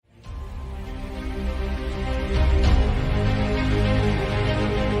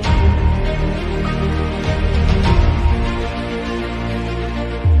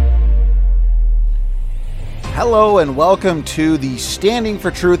Hello and welcome to the Standing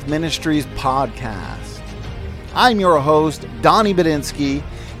for Truth Ministries podcast. I'm your host, Donny Badinsky,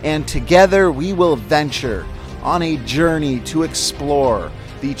 and together we will venture on a journey to explore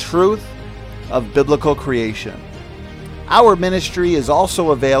the truth of biblical creation. Our ministry is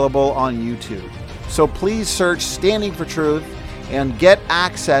also available on YouTube, so please search Standing for Truth and get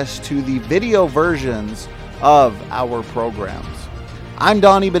access to the video versions of our programs. I'm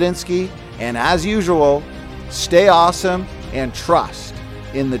Donny Badinsky, and as usual, stay awesome and trust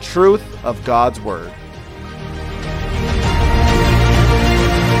in the truth of God's Word.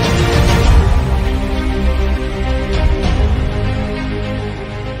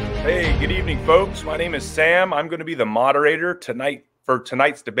 Hey, good evening, folks. My name is Sam. I'm going to be the moderator tonight for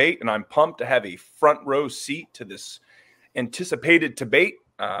tonight's debate, and I'm pumped to have a front row seat to this anticipated debate.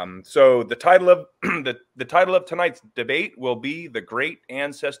 So the title of the title of tonight's debate will be the Great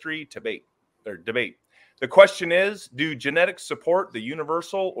Ancestry Debate. The question is, do genetics support the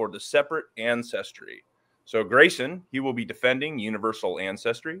universal or the separate ancestry? So Grayson, he will be defending universal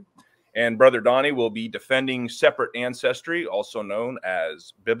ancestry, and Brother Donny will be defending separate ancestry, also known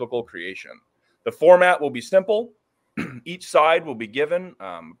as biblical creation. The format will be simple. Each side will be given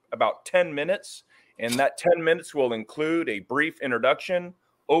about 10 minutes, and that 10 minutes will include a brief introduction,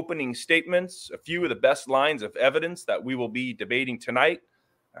 opening statements, a few of the best lines of evidence that we will be debating tonight.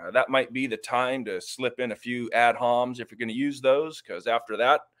 That might be the time to slip in a few ad homs if you're going to use those, because after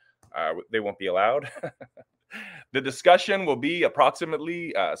that, they won't be allowed. The discussion will be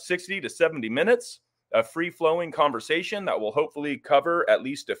approximately 60 to 70 minutes, a free-flowing conversation that will hopefully cover at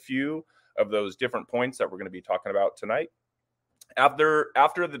least a few of those different points that we're going to be talking about tonight. After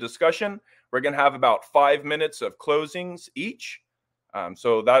the discussion, we're going to have about 5 minutes of closings each. And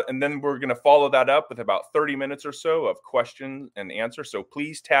then we're going to follow that up with about 30 minutes or so of questions and answers. So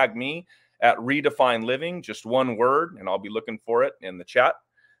please tag me at Redefine Living, just one word, and I'll be looking for it in the chat.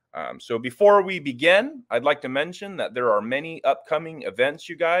 So before we begin, I'd like to mention that there are many upcoming events,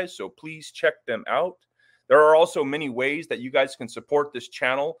 you guys, so please check them out. There are also many ways that you guys can support this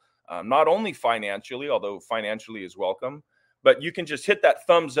channel, not only financially, although financially is welcome, but you can just hit that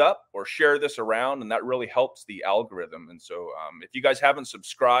thumbs up or share this around, and that really helps the algorithm. And so if you guys haven't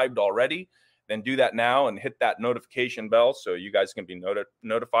subscribed already, then do that now and hit that notification bell so you guys can be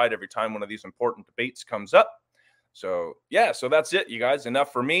notified every time one of these important debates comes up. So, yeah, so that's it, you guys.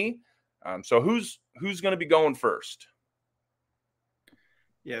 Enough for me. So who's going to be going first?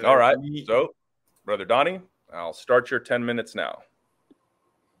 Yeah. All right. So, Brother Donny, I'll start your 10 minutes now.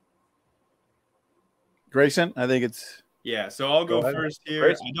 Grayson, I think it's... Yeah, so I'll go first here.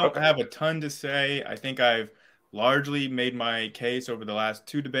 Grayson. I don't have a ton to say. I think I've largely made my case over the last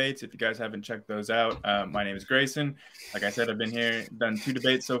two debates. If you guys haven't checked those out, my name is Grayson. Like I said, I've been here, done two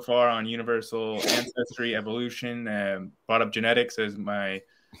debates so far on universal ancestry, evolution, brought up genetics as my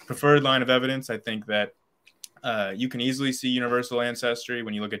preferred line of evidence. I think that you can easily see universal ancestry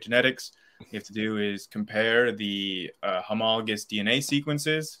when you look at genetics. You have to do is compare the homologous DNA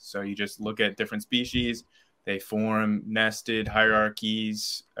sequences. So you just look at different species. They form nested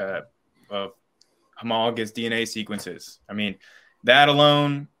hierarchies of homologous DNA sequences. I mean, that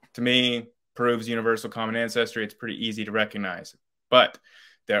alone, to me, proves universal common ancestry. It's pretty easy to recognize. But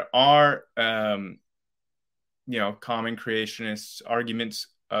there are, common creationist arguments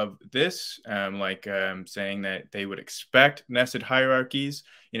of this, saying that they would expect nested hierarchies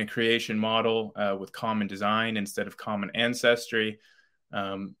in a creation model with common design instead of common ancestry.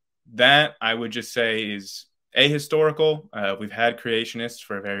 That I would just say is ahistorical. We've had creationists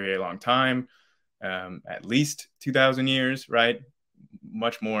for a very, very long time, at least 2,000 years, right?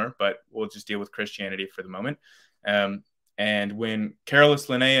 Much more, but we'll just deal with Christianity for the moment. And when Carolus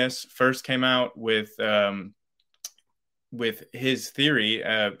Linnaeus first came out with his theory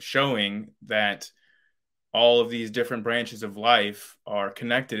showing that all of these different branches of life are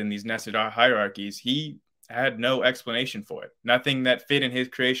connected in these nested hierarchies, he had no explanation for it. Nothing that fit in his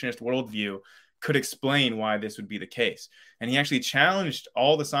creationist worldview could explain why this would be the case. And he actually challenged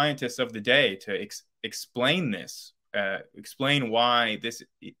all the scientists of the day to explain this, explain why this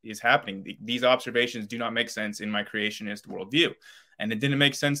is happening. These observations do not make sense in my creationist worldview. And it didn't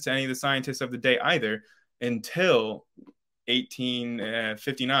make sense to any of the scientists of the day either until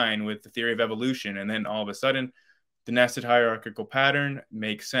 1859 with the theory of evolution. And then all of a sudden, the nested hierarchical pattern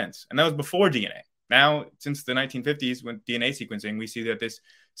makes sense. And that was before DNA. Now, since the 1950s, when DNA sequencing, we see that this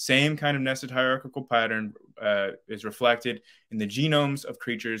same kind of nested hierarchical pattern is reflected in the genomes of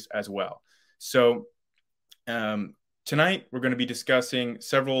creatures as well. So tonight, we're going to be discussing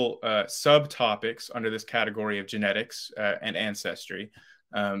several subtopics under this category of genetics and ancestry.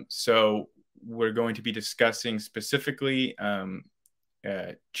 So we're going to be discussing specifically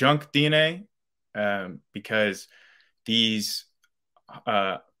junk DNA, because these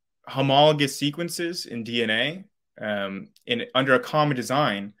homologous sequences in DNA, under a common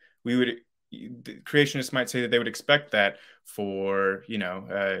design, the creationists might say that they would expect that for,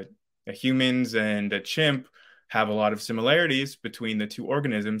 humans and a chimp have a lot of similarities between the two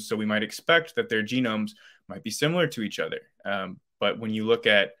organisms, so we might expect that their genomes might be similar to each other. But when you look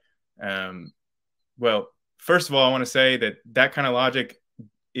at, well, first of all, I want to say that kind of logic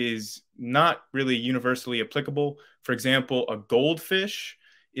is not really universally applicable. For example, a goldfish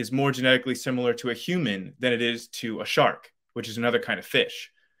is more genetically similar to a human than it is to a shark, which is another kind of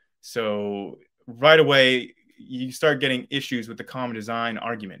fish. So right away, you start getting issues with the common design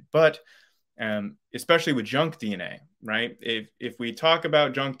argument. But especially with junk DNA, right? If we talk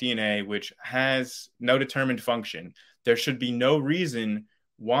about junk DNA, which has no determined function, there should be no reason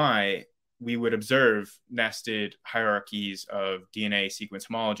why we would observe nested hierarchies of DNA sequence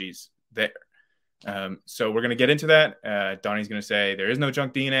homologies there. So we're going to get into that. Donnie's going to say there is no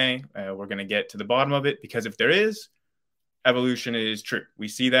junk DNA. We're going to get to the bottom of it, because if there is, evolution is true. We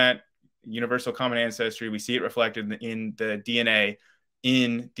see that universal common ancestry. We see it reflected in the DNA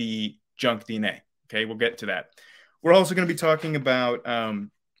in the junk DNA. Okay, we'll get to that. We're also going to be talking about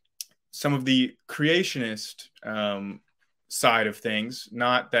some of the creationist side of things,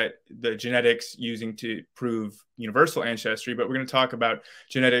 not that the genetics using to prove universal ancestry, but we're going to talk about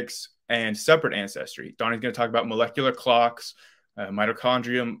genetics and separate ancestry. Donnie's going to talk about molecular clocks,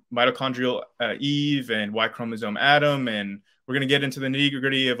 mitochondrial Eve and Y chromosome Adam, and we're going to get into the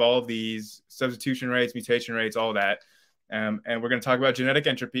nitty-gritty of all of these substitution rates, mutation rates, all that. And we're going to talk about genetic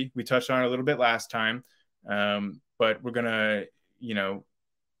entropy. We touched on it a little bit last time, but we're going to,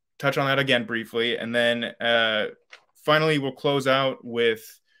 touch on that again briefly. And then finally, we'll close out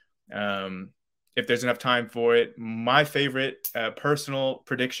with, if there's enough time for it, my favorite personal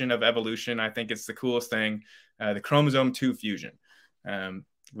prediction of evolution. I think it's the coolest thing, the chromosome 2 fusion,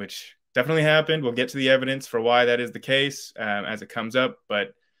 which definitely happened. We'll get to the evidence for why that is the case as it comes up.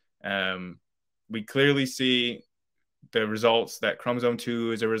 But we clearly see the results that chromosome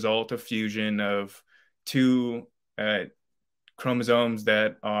 2 is a result of fusion of two chromosomes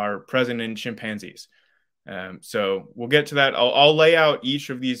that are present in chimpanzees. So we'll get to that. I'll lay out each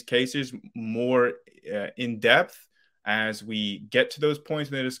of these cases more in depth as we get to those points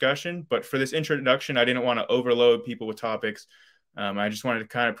in the discussion. But for this introduction, I didn't want to overload people with topics. I just wanted to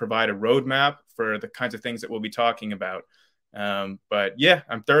kind of provide a roadmap for the kinds of things that we'll be talking about. But yeah,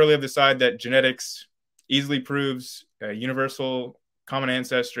 I'm thoroughly of the side that genetics easily proves universal common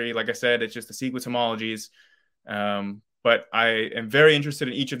ancestry. Like I said, it's just the sequence homologies. But I am very interested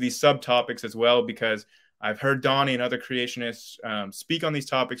in each of these subtopics as well, because I've heard Donny and other creationists speak on these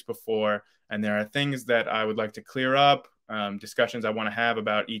topics before, and there are things that I would like to clear up, discussions I want to have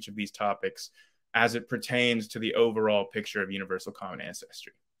about each of these topics as it pertains to the overall picture of universal common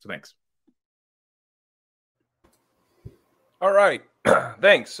ancestry. So thanks. All right.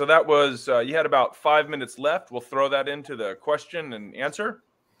 Thanks. So that was, you had about 5 minutes left. We'll throw that into the question and answer.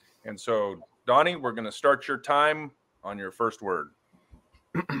 And so, Donny, we're going to start your time on your first word.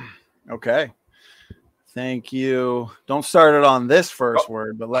 Okay. Thank you. Don't start it on this first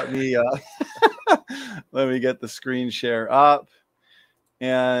word, but let me let me get the screen share up.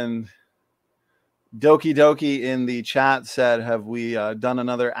 And Doki Doki in the chat said, have we done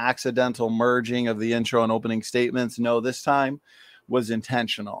another accidental merging of the intro and opening statements? No, this time was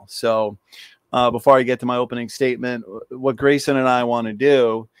intentional. So before I get to my opening statement, what Grayson and I want to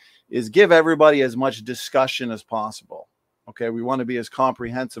do is give everybody as much discussion as possible. Okay, we want to be as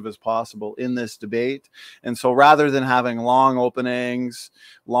comprehensive as possible in this debate. And so rather than having long openings,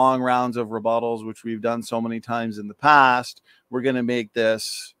 long rounds of rebuttals, which we've done so many times in the past, we're going to make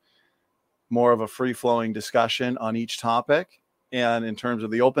this more of a free-flowing discussion on each topic. And in terms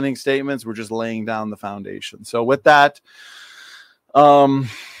of the opening statements, we're just laying down the foundation. So with that,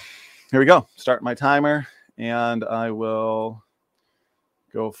 here we go. Start my timer, and I will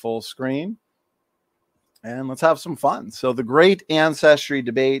go full screen. And let's have some fun. So the great ancestry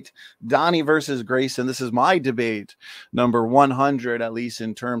debate, Donny versus Grayson. This is my debate number 100, at least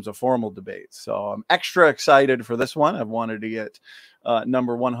in terms of formal debates. So I'm extra excited for this one. I've wanted to get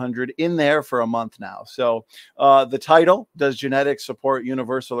number 100 in there for a month now. So the title, does genetics support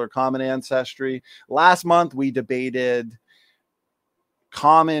universal or common ancestry? Last month, we debated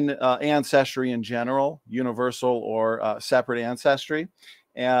common ancestry in general, universal or separate ancestry.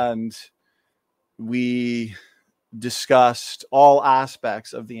 And we discussed all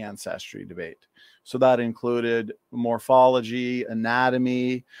aspects of the ancestry debate, So that included morphology,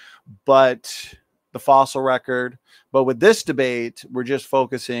 anatomy, but the fossil record. But with this debate, we're just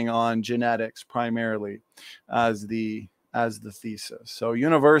focusing on genetics primarily as the thesis. So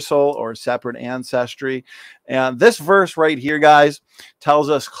universal or separate ancestry. And this verse right here, guys, tells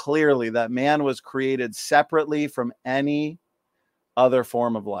us clearly that man was created separately from any other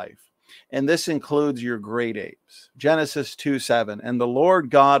form of life. And this includes your great apes. Genesis 2:7. And the Lord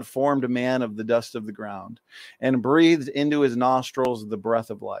God formed a man of the dust of the ground and breathed into his nostrils the breath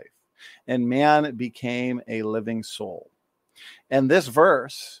of life. And man became a living soul. And this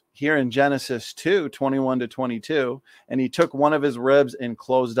verse here in Genesis 2:21-22, and he took one of his ribs and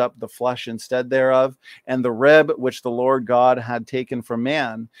closed up the flesh instead thereof, and the rib which the Lord God had taken from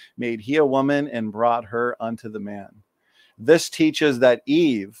man made he a woman and brought her unto the man. This teaches that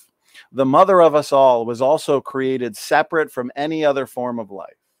Eve, the mother of us all, was also created separate from any other form of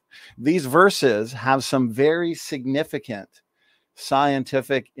life. These verses have some very significant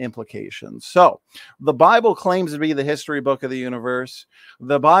scientific implications. So the Bible claims to be the history book of the universe.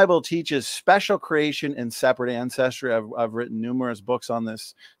 The Bible teaches special creation and separate ancestry. I've written numerous books on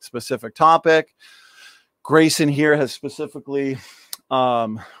this specific topic. Grayson here has specifically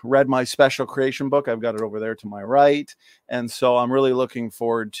read my special creation book. I've got it over there to my right. And so I'm really looking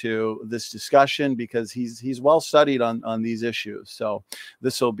forward to this discussion because he's well studied on these issues. So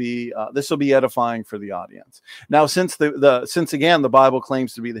this will be edifying for the audience. Now, since again the Bible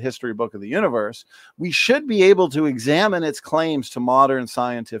claims to be the history book of the universe, we should be able to examine its claims to modern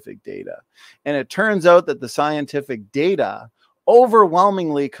scientific data. And it turns out that the scientific data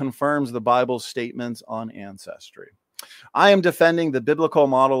overwhelmingly confirms the Bible's statements on ancestry. I am defending the biblical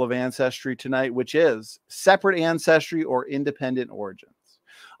model of ancestry tonight, which is separate ancestry or independent origins.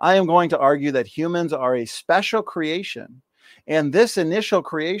 I am going to argue that humans are a special creation, and this initial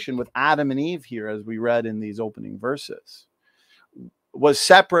creation with Adam and Eve here, as we read in these opening verses, was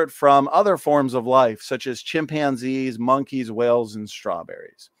separate from other forms of life, such as chimpanzees, monkeys, whales, and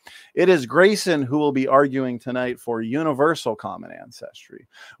strawberries. It is Grayson who will be arguing tonight for universal common ancestry,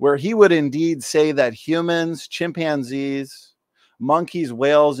 where he would indeed say that humans, chimpanzees, monkeys,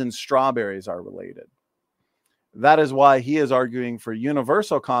 whales, and strawberries are related. That is why he is arguing for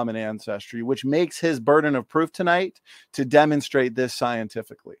universal common ancestry, which makes his burden of proof tonight to demonstrate this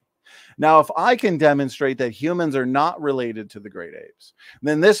scientifically. Now, if I can demonstrate that humans are not related to the great apes,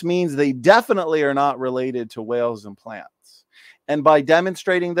 then this means they definitely are not related to whales and plants. And by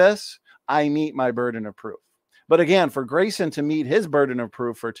demonstrating this, I meet my burden of proof. But again, for Grayson to meet his burden of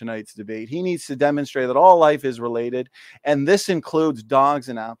proof for tonight's debate, he needs to demonstrate that all life is related, and this includes dogs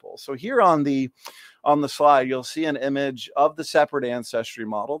and apples. So here on the slide, you'll see an image of the separate ancestry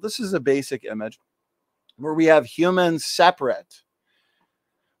model. This is a basic image where we have humans separate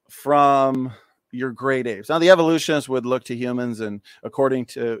from your great apes. Now, the evolutionists would look to humans, and according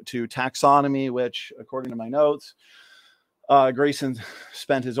to taxonomy, which according to my notes, Grayson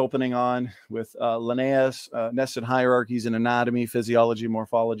spent his opening on with Linnaeus, nested hierarchies in anatomy, physiology,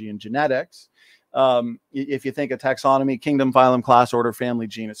 morphology, and genetics. If you think of taxonomy, kingdom, phylum, class, order, family,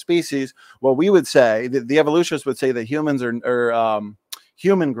 genus, species, well, we would say, the evolutionists would say that humans are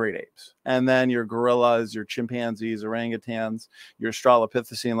human great apes. And then your gorillas, your chimpanzees, orangutans, your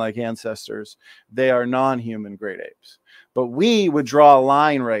Australopithecine-like ancestors, they are non-human great apes. But we would draw a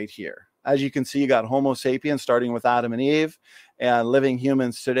line right here. As you can see, you got Homo sapiens starting with Adam and Eve, and living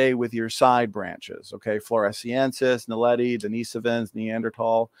humans today with your side branches, okay? Floresiensis, Naledi, Denisovans,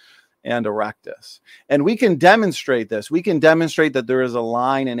 Neanderthal, and Erectus. And we can demonstrate this. We can demonstrate that there is a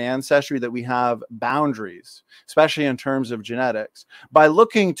line in ancestry, that we have boundaries, especially in terms of genetics, by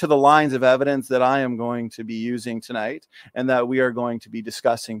looking to the lines of evidence that I am going to be using tonight and that we are going to be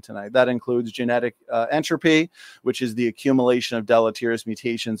discussing tonight. That includes genetic entropy, which is the accumulation of deleterious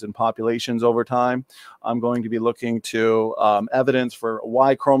mutations in populations over time. I'm going to be looking to evidence for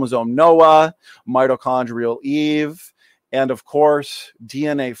Y chromosome Noah, mitochondrial Eve, and of course,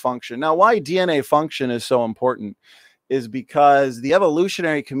 DNA function. Now, why DNA function is so important is because the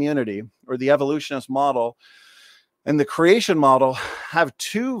evolutionary community, or the evolutionist model, and the creation model have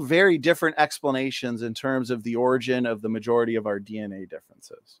two very different explanations in terms of the origin of the majority of our DNA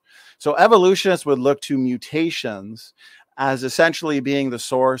differences. So evolutionists would look to mutations as essentially being the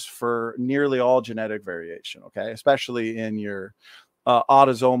source for nearly all genetic variation, okay, especially in your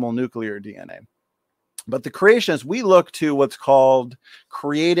autosomal nuclear DNA. But the creationists, we look to what's called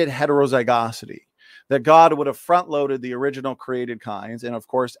created heterozygosity, that God would have front-loaded the original created kinds, and of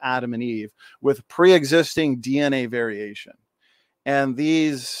course, Adam and Eve, with pre-existing DNA variation. And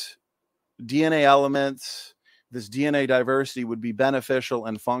these DNA elements this DNA diversity would be beneficial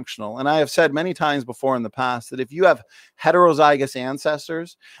and functional. And I have said many times before in the past that if you have heterozygous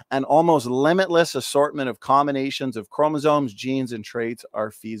ancestors, an almost limitless assortment of combinations of chromosomes, genes, and traits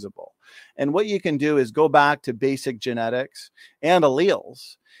are feasible. And what you can do is go back to basic genetics and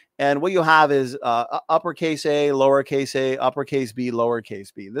alleles. And what you have is uppercase A, lowercase a, uppercase B,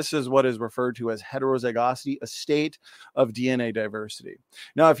 lowercase b. This is what is referred to as heterozygosity, a state of DNA diversity.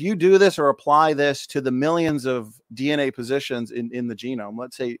 Now, if you do this or apply this to the millions of DNA positions in the genome,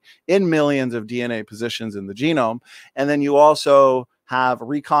 let's say in millions of DNA positions in the genome, and then you also have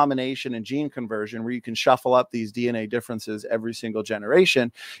recombination and gene conversion where you can shuffle up these DNA differences every single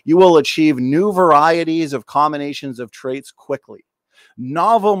generation, you will achieve new varieties of combinations of traits quickly.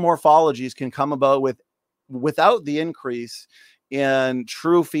 Novel morphologies can come about without the increase in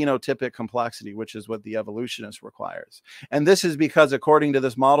true phenotypic complexity, which is what the evolutionist requires. And this is because, according to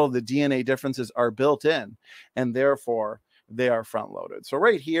this model, the DNA differences are built in, and therefore they are front-loaded. So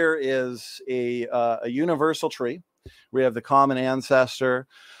right here is a universal tree. We have the common ancestor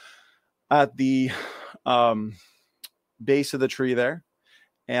at the base of the tree there.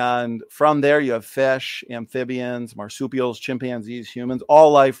 And from there, you have fish, amphibians, marsupials, chimpanzees, humans,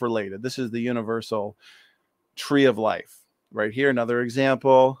 all life related. This is the universal tree of life. Right here, another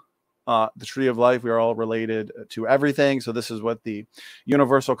example. The tree of life, we are all related to everything. So this is what the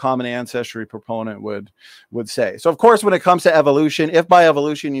universal common ancestry proponent would say. So of course, when it comes to evolution, if by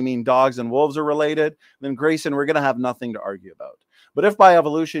evolution you mean dogs and wolves are related, then Grayson, we're going to have nothing to argue about. But if by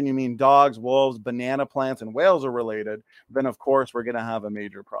evolution you mean dogs, wolves, banana plants, and whales are related, then of course we're going to have a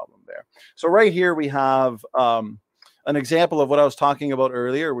major problem there. So right here we have an example of what I was talking about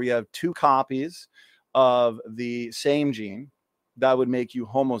earlier. We have 2 copies of the same gene that would make you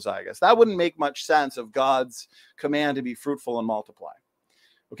homozygous. That wouldn't make much sense of God's command to be fruitful and multiply.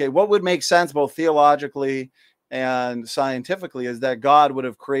 Okay, what would make sense both theologically and scientifically is that God would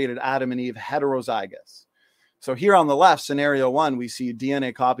have created Adam and Eve heterozygous. So here on the left, scenario 1, we see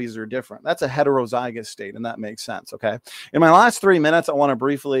DNA copies are different. That's a heterozygous state, and that makes sense, okay? In my last 3 minutes, I want to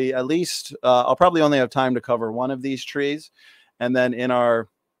briefly, at least, I'll probably only have time to cover one of these trees, and then in our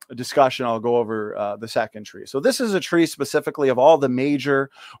discussion, I'll go over the second tree. So this is a tree specifically of all the major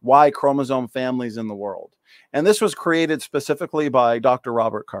Y chromosome families in the world. And this was created specifically by Dr.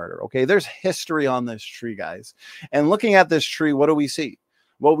 Robert Carter, okay? There's history on this tree, guys. And looking at this tree, what do we see?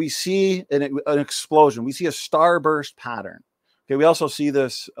 Well, we see an explosion. We see a starburst pattern. Okay, we also see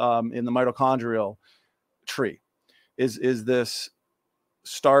this in the mitochondrial tree, is this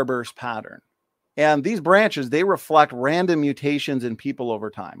starburst pattern. And these branches, they reflect random mutations in people over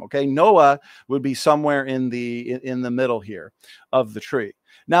time. Okay, Noah would be somewhere in the middle here of the tree.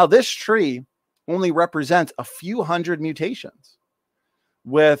 Now, this tree only represents a few hundred mutations,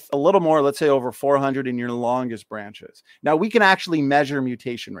 with a little more, let's say over 400 in your longest branches. Now, we can actually measure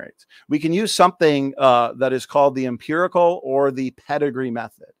mutation rates. We can use something that is called the empirical or the pedigree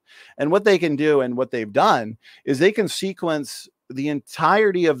method. And what they can do and what they've done is they can sequence the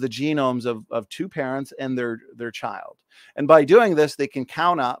entirety of the genomes of 2 parents and their child. And by doing this, they can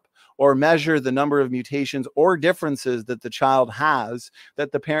count up or measure the number of mutations or differences that the child has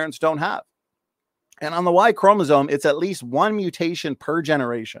that the parents don't have. And on the Y chromosome, it's at least 1 mutation per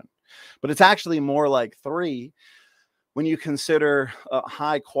generation, but it's actually more like 3 when you consider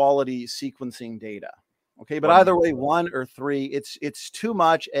high quality sequencing data. Okay, but either way, 1 or 3, it's too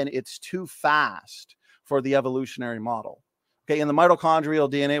much and it's too fast for the evolutionary model. Okay, in the mitochondrial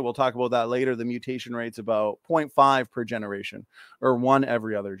DNA, we'll talk about that later, the mutation rate's about 0.5 per generation, or 1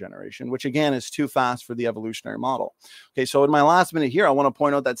 every other generation, which again is too fast for the evolutionary model. Okay, so in my last minute here, I want to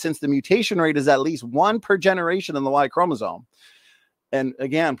point out that since the mutation rate is at least 1 per generation in the Y chromosome, and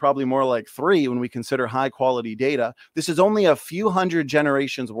again, probably more like 3 when we consider high quality data, this is only a few hundred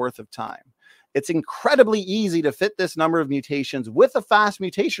generations worth of time. It's incredibly easy to fit this number of mutations with a fast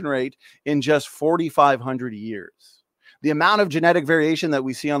mutation rate in just 4,500 years. The amount of genetic variation that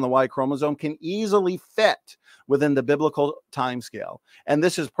we see on the Y chromosome can easily fit within the biblical timescale. And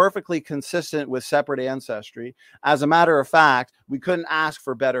this is perfectly consistent with separate ancestry. As a matter of fact, we couldn't ask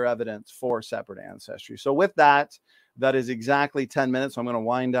for better evidence for separate ancestry. So with that, that is exactly 10 minutes. So I'm going to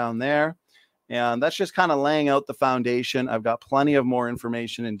wind down there. And that's just kind of laying out the foundation. I've got plenty of more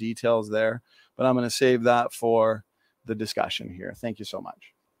information and details there, but I'm going to save that for the discussion here. Thank you so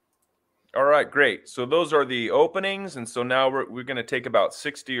much. All right, great. So those are the openings. And so now we're going to take about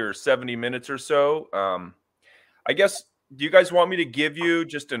 60 or 70 minutes or so. I guess, do you guys want me to give you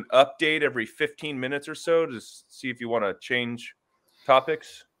just an update every 15 minutes or so to see if you want to change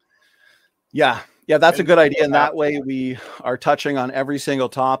topics? Yeah, Yeah, that's a good idea. And that way we are touching on every single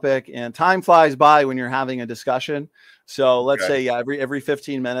topic, and time flies by when you're having a discussion. So let's say, yeah, every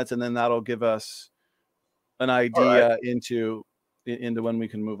 15 minutes, and then that'll give us an idea into when we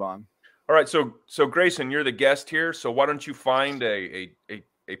can move on. All right. So Grayson, you're the guest here. So why don't you find a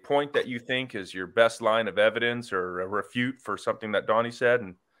point that you think is your best line of evidence or a refute for something that Donny said,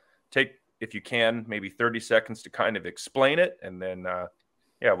 and take, if you can, maybe 30 seconds to kind of explain it. And then,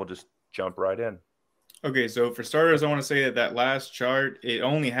 we'll just jump right in. Okay, so for starters, I want to say that last chart, it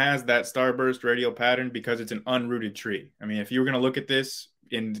only has that starburst radial pattern because it's an unrooted tree. I mean, if you were going to look at this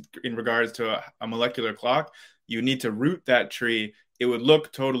in regards to a molecular clock, you need to root that tree. It would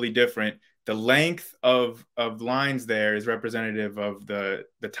look totally different. The length of lines there is representative of the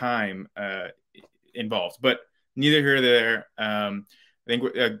time involved, but neither here nor there. I think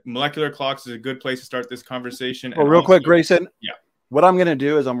molecular clocks is a good place to start this conversation. Well, real quick, Grayson. Yeah. What I'm going to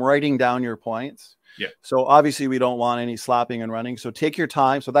do is I'm writing down your points. Yeah. So obviously we don't want any slapping and running. So take your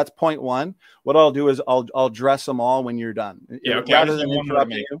time. So that's point one. What I'll do is I'll address them all when you're done. Yeah. Okay. Rather than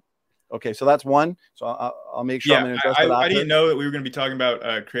interrupting you. Okay. So that's one. So I'll make sure I'm going to address that. I didn't know that we were going to be talking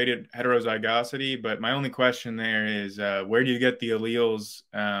about created heterozygosity, but my only question there is where do you get the alleles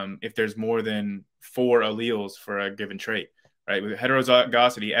if there's more than 4 alleles for a given trait, right? With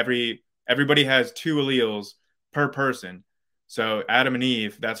heterozygosity, everybody has 2 alleles per person. So Adam and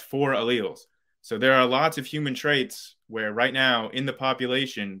Eve, that's 4 alleles. So there are lots of human traits where right now in the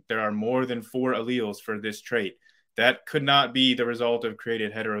population, there are more than 4 alleles for this trait. That could not be the result of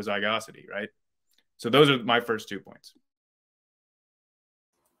created heterozygosity, right? So those are my first 2 points.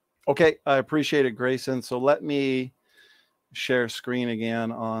 Okay, I appreciate it, Grayson. So let me share screen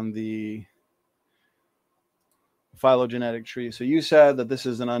again on the phylogenetic tree. So you said that this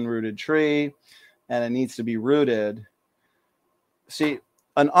is an unrooted tree and it needs to be rooted. See,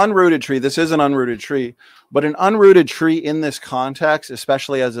 an unrooted tree, this is an unrooted tree, but an unrooted tree in this context,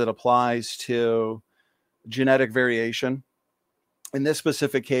 especially as it applies to genetic variation, in this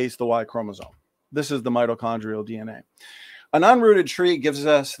specific case, the Y chromosome. This is the mitochondrial DNA. An unrooted tree gives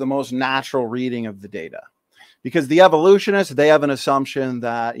us the most natural reading of the data, because the evolutionists, they have an assumption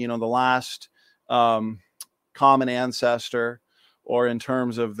that, the last common ancestor, or in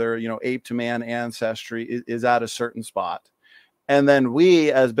terms of their, ape to man ancestry, is at a certain spot. And then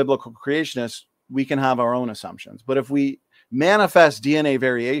we, as biblical creationists, we can have our own assumptions. But if we manifest DNA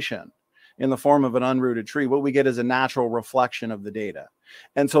variation in the form of an unrooted tree, what we get is a natural reflection of the data.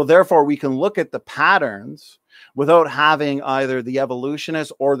 And so therefore, we can look at the patterns without having either the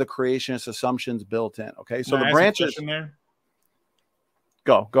evolutionist or the creationist assumptions built in. Okay, so the branches there.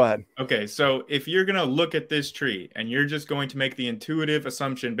 Go ahead. Okay, so if you're going to look at this tree and you're just going to make the intuitive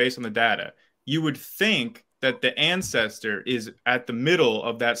assumption based on the data, you would think that the ancestor is at the middle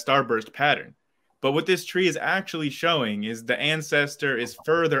of that starburst pattern. But what this tree is actually showing is the ancestor is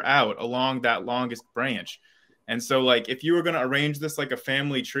further out along that longest branch. And so, like, if you were going to arrange this like a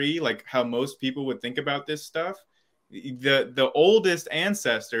family tree, like how most people would think about this stuff, the oldest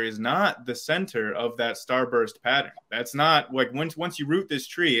ancestor is not the center of that starburst pattern. That's not like once you root this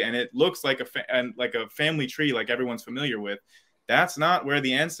tree and it looks like a family tree like everyone's familiar with, that's not where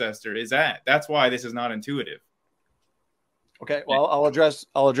the ancestor is at. That's why this is not intuitive. Okay, well, I'll address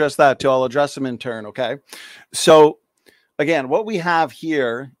that too. I'll address them in turn. Okay, so again, what we have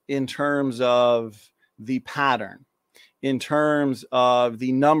here in terms of the pattern, in terms of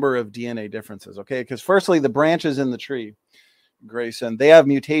the number of DNA differences. Okay, because firstly, the branches in the tree, Grayson, they have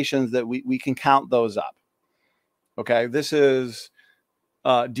mutations that we can count those up. Okay, this is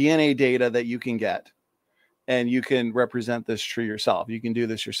DNA data that you can get. And you can represent this tree yourself. You can do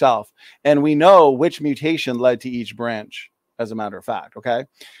this yourself. And we know which mutation led to each branch, as a matter of fact. Okay.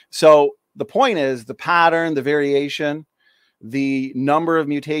 So the point is the pattern, the variation, the number of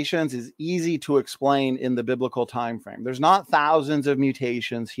mutations is easy to explain in the biblical time frame. There's not thousands of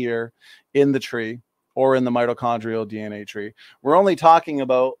mutations here in the tree or in the mitochondrial DNA tree. We're only talking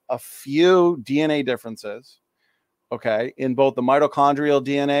about a few DNA differences. Okay, in both the mitochondrial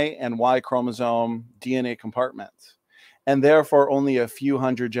DNA and Y chromosome DNA compartments, and therefore only a few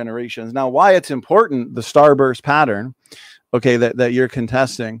hundred generations. Now, why it's important, the starburst pattern, okay, that you're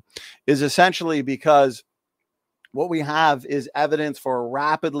contesting, is essentially because what we have is evidence for a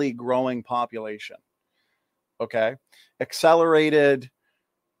rapidly growing population. Okay, accelerated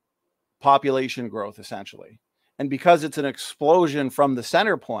population growth, essentially. And because it's an explosion from the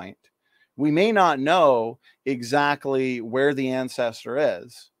center point, we may not know exactly where the ancestor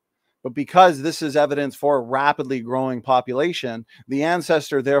is, but because this is evidence for a rapidly growing population, the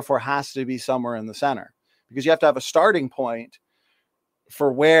ancestor therefore has to be somewhere in the center, because you have to have a starting point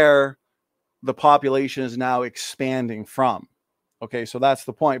for where the population is now expanding from. Okay, so that's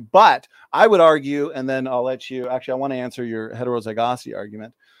the point. But I would argue, and then I'll let you, actually, I want to answer your heterozygosity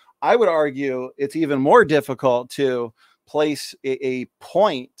argument. I would argue it's even more difficult to place a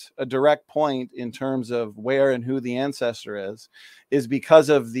point, a direct point in terms of where and who the ancestor is because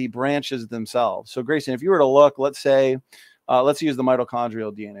of the branches themselves. So Grayson, if you were to look, let's say, let's use the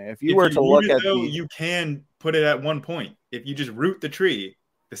mitochondrial DNA. If you were to look at you can put it at one point. If you just root the tree,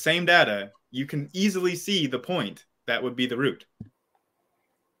 the same data, you can easily see the point that would be the root.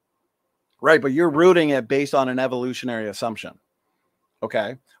 Right, but you're rooting it based on an evolutionary assumption.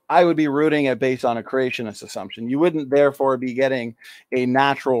 Okay, I would be rooting it based on a creationist assumption. You wouldn't therefore be getting a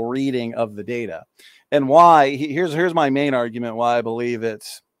natural reading of the data. And why? Here's my main argument why I believe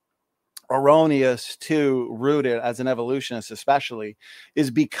it's erroneous to root it as an evolutionist, especially, is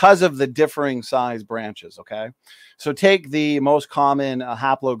because of the differing size branches. Okay, so take the most common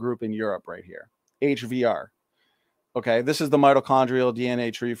haplogroup in Europe right here, HVR. Okay, this is the mitochondrial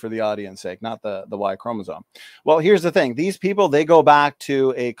DNA tree for the audience sake, not the Y chromosome. Well, here's the thing. These people, they go back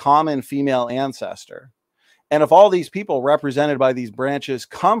to a common female ancestor. And if all these people represented by these branches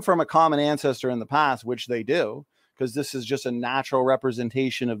come from a common ancestor in the past, which they do, because this is just a natural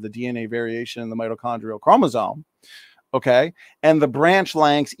representation of the DNA variation in the mitochondrial chromosome, okay, and the branch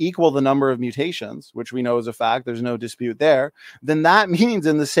lengths equal the number of mutations, which we know is a fact, there's no dispute there, then that means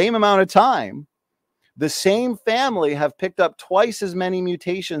in the same amount of time, the same family have picked up twice as many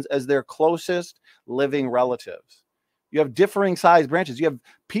mutations as their closest living relatives. You have differing size branches. You have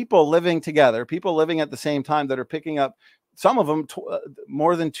people living together, people living at the same time that are picking up, some of them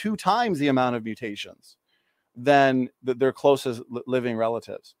more than 2 times the amount of mutations than their closest living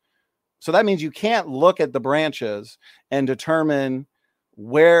relatives. So that means you can't look at the branches and determine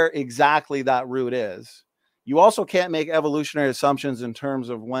where exactly that root is. You also can't make evolutionary assumptions in terms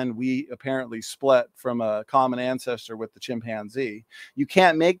of when we apparently split from a common ancestor with the chimpanzee. You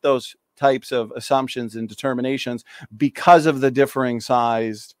can't make those types of assumptions and determinations because of the differing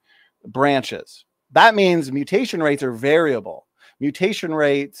sized branches. That means mutation rates are variable. Mutation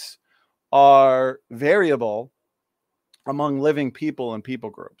rates are variable among living people and people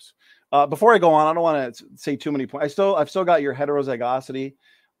groups. Before I go on, I don't want to say too many points. I've still got your heterozygosity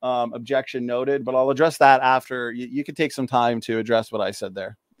objection noted, but I'll address that after. You could take some time to address what I said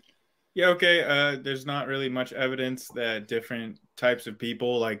there. Yeah, okay. There's not really much evidence that different types of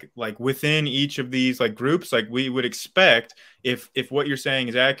people, like within each of these like groups, like we would expect, if what you're saying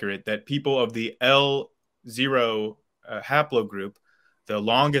is accurate, that people of the L0 haplogroup, the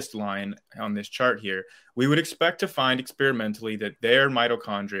longest line on this chart here, we would expect to find experimentally that their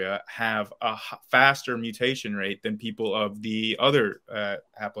mitochondria have a faster mutation rate than people of the other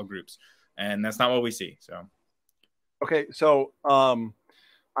haplogroups, and that's not what we see. So, okay, so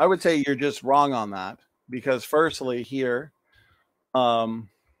I would say you're just wrong on that, because firstly here,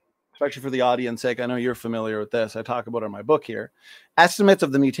 especially for the audience sake, I know you're familiar with this, I talk about it in my book here, estimates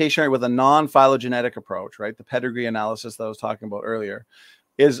of the mutation rate with a non-phylogenetic approach, right? The pedigree analysis that I was talking about earlier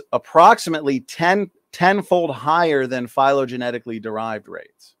is approximately 10-fold higher than phylogenetically derived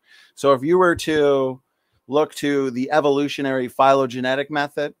rates. So if you were to look to the evolutionary phylogenetic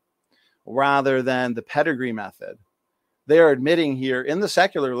method rather than the pedigree method, they are admitting here in the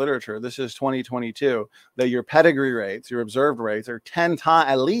secular literature, this is 2022, that your pedigree rates, your observed rates are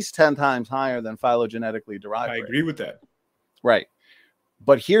at least 10 times higher than phylogenetically derived rates. I agree with that. Right.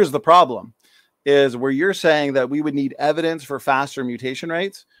 But here's the problem, is where you're saying that we would need evidence for faster mutation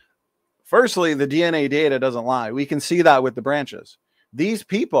rates. Firstly, the DNA data doesn't lie. We can see that with the branches. These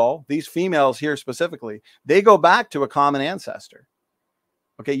people, these females here specifically, they go back to a common ancestor.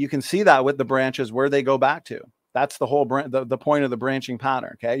 Okay, you can see that with the branches where they go back to. That's the whole the point of the branching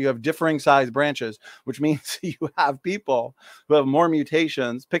pattern. Okay, you have differing size branches, which means you have people who have more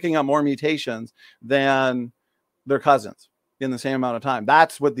mutations, picking up more mutations than their cousins in the same amount of time.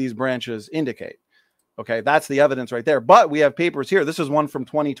 That's what these branches indicate. Okay, that's the evidence right there. But we have papers here. This is one from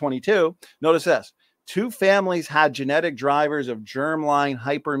 2022. Notice this. 2 families had genetic drivers of germline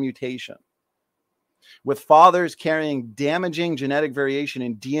hypermutation, with fathers carrying damaging genetic variation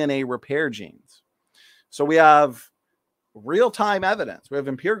in DNA repair genes. So we have real-time evidence. We have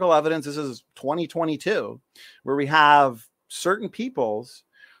empirical evidence. This is 2022, where we have certain peoples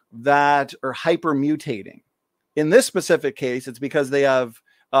that are hypermutating. In this specific case, it's because they have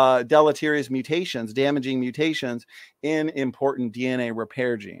deleterious mutations, damaging mutations in important DNA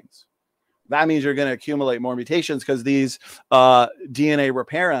repair genes. That means you're going to accumulate more mutations because these DNA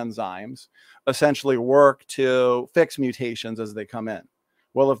repair enzymes essentially work to fix mutations as they come in.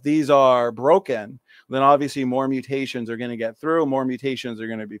 Well, if these are broken, then obviously more mutations are going to get through, more mutations are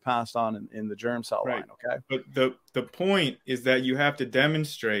going to be passed on in the germ cell line. Okay. But the point is that you have to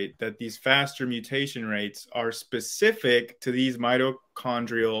demonstrate that these faster mutation rates are specific to these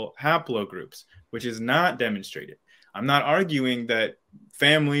mitochondrial haplogroups, which is not demonstrated. I'm not arguing that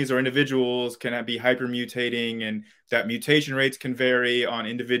families or individuals can be hypermutating and that mutation rates can vary on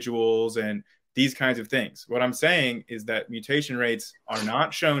individuals and these kinds of things. What I'm saying is that mutation rates are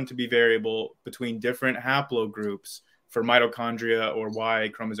not shown to be variable between different haplogroups for mitochondria or Y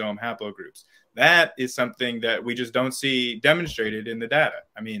chromosome haplogroups. That is something that we just don't see demonstrated in the data.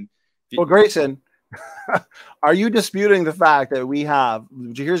 I mean, well, Grayson, are you disputing the fact that we have,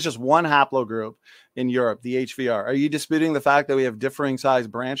 here's just one haplogroup in Europe, the HVR. Are you disputing the fact that we have differing size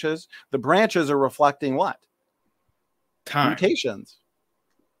branches? The branches are reflecting what? Time. Mutations.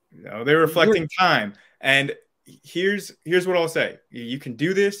 No, they're reflecting time. And here's what I'll say. You can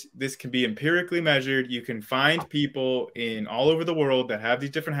do this. This can be empirically measured. You can find people in all over the world that have these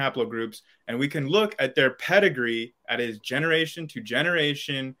different haplogroups, and we can look at their pedigree at his generation to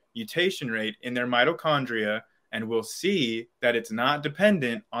generation mutation rate in their mitochondria, and we'll see that it's not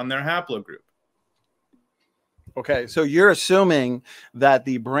dependent on their haplogroup. Okay, so you're assuming that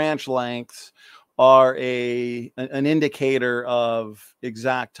the branch lengths are an indicator of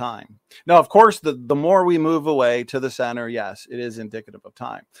exact time. Now, of course, the more we move away to the center, yes, it is indicative of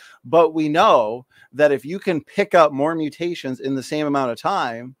time. But we know that if you can pick up more mutations in the same amount of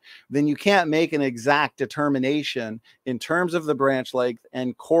time, then you can't make an exact determination in terms of the branch length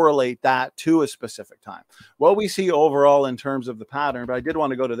and correlate that to a specific time. What we see overall in terms of the pattern, but I did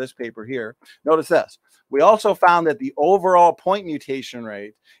want to go to this paper here. Notice this. We also found that the overall point mutation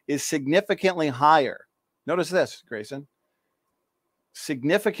rate is significantly higher. Notice this, Grayson.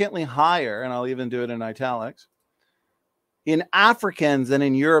 Significantly higher, and I'll even do it in italics, in Africans than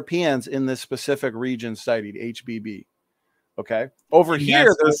in Europeans in this specific region studied, HBB. Okay. Over in here,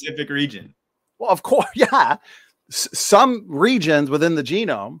 that specific region. Well, of course, yeah. Some regions within the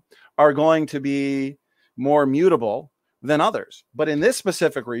genome are going to be more mutable than others. But in this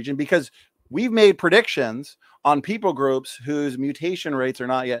specific region, because we've made predictions on people groups whose mutation rates are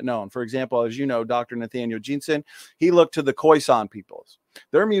not yet known. For example, as you know, Dr. Nathaniel Jensen, he looked to the Khoisan peoples.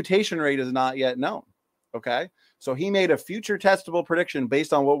 Their mutation rate is not yet known. Okay. So he made a future testable prediction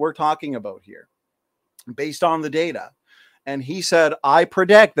based on what we're talking about here, based on the data. And he said, I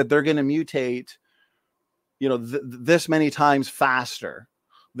predict that they're going to mutate, this many times faster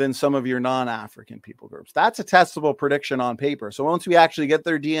than some of your non-African people groups. That's a testable prediction on paper. So once we actually get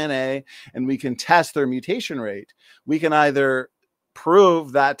their DNA and we can test their mutation rate, we can either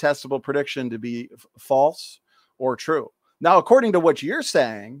prove that testable prediction to be false or true. Now, according to what you're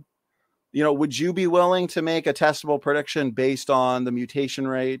saying, would you be willing to make a testable prediction based on the mutation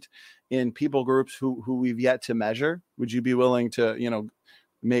rate in people groups who we've yet to measure? Would you be willing to,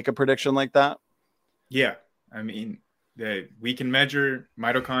 make a prediction like that? Yeah. I mean, we can measure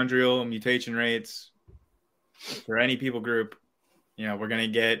mitochondrial mutation rates for any people group. We're going to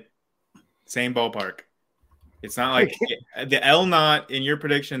get same ballpark. It's not like the L0 in your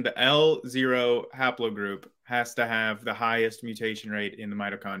prediction, the L0 haplogroup has to have the highest mutation rate in the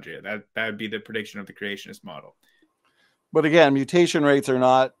mitochondria. That would be the prediction of the creationist model. But again, mutation rates are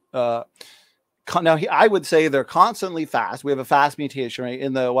not, now, I would say they're constantly fast. We have a fast mutation rate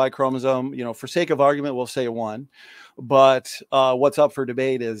in the Y chromosome. For sake of argument, we'll say 1. But what's up for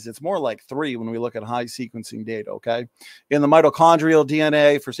debate is it's more like 3 when we look at high sequencing data, okay? In the mitochondrial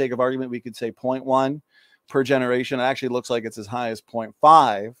DNA, for sake of argument, we could say 0.1 per generation. It actually looks like it's as high as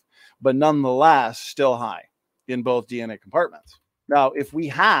 0.5, but nonetheless, still high in both DNA compartments. Now, if we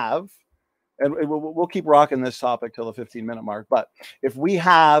have, and we'll keep rocking this topic till the 15-minute mark, but if we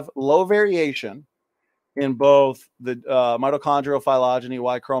have low variation in both the mitochondrial phylogeny,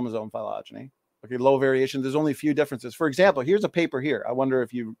 Y chromosome phylogeny, okay, low variation, there's only a few differences. For example, here's a paper here. I wonder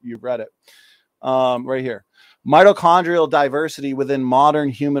if you've read it right here. Mitochondrial diversity within modern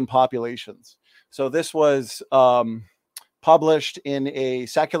human populations. So this was published in a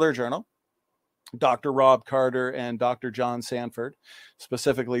secular journal. Dr. Rob Carter and Dr. John Sanford,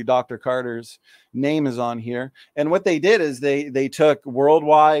 specifically Dr. Carter's name is on here. And what they did is they took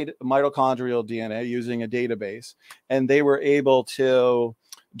worldwide mitochondrial DNA using a database, and they were able to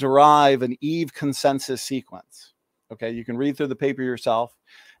derive an Eve consensus sequence. Okay, you can read through the paper yourself.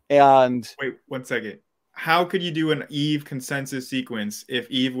 And wait 1 second. How could you do an Eve consensus sequence if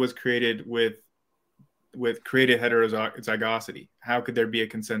Eve was created with created heterozygosity? How could there be a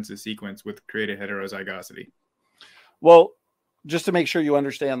consensus sequence with created heterozygosity? Well, just to make sure you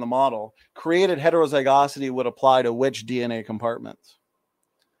understand the model, created heterozygosity would apply to which DNA compartments?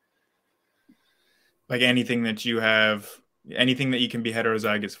 Like anything that you have, anything that you can be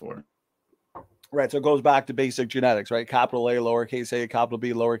heterozygous for. Right. So it goes back to basic genetics, right? Capital A, lowercase a, capital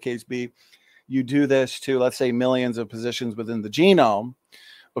B, lowercase b. You do this to, let's say, millions of positions within the genome.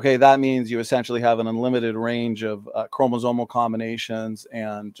 Okay, that means you essentially have an unlimited range of chromosomal combinations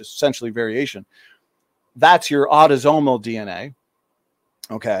and just essentially variation. That's your autosomal DNA.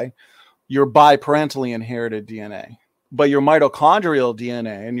 Okay. Your biparentally inherited DNA. But your mitochondrial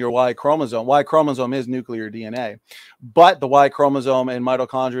DNA and your Y chromosome is nuclear DNA. But the Y chromosome and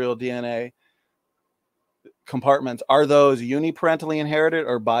mitochondrial DNA compartments, are those uniparentally inherited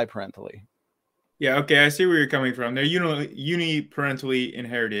or biparentally? Yeah, okay, I see where you're coming from. They're uniparentally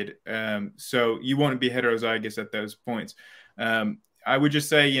inherited, so you won't be heterozygous at those points. I would just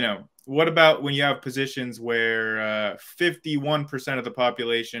say, what about when you have positions where 51% of the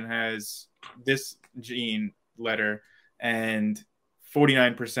population has this gene letter and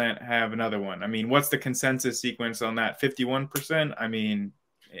 49% have another one? I mean, what's the consensus sequence on that? 51%? I mean,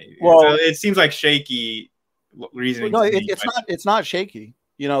 well, it seems like shaky reasoning. No, it's not shaky.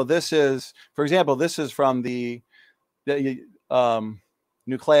 This is, for example, this is from the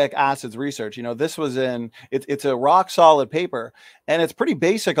nucleic acids research. This was it's a rock solid paper, and it's pretty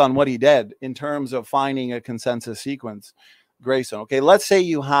basic on what he did in terms of finding a consensus sequence. Grayson, okay, let's say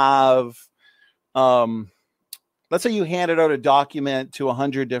you have, let's say you handed out a document to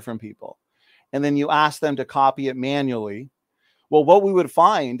 100 different people, and then you ask them to copy it manually. Well, what we would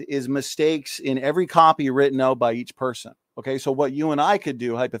find is mistakes in every copy written out by each person. Okay, so what you and I could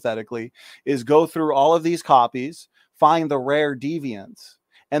do hypothetically is go through all of these copies, find the rare deviants,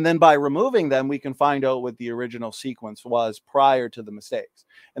 and then by removing them, we can find out what the original sequence was prior to the mistakes.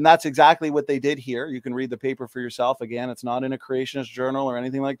 And that's exactly what they did here. You can read the paper for yourself. Again, it's not in a creationist journal or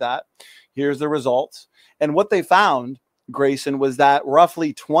anything like that. Here's the results. And what they found, Grayson, was that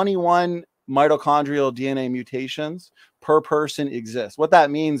roughly 21 mitochondrial DNA mutations per person exist. What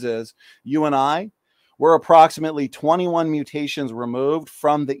that means is you and I, we're approximately 21 mutations removed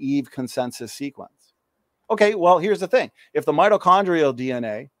from the Eve consensus sequence. Okay, well, here's the thing. If the mitochondrial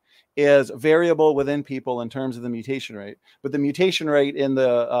DNA is variable within people in terms of the mutation rate, but the mutation rate in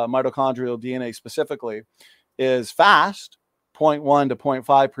the mitochondrial DNA specifically is fast, 0.1 to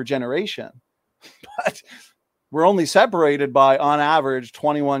 0.5 per generation, but we're only separated by, on average,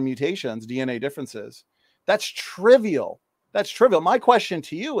 21 mutations, DNA differences. That's trivial. That's trivial. My question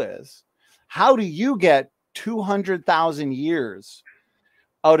to you is, how do you get 200,000 years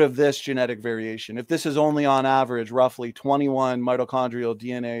out of this genetic variation if this is only on average roughly 21 mitochondrial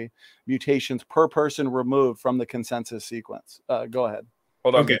DNA mutations per person removed from the consensus sequence? Go ahead.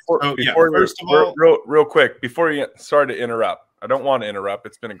 Hold on. Okay. First of all, real quick, before you start to interrupt, I don't want to interrupt.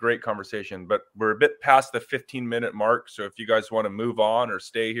 It's been a great conversation, but we're a bit past the 15-minute mark. So if you guys want to move on or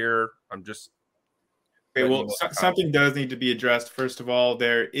stay here, I'm just... Okay, well, something does need to be addressed. First of all,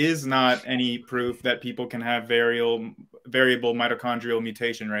 there is not any proof that people can have variable mitochondrial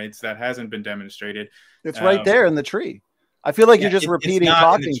mutation rates. That hasn't been demonstrated. It's right there in the tree. I feel like you're just repeating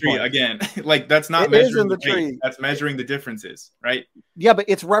talking points. Again. Like that's not measuring the tree. That's measuring the differences, right? Yeah, but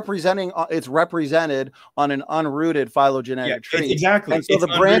it's represented on an unrooted phylogenetic tree. Exactly. And so the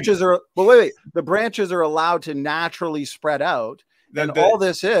branches are the branches are allowed to naturally spread out. All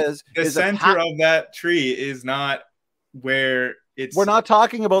this is the center of that tree is not where it's... We're not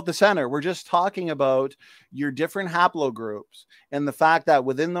talking about the center. We're just talking about your different haplogroups and the fact that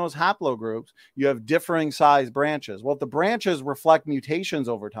within those haplogroups, you have differing size branches. Well, if the branches reflect mutations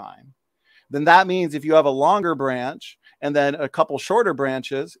over time, then that means if you have a longer branch and then a couple shorter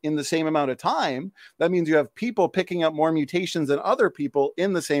branches in the same amount of time, that means you have people picking up more mutations than other people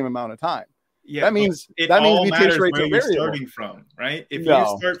in the same amount of time. Yeah, that means mutation rates are variable. Starting from, right? If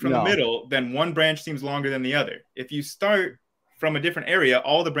you start from the middle, then one branch seems longer than the other. If you start from a different area,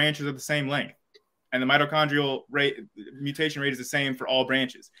 all the branches are the same length, and the mitochondrial mutation rate is the same for all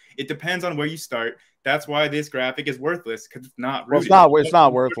branches. It depends on where you start. That's why this graphic is worthless, because it's not rooted. Well, it's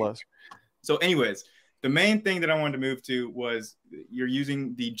not worthless. So, anyways, the main thing that I wanted to move to was you're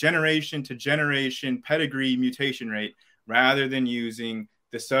using the generation to generation pedigree mutation rate rather than using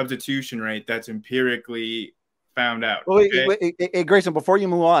the substitution rate that's empirically found out. Okay? Hey, Grayson, before you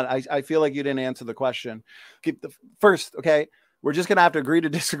move on, I feel like you didn't answer the question. First, okay, we're just going to have to agree to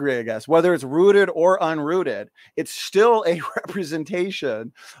disagree, I guess. Whether it's rooted or unrooted, it's still a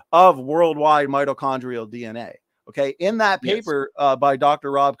representation of worldwide mitochondrial DNA. Okay, in that paper by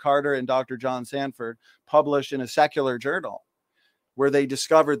Dr. Rob Carter and Dr. John Sanford, published in a secular journal, where they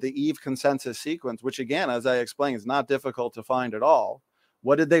discovered the Eve consensus sequence, which again, as I explained, is not difficult to find at all.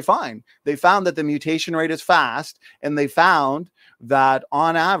 What did they find? They found that the mutation rate is fast, and they found that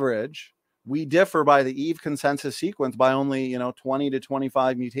on average, we differ by the Eve consensus sequence by only, 20 to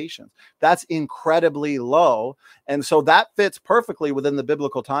 25 mutations. That's incredibly low. And so that fits perfectly within the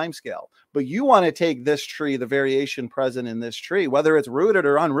biblical timescale. But you want to take this tree, the variation present in this tree, whether it's rooted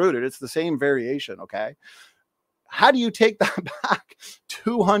or unrooted, it's the same variation. Okay. How do you take that back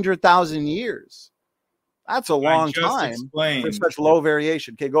 200,000 years? That's a long time for such low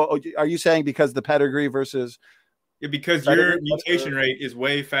variation. Okay, go. Are you saying because the pedigree versus? Yeah, because your mutation rate is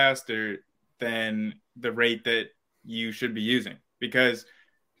way faster than the rate that you should be using. Because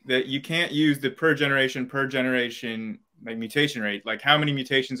that you can't use the per generation like mutation rate, like how many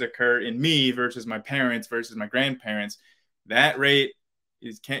mutations occur in me versus my parents versus my grandparents. That rate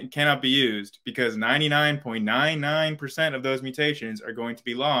cannot be used because 99.99% of those mutations are going to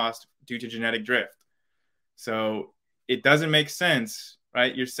be lost due to genetic drift. So it doesn't make sense,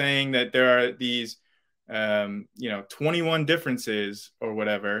 right? You're saying that there are these, 21 differences or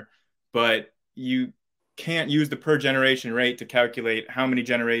whatever, but you can't use the per generation rate to calculate how many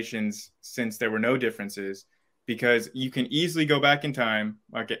generations since there were no differences, because you can easily go back in time.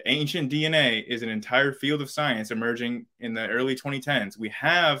 Like ancient DNA is an entire field of science emerging in the early 2010s. We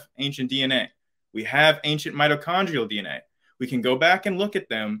have ancient DNA. We have ancient mitochondrial DNA. We can go back and look at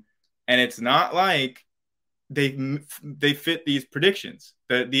them, and it's not like they fit these predictions.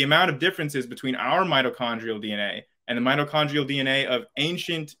 The amount of differences between our mitochondrial DNA and the mitochondrial DNA of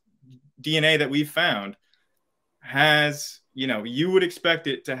ancient DNA that we've found has, you would expect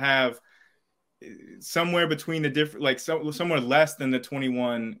it to have somewhere between the different, like somewhere less than the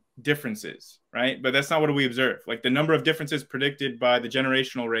 21 differences, right? But that's not what we observe. Like the number of differences predicted by the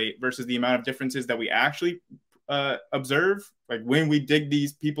generational rate versus the amount of differences that we actually observe, like when we dig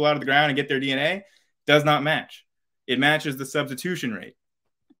these people out of the ground and get their DNA, does not match. It matches the substitution rate.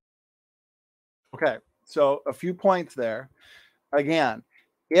 Okay, so a few points there. Again,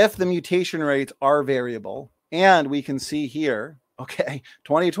 if the mutation rates are variable, and we can see here, okay,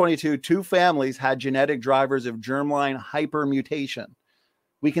 2022, 2 families had genetic drivers of germline hypermutation.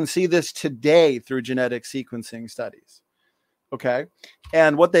 We can see this today through genetic sequencing studies. Okay,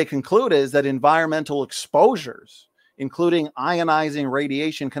 and what they conclude is that environmental exposures, including ionizing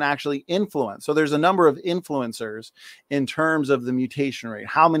radiation, can actually influence. So there's a number of influencers in terms of the mutation rate,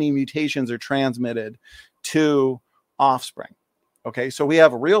 how many mutations are transmitted to offspring. Okay, so we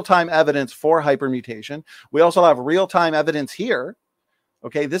have real-time evidence for hypermutation. We also have real-time evidence here.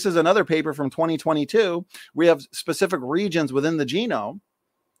 Okay, this is another paper from 2022. We have specific regions within the genome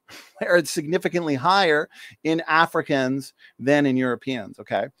where it's significantly higher in Africans than in Europeans.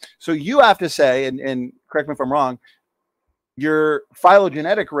 Okay, so you have to say, and correct me if I'm wrong, your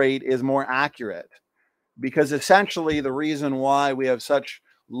phylogenetic rate is more accurate, because essentially the reason why we have such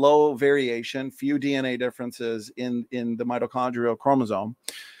low variation, few DNA differences in the mitochondrial chromosome,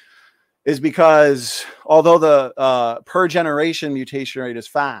 is because although the per generation mutation rate is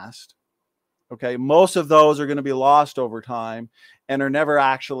fast, okay, most of those are going to be lost over time and are never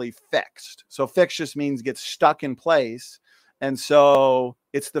actually fixed. So fixed just means get stuck in place. And so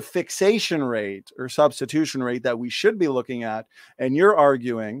it's the fixation rate or substitution rate that we should be looking at. And you're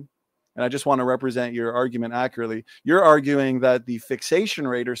arguing, and I just want to represent your argument accurately, you're arguing that the fixation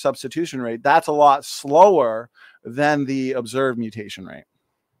rate or substitution rate, that's a lot slower than the observed mutation rate.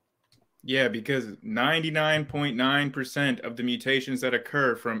 Yeah, because 99.9% of the mutations that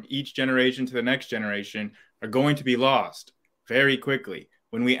occur from each generation to the next generation are going to be lost very quickly.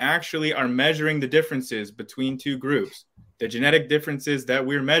 When we actually are measuring the differences between two groups, the genetic differences that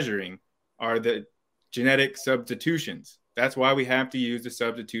we're measuring are the genetic substitutions. That's why we have to use the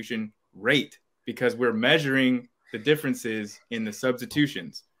substitution rate, because we're measuring the differences in the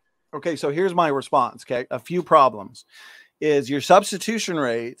substitutions. Okay, so here's my response. Okay, a few problems is your substitution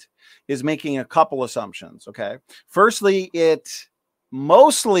rate is making a couple assumptions. Okay, firstly, it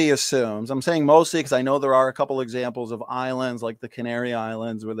mostly assumes, I'm saying mostly because I know there are a couple examples of islands like the Canary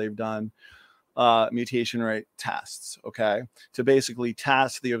Islands where they've done mutation rate tests, okay, to basically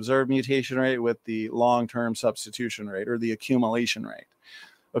test the observed mutation rate with the long-term substitution rate or the accumulation rate.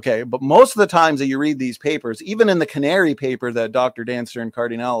 Okay, but most of the times that you read these papers, even in the Canary paper that Dr. Danster and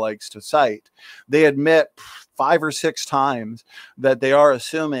Cardinal likes to cite, they admit 5 or 6 times that they are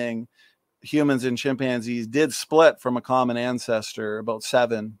assuming humans and chimpanzees did split from a common ancestor about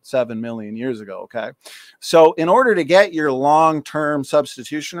 7 million years ago. Okay, so in order to get your long-term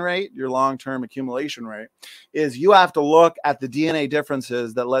substitution rate, your long-term accumulation rate, is you have to look at the DNA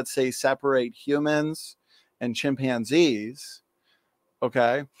differences that, let's say, separate humans and chimpanzees.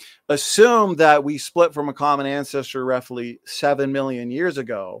 Okay, assume that we split from a common ancestor roughly 7 million years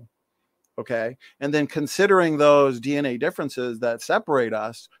ago. Okay. And then considering those DNA differences that separate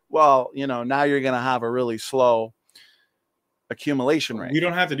us, well, now you're going to have a really slow accumulation rate. We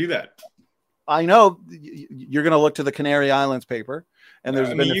don't have to do that. I know you're going to look to the Canary Islands paper, and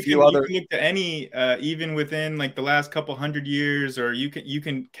there's been a few other. You can look to any, even within like the last couple hundred years, or you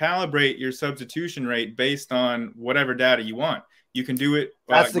can calibrate your substitution rate based on whatever data you want. You can do it.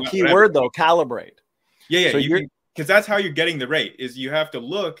 That's the key word, though, calibrate. Yeah. So because that's how you're getting the rate. Is you have to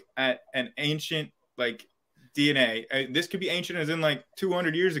look at an ancient like DNA. This could be ancient as in like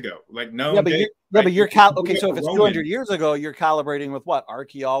 200 years ago, like no. Yeah, but you're okay. So if it's 200 years ago, you're calibrating with what?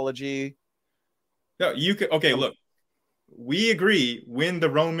 Archaeology. No, you could. Okay, look. We agree when the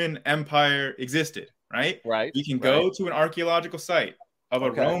Roman Empire existed, right? Right. You can go to an archaeological site of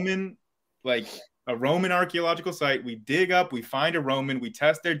a Roman, like a Roman archaeological site. We dig up, we find a Roman, we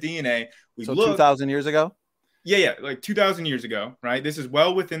test their DNA. We so look 2,000 years ago? Yeah, like 2,000 years ago, right? This is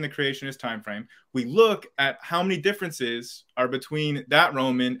well within the creationist time frame. We look at how many differences are between that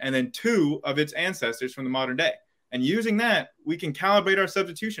Roman and then two of its ancestors from the modern day. And using that, we can calibrate our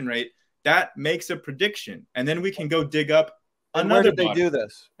substitution rate. That makes a prediction, and then we can go dig up another. Where did they do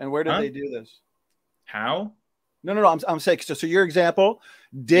this? And where did they do this? How? No. I'm saying so. Your example: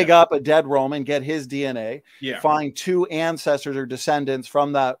 dig up a dead Roman, get his DNA, find two ancestors or descendants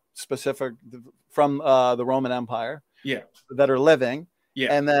from that specific from the Roman Empire, that are living,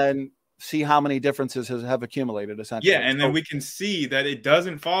 and then see how many differences have accumulated. Essentially, and then we can see that it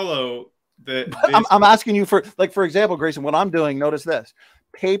doesn't follow the. I'm asking you for example, Grayson. What I'm doing. Notice this.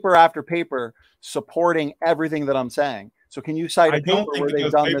 Paper after paper supporting everything that I'm saying. So can you cite a paper where they've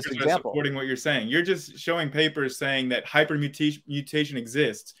done this example? Supporting what you're saying. You're just showing papers saying that hypermutation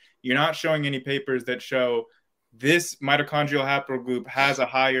exists. You're not showing any papers that show this mitochondrial haplogroup has a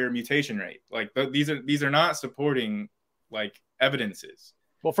higher mutation rate. Like these are not supporting like evidences.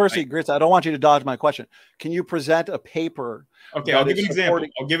 Well, firstly, Grits, I don't want you to dodge my question. Can you present a paper? Okay, I'll give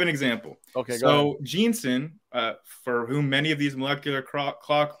an example. Okay, so Grayson, for whom many of these molecular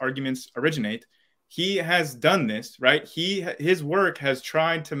clock arguments originate, he has done this, right? His work has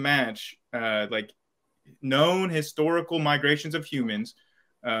tried to match like known historical migrations of humans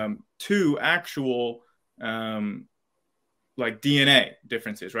to actual like DNA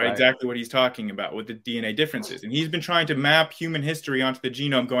differences, right? Exactly what he's talking about with the DNA differences. And he's been trying to map human history onto the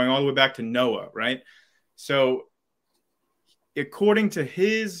genome going all the way back to Noah, right? So according to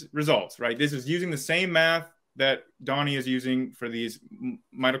his results, right, this is using the same math that Donny is using for these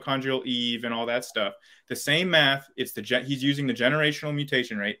mitochondrial Eve and all that stuff. The same math, he's using the generational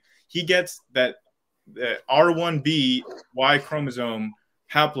mutation rate. He gets that the R1b Y chromosome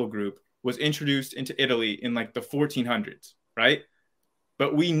haplogroup was introduced into Italy in like the 1400s, right?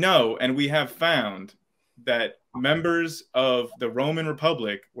 But we know and we have found that members of the Roman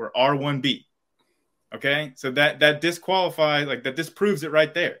Republic were R1b. Okay, so that disqualifies, like that disproves it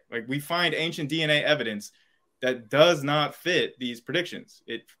right there. Like we find ancient DNA evidence that does not fit these predictions.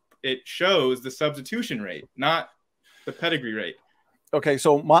 It shows the substitution rate, not the pedigree rate. Okay,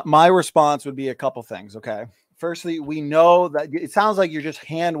 so my response would be a couple things. Okay, firstly, we know that it sounds like you're just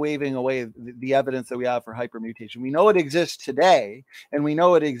hand waving away the evidence that we have for hypermutation. We know it exists today, and we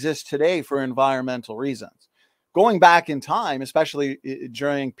know it exists today for environmental reasons. Going back in time, especially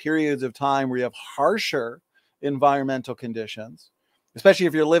during periods of time where you have harsher environmental conditions, especially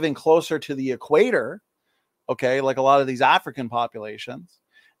if you're living closer to the equator, okay, like a lot of these African populations,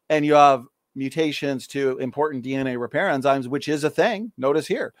 and you have mutations to important DNA repair enzymes, which is a thing. Notice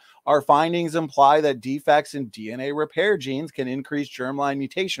here, our findings imply that defects in DNA repair genes can increase germline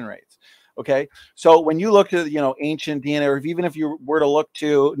mutation rates. Okay, so when you look at ancient DNA, or even if you were to look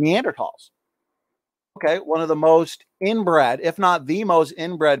to Neanderthals, okay, one of the most inbred, if not the most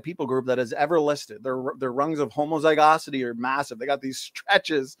inbred people group that has ever listed. Their rungs of homozygosity are massive. They got these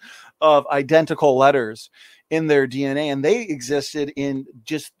stretches of identical letters in their DNA, and they existed in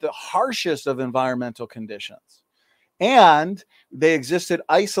just the harshest of environmental conditions. And they existed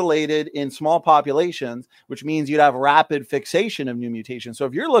isolated in small populations, which means you'd have rapid fixation of new mutations. So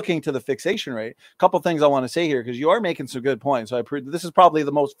if you're looking to the fixation rate, a couple things I want to say here, because you are making some good points. So this is probably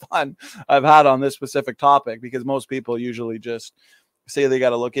the most fun I've had on this specific topic, because most people usually just say they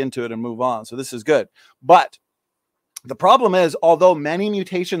got to look into it and move on. So this is good. But the problem is, although many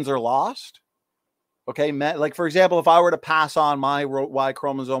mutations are lost, okay, like for example, if I were to pass on my Y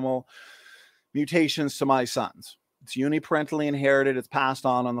chromosomal mutations to my sons, it's uniparentally inherited. It's passed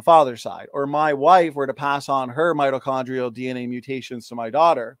on the father's side. Or my wife were to pass on her mitochondrial DNA mutations to my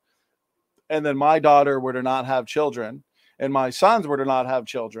daughter, and then my daughter were to not have children, and my sons were to not have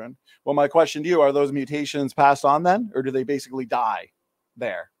children. Well, my question to you, are those mutations passed on then, or do they basically die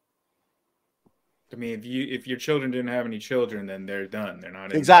there? I mean, if your children didn't have any children, then they're done. They're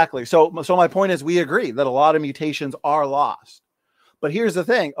not in Exactly. So my point is, we agree that a lot of mutations are lost. But here's the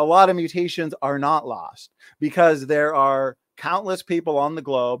thing, a lot of mutations are not lost because there are countless people on the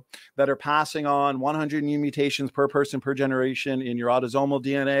globe that are passing on 100 new mutations per person per generation in your autosomal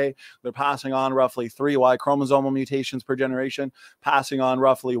DNA. They're passing on roughly 3 Y chromosomal mutations per generation, passing on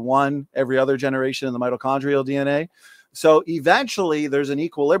roughly 1 every other generation in the mitochondrial DNA. So eventually there's an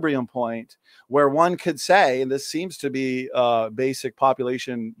equilibrium point where one could say, and this seems to be basic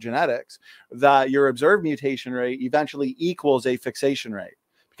population genetics, that your observed mutation rate eventually equals a fixation rate.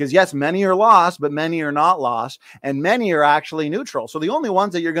 Because yes, many are lost, but many are not lost, and many are actually neutral. So the only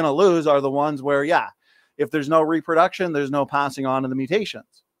ones that you're going to lose are the ones where, yeah, if there's no reproduction, there's no passing on of the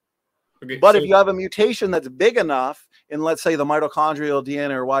mutations. Okay, but if you have a mutation that's big enough in, let's say, the mitochondrial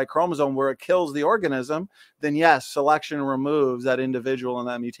DNA or Y chromosome where it kills the organism, then yes, selection removes that individual and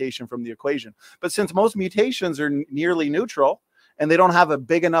that mutation from the equation. But since most mutations are nearly neutral and they don't have a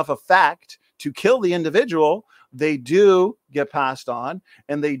big enough effect to kill the individual, they do get passed on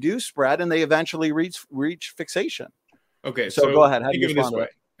and they do spread and they eventually reach fixation. Okay, so go ahead. How do you respond to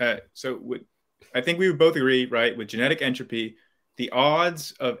it? I think we would both agree, right, with genetic entropy, the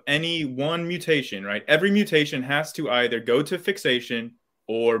odds of any one mutation, right? Every mutation has to either go to fixation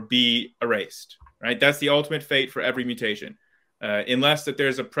or be erased, right? That's the ultimate fate for every mutation, unless that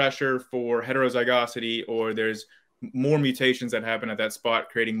there's a pressure for heterozygosity or there's more mutations that happen at that spot,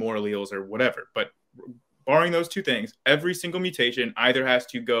 creating more alleles or whatever. But barring those two things, every single mutation either has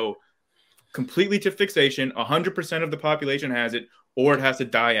to go completely to fixation, 100% of the population has it, or it has to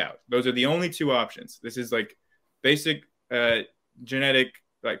die out. Those are the only two options. This is like basic genetic,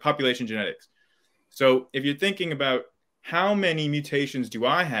 like population genetics. So if you're thinking about how many mutations do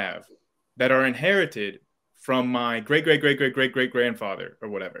I have that are inherited from my great-great-great-great-great-great-grandfather or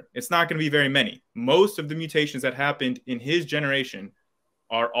whatever, it's not going to be very many. Most of the mutations that happened in his generation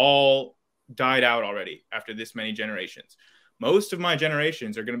are all died out already after this many generations. Most of my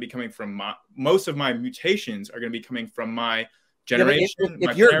generations are going to be coming from most of my mutations are going to be coming from my generation.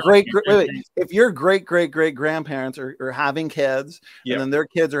 If your great grandparents are having kids, and then their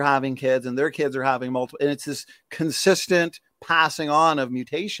kids are having kids, and their kids are having multiple, and it's this consistent passing on of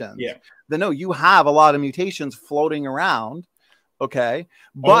mutations. Then no, you have a lot of mutations floating around. Okay,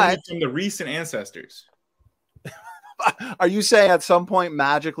 but only from the recent ancestors. Are you saying at some point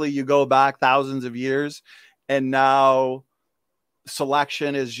magically you go back thousands of years, and now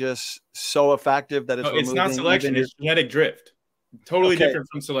selection is just so effective that it's not selection, it's genetic drift. Totally different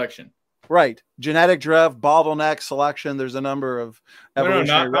from selection. Right. Genetic drift, bottleneck, selection. There's a number of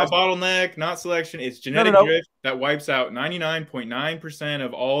evolutionary not bottleneck, not selection. It's genetic drift that wipes out 99.9%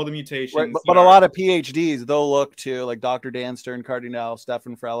 of all the mutations. Right. But a lot of PhDs, they'll look to, like Dr. Dan Stern Cardinal,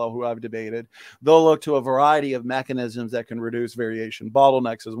 Stefan Frello, who I've debated, they'll look to a variety of mechanisms that can reduce variation.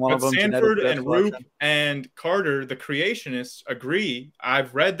 Bottlenecks is one of them. Sanford and Roop and Carter, the creationists, agree.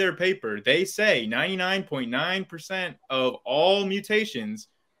 I've read their paper. They say 99.9% of all mutations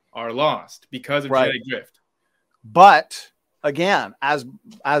are lost because of genetic drift. But again, as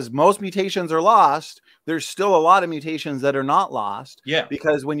most mutations are lost, there's still a lot of mutations that are not lost.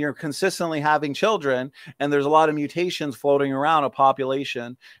 Because when you're consistently having children and there's a lot of mutations floating around a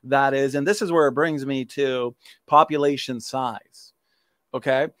population that is, and this is where it brings me to population size.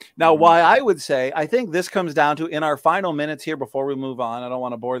 Okay. Now, why I would say, I think this comes down to, in our final minutes here before we move on, I don't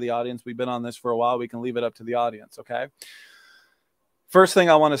want to bore the audience. We've been on this for a while. We can leave it up to the audience. Okay. First thing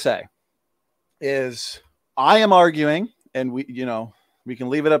I want to say is I am arguing, and we can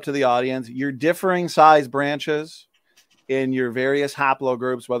leave it up to the audience. Your differing size branches in your various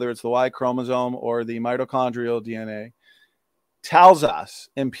haplogroups, whether it's the Y chromosome or the mitochondrial DNA, tells us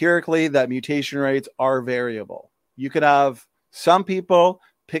empirically that mutation rates are variable. You could have some people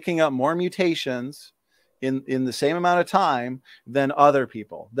picking up more mutations in the same amount of time than other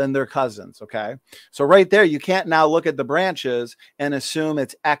people, than their cousins. Okay. So right there, you can't now look at the branches and assume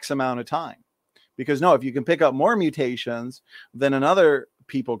it's X amount of time, because no, if you can pick up more mutations than another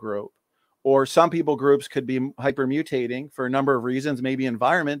people group, or some people groups could be hypermutating for a number of reasons, maybe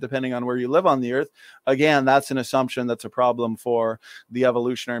environment, depending on where you live on the earth. Again, that's an assumption that's a problem for the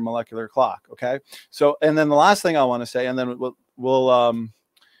evolutionary molecular clock. Okay. So, and then the last thing I want to say, and then we'll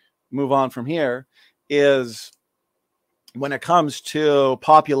move on from here, is when it comes to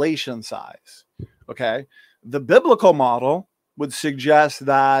population size. Okay. The biblical model would suggest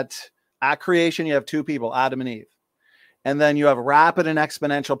that at creation, you have two people, Adam and Eve. And then you have rapid and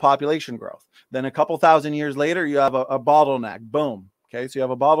exponential population growth. Then a couple thousand years later, you have a bottleneck. Boom. Okay. So you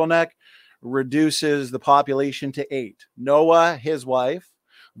have a bottleneck, reduces the population to 8. Noah, his wife,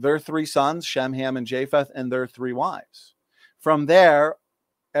 their 3 sons, Shem, Ham, and Japheth, and their 3 wives. From there,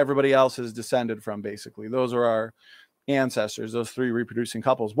 everybody else is descended from, basically. Those are our ancestors, those 3 reproducing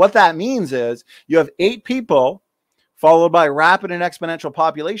couples. What that means is you have 8 people followed by rapid and exponential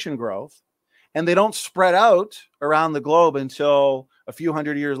population growth, and they don't spread out around the globe until a few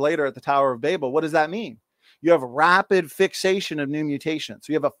hundred years later at the Tower of Babel. What does that mean? You have rapid fixation of new mutations.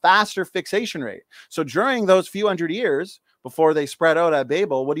 So you have a faster fixation rate. So during those few hundred years before they spread out at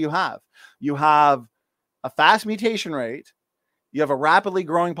Babel, what do you have? You have a fast mutation rate. You have a rapidly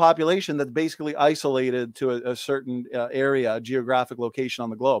growing population that's basically isolated to a certain area, a geographic location on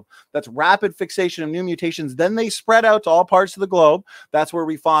the globe. That's rapid fixation of new mutations. Then they spread out to all parts of the globe. That's where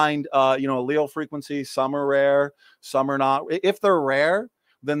we find, allele frequency. Some are rare, some are not. If they're rare,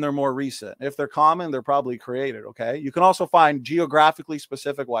 then they're more recent. If they're common, they're probably created, okay? You can also find geographically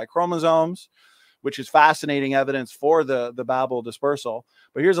specific Y chromosomes, which is fascinating evidence for the Babel dispersal.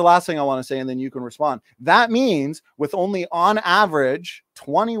 But here's the last thing I want to say, and then you can respond. That means with only on average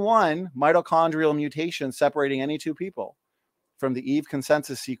 21 mitochondrial mutations separating any 2 people from the Eve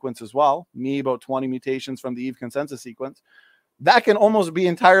consensus sequence as well, me about 20 mutations from the Eve consensus sequence, that can almost be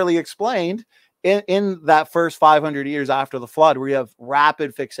entirely explained in that first 500 years after the flood, where you have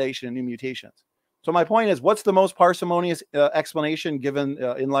rapid fixation and new mutations. So my point is, what's the most parsimonious explanation given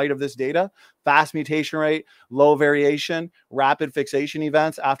in light of this data? Fast mutation rate, low variation, rapid fixation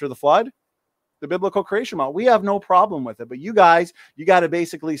events after the flood? The biblical creation model. We have no problem with it. But you guys, you got to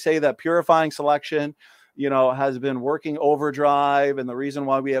basically say that purifying selection, has been working overdrive. And the reason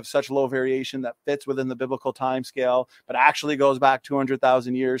why we have such low variation that fits within the biblical time scale, but actually goes back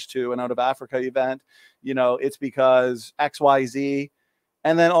 200,000 years to an out of Africa event, it's because X, Y, Z.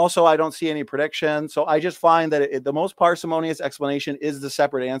 And then also, I don't see any prediction. So I just find that the most parsimonious explanation is the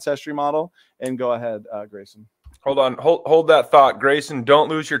separate ancestry model. And go ahead, Grayson. Hold on. Hold that thought, Grayson. Don't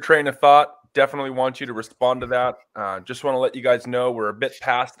lose your train of thought. Definitely want you to respond to that. Just want to let you guys know we're a bit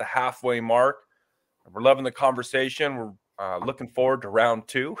past the halfway mark. We're loving the conversation. We're looking forward to round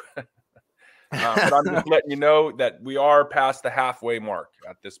 2. But I'm just letting you know that we are past the halfway mark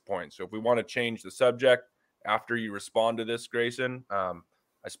at this point. So if we want to change the subject after you respond to this, Grayson,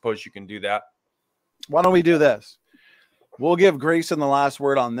 I suppose you can do that. Why don't we do this? We'll give Grayson the last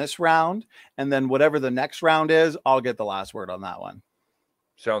word on this round, and then whatever the next round is, I'll get the last word on that one.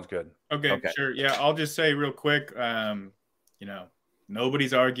 Sounds good. Okay. Sure. Yeah, I'll just say real quick,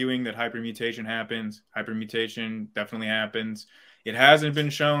 nobody's arguing that hypermutation happens. Hypermutation definitely happens. It hasn't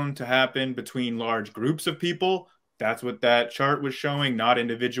been shown to happen between large groups of people. That's what that chart was showing, not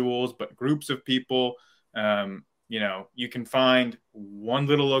individuals, but groups of people. You can find one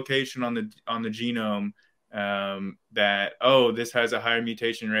little location on the genome that, this has a higher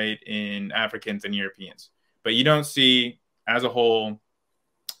mutation rate in Africans than Europeans. But you don't see, as a whole,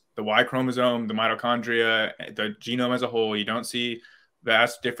 the Y chromosome, the mitochondria, the genome as a whole. You don't see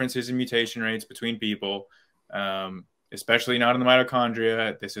vast differences in mutation rates between people, especially not in the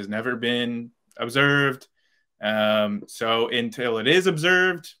mitochondria. This has never been observed. So until it is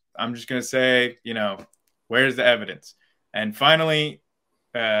observed, I'm just going to say, where's the evidence? And finally,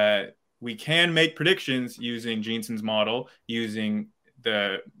 we can make predictions using Jeanson's model, using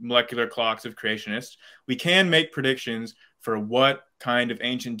the molecular clocks of creationists. We can make predictions for what kind of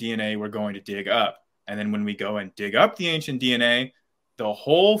ancient DNA we're going to dig up. And then when we go and dig up the ancient DNA, the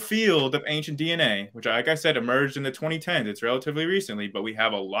whole field of ancient DNA, which, like I said, emerged in the 2010s, it's relatively recently, but we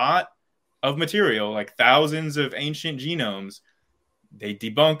have a lot of material, like thousands of ancient genomes. They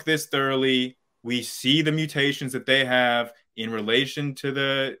debunk this thoroughly. We see the mutations that they have in relation to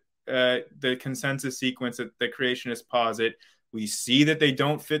the consensus sequence that the creationists posit. We see that they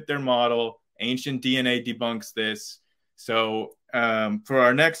don't fit their model. Ancient DNA debunks this. So for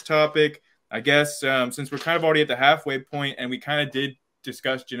our next topic, I guess since we're kind of already at the halfway point, and we kind of did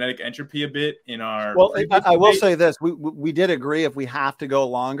discuss genetic entropy a bit in our... Well, I will say this. We did agree if we have to go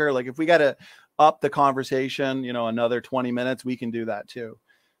longer, like if we got to up the conversation, another 20 minutes, we can do that too.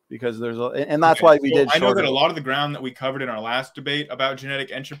 Because and that's why we did. I know that a lot of the ground that we covered in our last debate about genetic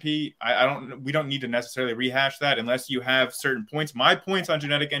entropy, we don't need to necessarily rehash that unless you have certain points. My points on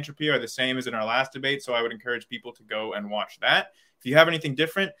genetic entropy are the same as in our last debate, so I would encourage people to go and watch that. If you have anything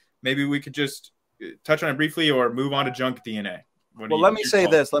different, maybe we could just touch on it briefly or move on to junk DNA. Let me say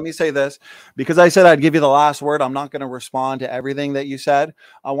this, because I said I'd give you the last word. I'm not going to respond to everything that you said.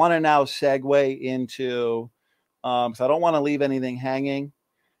 I want to now segue into, because I don't want to leave anything hanging.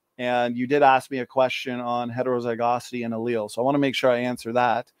 And you did ask me a question on heterozygosity and allele. So I want to make sure I answer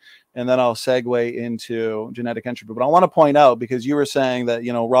that. And then I'll segue into genetic entropy. But I want to point out, because you were saying that,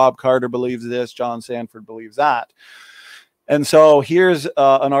 Rob Carter believes this, John Sanford believes that. And so here's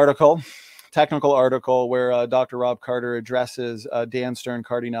an article, technical article, where Dr. Rob Carter addresses Dan Stern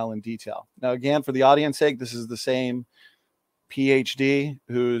Cardinal in detail. Now, again, for the audience sake, this is the same PhD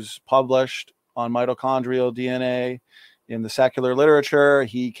who's published on mitochondrial DNA in the secular literature.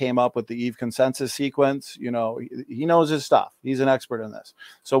 He came up with the Eve consensus sequence. You know, he knows his stuff. He's an expert in this.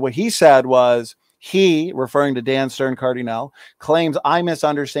 So what he said was, he, referring to Dan Stern Cardinal, claims I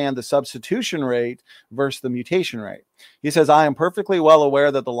misunderstand the substitution rate versus the mutation rate. He says, I am perfectly well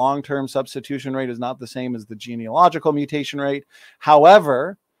aware that the long-term substitution rate is not the same as the genealogical mutation rate.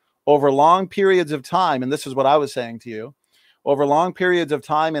 However, over long periods of time, and this is what I was saying to you, over long periods of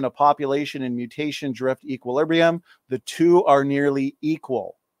time in a population in mutation drift equilibrium, the two are nearly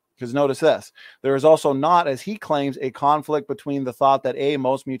equal. Because notice this, there is also not, as he claims, a conflict between the thought that A,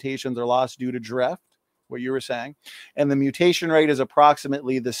 most mutations are lost due to drift, what you were saying, and the mutation rate is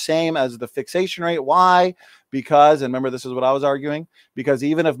approximately the same as the fixation rate. Why? Because, and remember, this is what I was arguing, because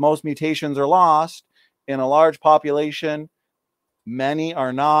even if most mutations are lost in a large population, many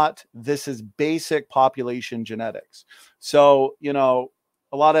are not. This is basic population genetics. So, you know,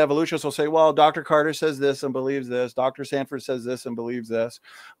 a lot of evolutionists will say, well, Dr. Carter says this and believes this. Dr. Sanford says this and believes this.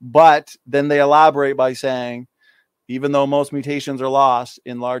 But then they elaborate by saying, even though most mutations are lost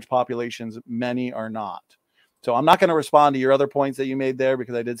in large populations, many are not. So I'm not going to respond to your other points that you made there,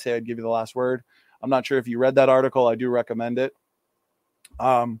 because I did say I'd give you the last word. I'm not sure if you read that article. I do recommend it.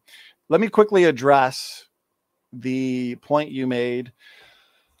 Let me quickly address the point you made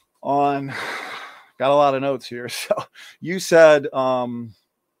on, got a lot of notes here. So you said,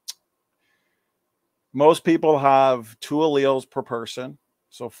 most people have 2 alleles per person.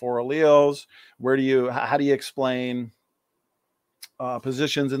 So 4 alleles. How do you explain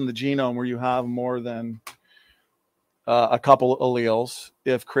positions in the genome where you have more than a couple alleles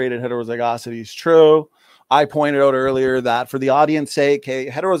if created heterozygosity is true? I pointed out earlier that for the audience sake, okay,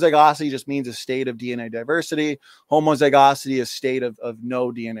 heterozygosity just means a state of DNA diversity. Homozygosity is a state of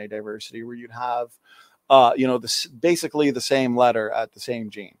no DNA diversity, where you'd have, basically the same letter at the same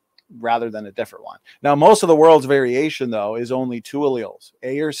gene, rather than a different one. Now, most of the world's variation, though, is only 2 alleles,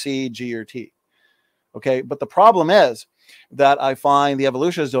 A or C, G or T. Okay, but the problem is that I find the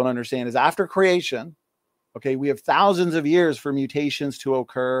evolutionists don't understand is after creation, okay, we have thousands of years for mutations to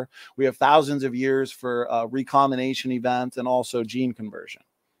occur. We have thousands of years for recombination events and also gene conversion.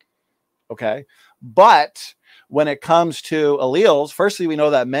 Okay, but when it comes to alleles, firstly, we know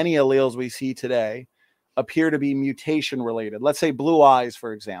that many alleles we see today appear to be mutation related. Let's say blue eyes,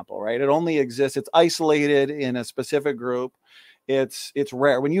 for example, right? It only exists, it's isolated in a specific group. It's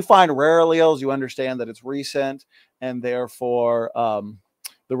rare. When you find rare alleles, you understand that it's recent and therefore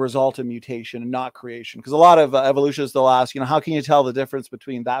the result of mutation and not creation. Because a lot of evolutionists, they'll ask, how can you tell the difference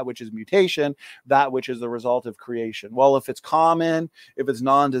between that which is mutation, that which is the result of creation? Well, if it's common, if it's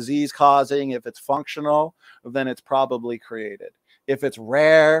non-disease causing, if it's functional, then it's probably created. If it's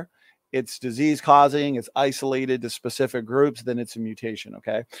rare, it's disease causing, it's isolated to specific groups, then it's a mutation,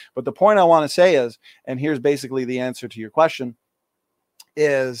 okay? But the point I want to say is, and here's basically the answer to your question,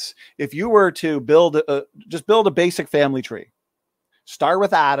 is if you were to just build a basic family tree, start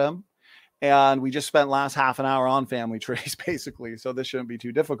with Adam, and we just spent last half an hour on family trees, basically, so this shouldn't be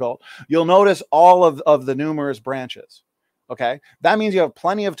too difficult. You'll notice all of the numerous branches. Okay, that means you have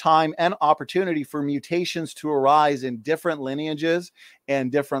plenty of time and opportunity for mutations to arise in different lineages and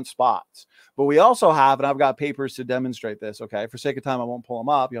different spots. But we also have, and I've got papers to demonstrate this, okay? For sake of time, I won't pull them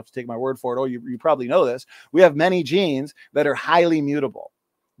up. You have to take my word for it. Oh, you probably know this. We have many genes that are highly mutable.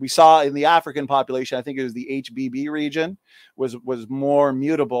 We saw in the African population, I think it was the HBB region, was more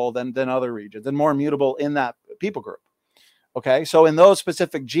mutable than other regions, and more mutable in that people group. Okay, so in those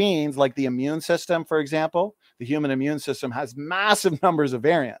specific genes, like the immune system, for example, the human immune system has massive numbers of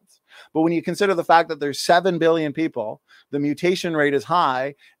variants. But when you consider the fact that there's 7 billion people, the mutation rate is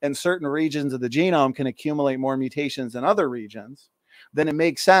high, and certain regions of the genome can accumulate more mutations than other regions, then it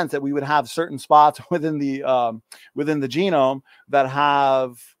makes sense that we would have certain spots within the genome that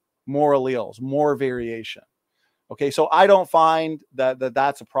have more alleles, more variation. Okay, so I don't find that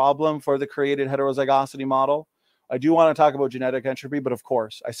that's a problem for the created heterozygosity model. I do want to talk about genetic entropy, but of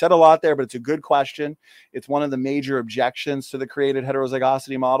course, I said a lot there, but it's a good question. It's one of the major objections to the created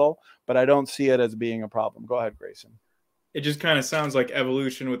heterozygosity model, but I don't see it as being a problem. Go ahead, Grayson. It just kind of sounds like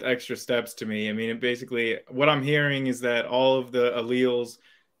evolution with extra steps to me. I mean, basically, what I'm hearing is that all of the alleles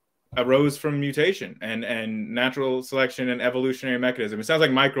arose from mutation and natural selection and evolutionary mechanism. It sounds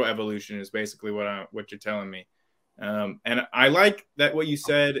like microevolution is basically what you're telling me. And I like that what you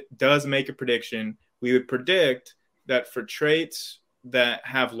said does make a prediction. We would predict that for traits that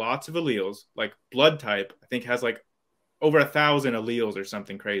have lots of alleles, like blood type, I think has like over 1,000 alleles or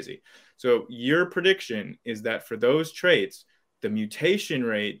something crazy. So your prediction is that for those traits, the mutation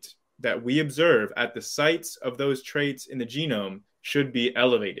rate that we observe at the sites of those traits in the genome should be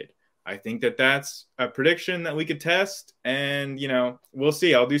elevated. I think that that's a prediction that we could test, and we'll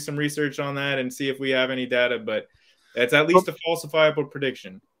see. I'll do some research on that and see if we have any data, but it's at least a falsifiable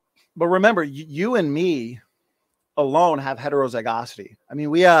prediction. But remember, you and me alone have heterozygosity. I mean,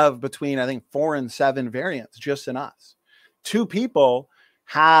 we have between, I think, 4 and 7 variants just in us. 2 people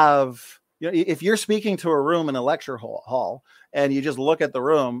have, if you're speaking to a room in a lecture hall and you just look at the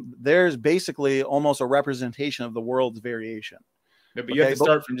room, there's basically almost a representation of the world's variation. Yeah, but you have to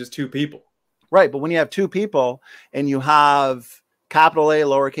start from just 2 people. Right. But when you have 2 people and you have capital A,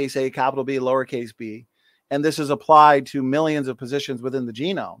 lowercase a, capital B, lowercase b, and this is applied to millions of positions within the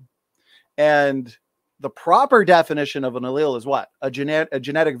genome, and the proper definition of an allele is what? A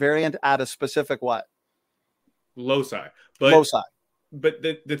genetic variant at a specific what? Loci. Loci. But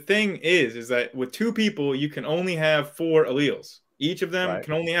the thing is that with 2 people, you can only have 4 alleles. Each of them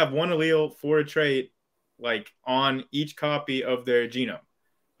can only have 1 allele for a trait, like on each copy of their genome.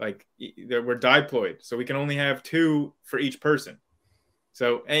 Like we're diploid, so we can only have 2 for each person.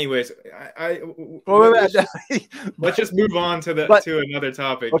 So, anyways, let's just move on to another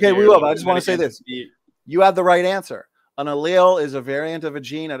topic. Okay, we will. But I just want to say this: you have the right answer. An allele is a variant of a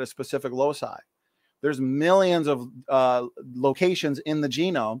gene at a specific loci. There's millions of locations in the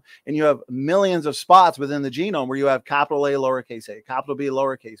genome, and you have millions of spots within the genome where you have capital A, lowercase a, capital B,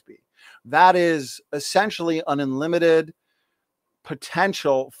 lowercase b. That is essentially an unlimited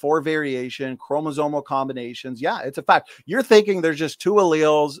potential for variation, chromosomal combinations. Yeah, it's a fact. You're thinking there's just 2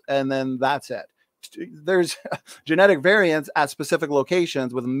 alleles and then that's it. There's genetic variants at specific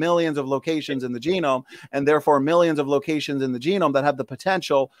locations with millions of locations in the genome, and therefore millions of locations in the genome that have the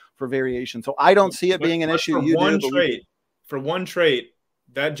potential for variation. So I don't see it being an issue. For one trait,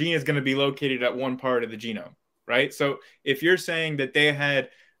 that gene is going to be located at one part of the genome, right? So if you're saying that they had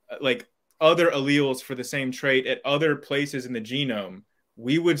like other alleles for the same trait at other places in the genome,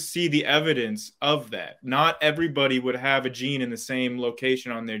 we would see the evidence of that. Not everybody would have a gene in the same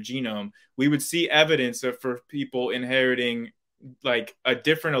location on their genome. We would see evidence for people inheriting like a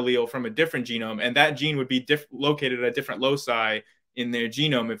different allele from a different genome, and that gene would be located at different loci in their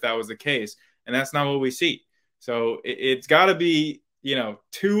genome if that was the case. And that's not what we see. So it's got to be,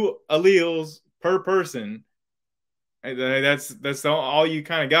 2 alleles per person. That's all you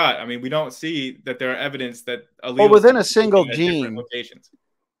kind of got. I mean, we don't see that there are evidence that alleles within a single gene.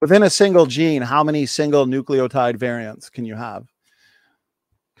 Within a single gene, how many single nucleotide variants can you have?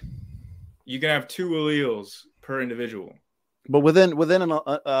 You can have 2 alleles per individual. But within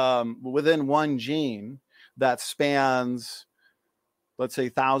one gene that spans, let's say,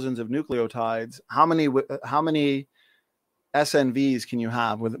 thousands of nucleotides, how many SNVs can you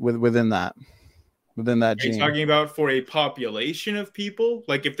have within that? Within that gene. Are you talking about for a population of people?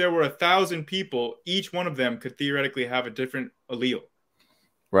 Like if there were 1,000 people, each one of them could theoretically have a different allele.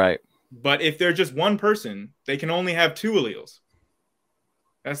 Right. But if they're just one person, they can only have 2 alleles.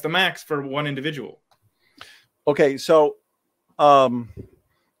 That's the max for one individual. Okay, so what I'm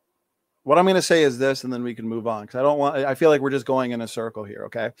going to say is this, and then we can move on, because I feel like we're just going in a circle here,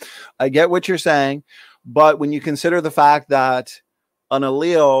 okay? I get what you're saying, but when you consider the fact that an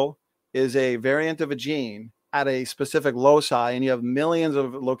allele is a variant of a gene at a specific loci, and you have millions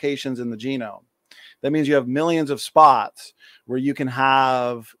of locations in the genome, that means you have millions of spots where you can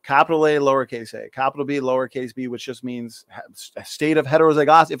have capital A, lowercase a, capital B, lowercase b, which just means a state of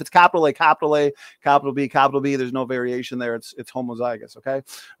heterozygosity. If it's capital A, capital B, there's no variation there. It's homozygous, okay?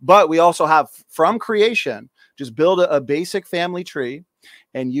 But we also have, from creation, just build a basic family tree,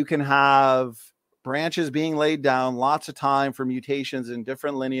 and you can have branches being laid down, lots of time for mutations in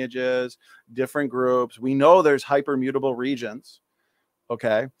different lineages, different groups. We know there's hypermutable regions,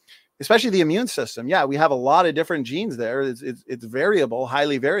 okay? Especially the immune system. Yeah, we have a lot of different genes there. It's variable,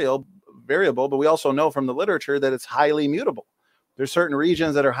 highly variable, but we also know from the literature that it's highly mutable. There's certain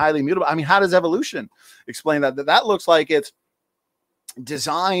regions that are highly mutable. I mean, how does evolution explain that? That looks like it's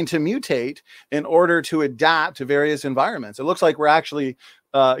designed to mutate in order to adapt to various environments. It looks like we're actually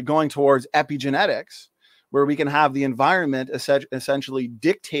going towards epigenetics, where we can have the environment essentially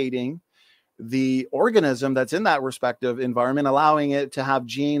dictating the organism that's in that respective environment, allowing it to have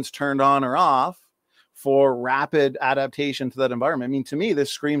genes turned on or off for rapid adaptation to that environment. I mean, to me,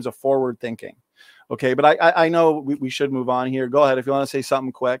 this screams of forward thinking. Okay, but I know we should move on here. Go ahead if you want to say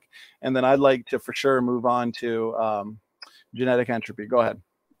something quick, and then I'd like to for sure move on to genetic entropy. Go ahead.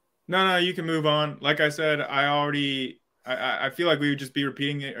 No, you can move on. Like I said, I feel like we would just be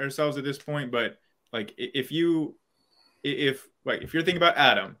repeating ourselves at this point, but like if you if you're thinking about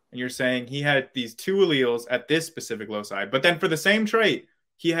Adam and you're saying he had these two alleles at this specific loci, but then for the same trait,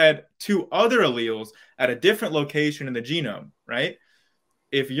 he had two other alleles at a different location in the genome, right?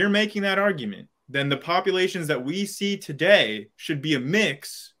 If you're making that argument, then the populations that we see today should be a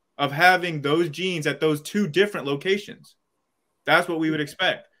mix of having those genes at those two different locations. That's what we would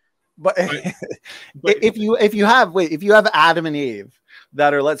expect. But if you have Adam and Eve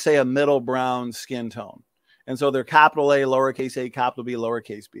that are, let's say, a middle brown skin tone, and so they're capital A, lowercase a, capital B,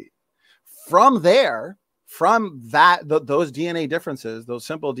 lowercase b. From there, those DNA differences, those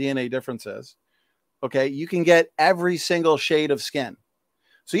simple DNA differences, okay, you can get every single shade of skin.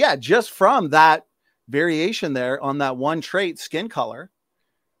 So yeah, just from that variation there on that one trait, skin color.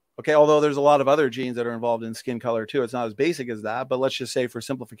 Okay, although there's a lot of other genes that are involved in skin color too. It's not as basic as that, but let's just say for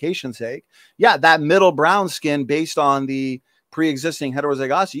simplification's sake, yeah, that middle brown skin based on the pre-existing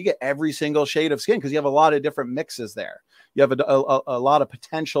heterozygosity, you get every single shade of skin because you have a lot of different mixes there. You have a lot of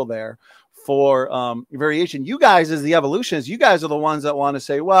potential there for variation. You guys, as the evolutionists, you guys are the ones that want to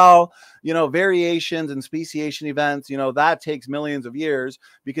say, well, variations and speciation events, that takes millions of years,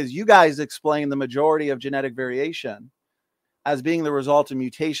 because you guys explain the majority of genetic variation as being the result of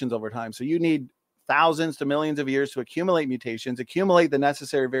mutations over time. So you need thousands to millions of years to accumulate mutations, accumulate the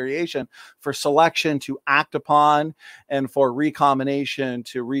necessary variation for selection to act upon and for recombination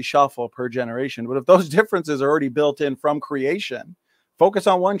to reshuffle per generation. But if those differences are already built in from creation, focus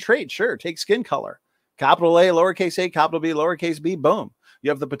on one trait. Sure, take skin color. Capital A, lowercase a, capital B, lowercase b, boom.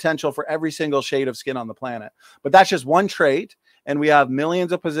 You have the potential for every single shade of skin on the planet. But that's just one trait. And we have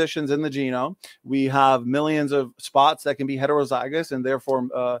millions of positions in the genome. We have millions of spots that can be heterozygous, and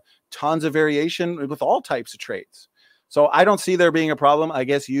therefore tons of variation with all types of traits. So I don't see there being a problem. I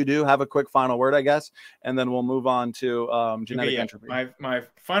guess you do. Have a quick final word, I guess, and then we'll move on to genetic entropy. My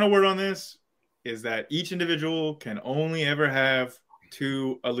final word on this is that each individual can only ever have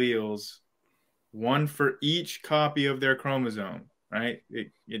two alleles, one for each copy of their chromosome, right?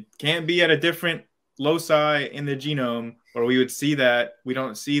 It can't be at a different loci in the genome, or we would see that. We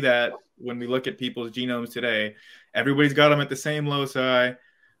don't see that when we look at people's genomes today. Everybody's got them at the same loci,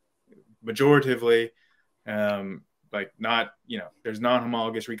 majoritively. There's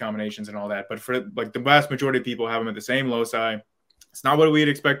non-homologous recombinations and all that, but for the vast majority of people have them at the same loci. It's not what we'd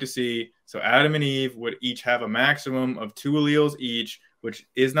expect to see. So Adam and Eve would each have a maximum of two alleles each, which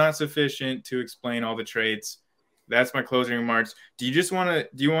is not sufficient to explain all the traits. That's my closing remarks. Do you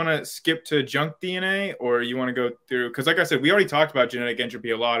want to skip to junk DNA, or you want to go through? Because like I said, we already talked about genetic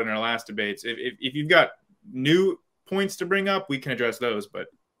entropy a lot in our last debates. If you've got new points to bring up, we can address those. But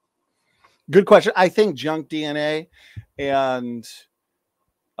good question. I think junk DNA and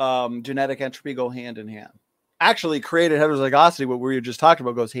genetic entropy go hand in hand. Actually, created heterozygosity, what we were just talking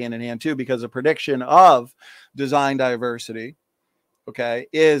about, goes hand in hand too, because the prediction of design diversity, okay,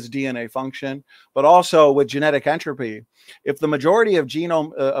 is DNA function. But also with genetic entropy, if the majority of the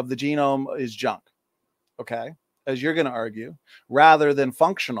genome is junk, okay, as you're going to argue, rather than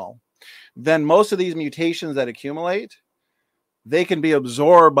functional, then most of these mutations that accumulate, they can be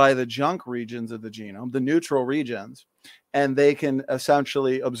absorbed by the junk regions of the genome, the neutral regions, and they can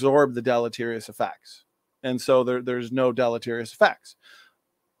essentially absorb the deleterious effects. And so there's no deleterious effects.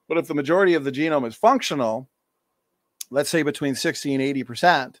 But if the majority of the genome is functional, let's say between 60 and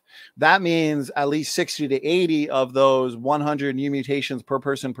 80%, that means at least 60 to 80 of those 100 new mutations per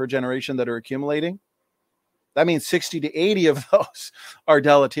person per generation that are accumulating. That means 60 to 80 of those are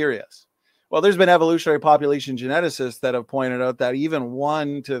deleterious. Well, there's been evolutionary population geneticists that have pointed out that even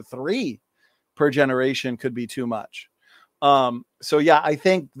 1 to 3 per generation could be too much. So yeah, I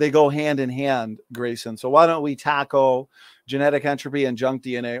think they go hand in hand, Grayson. So why don't we tackle genetic entropy and junk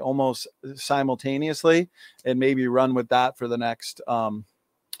DNA almost simultaneously, and maybe run with that for the next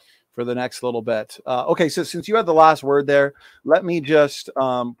little bit. Okay, so since you had the last word there, let me just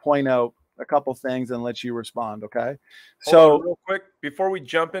point out a couple things and let you respond. Okay, so real quick before we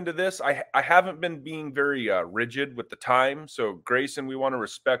jump into this, I haven't been being very rigid with the time. So Grayson, we want to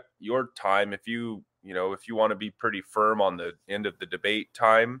respect your time. If you want to be pretty firm on the end of the debate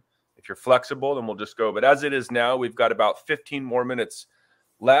time, if you're flexible, then we'll just go. But as it is now, we've got about 15 more minutes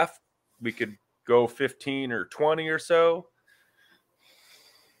left. We could go 15 or 20 or so.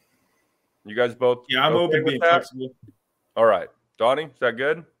 You guys both? Yeah, I'm open to being flexible. All right. Donny, is that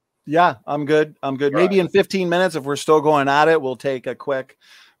good? Yeah, I'm good. Maybe in 15 minutes, if we're still going at it, we'll take a quick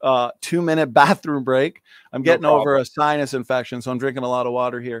 2-minute bathroom break. I'm getting over a sinus infection, so I'm drinking a lot of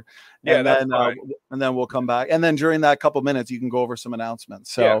water here. Yeah, and then we'll come back. And then during that couple minutes, you can go over some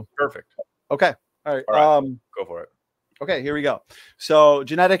announcements. So yeah, perfect. Okay. All right. Go for it. Okay, here we go. So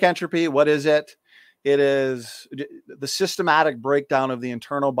genetic entropy, what is it? It is the systematic breakdown of the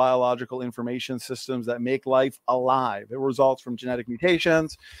internal biological information systems that make life alive. It results from genetic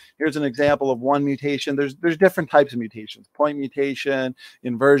mutations. Here's an example of one mutation. There's different types of mutations: point mutation,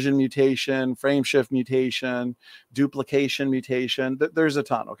 inversion mutation, frame shift mutation, duplication mutation. There's a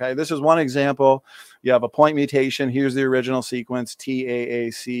ton. Okay, this is one example. You have a point mutation. Here's the original sequence: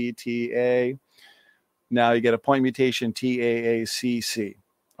 TAAC, TA. Now you get a point mutation, TAACC.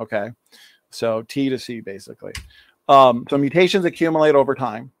 Okay. So T to C, basically. So mutations accumulate over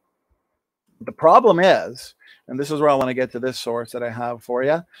time. The problem is, and this is where I want to get to this source that I have for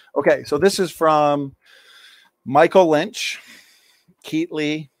you. Okay, so this is from Michael Lynch,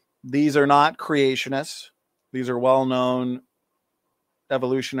 Keatley. These are not creationists. These are well-known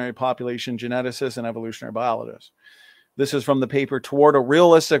evolutionary population geneticists and evolutionary biologists. This is from the paper Toward a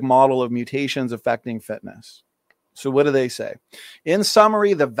Realistic Model of Mutations Affecting Fitness. So what do they say? In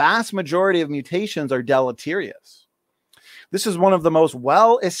summary, the vast majority of mutations are deleterious. This is one of the most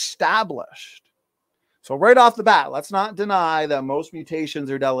well-established. So right off the bat, let's not deny that most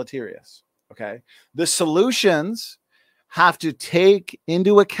mutations are deleterious. Okay. The solutions have to take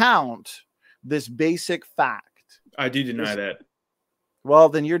into account this basic fact. I do deny that. Well,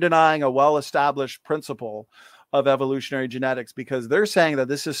 then you're denying a well-established principle of evolutionary genetics, because they're saying that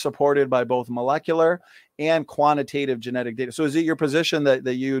this is supported by both molecular and quantitative genetic data. So is it your position that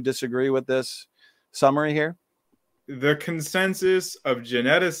you disagree with this summary here? The consensus of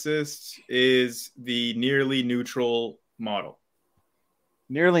geneticists is the nearly neutral model.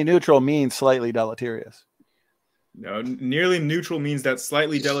 Nearly neutral means slightly deleterious. No, nearly neutral means that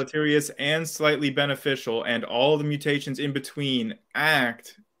slightly deleterious and slightly beneficial, and all the mutations in between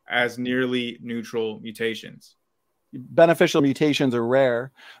act as nearly neutral mutations. Beneficial mutations are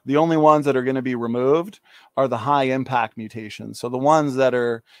rare. The only ones that are going to be removed are the high impact mutations. So the ones that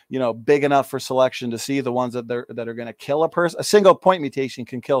are, big enough for selection to see, the ones that are going to kill a person. A single point mutation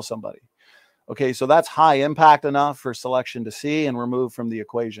can kill somebody. Okay, so that's high impact enough for selection to see and remove from the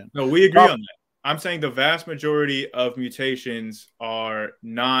equation. No, we agree on that. I'm saying the vast majority of mutations are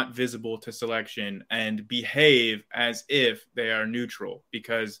not visible to selection and behave as if they are neutral,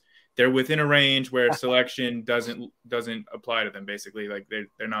 because they're within a range where selection doesn't apply to them. Basically, like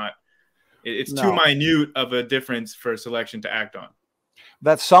they're not. It's too minute of a difference for selection to act on.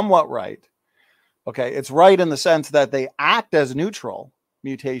 That's somewhat right. Okay, it's right in the sense that they act as neutral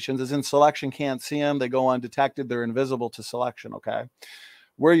mutations, as in selection can't see them. They go undetected. They're invisible to selection. Okay,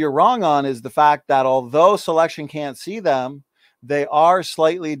 where you're wrong on is the fact that although selection can't see them, they are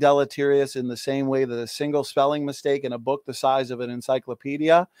slightly deleterious in the same way that a single spelling mistake in a book the size of an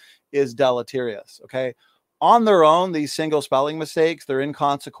encyclopedia is deleterious. Okay. On their own, these single spelling mistakes, they're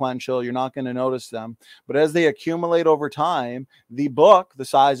inconsequential. You're not going to notice them. But as they accumulate over time, the book, the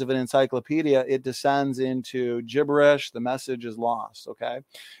size of an encyclopedia, it descends into gibberish. The message is lost. Okay.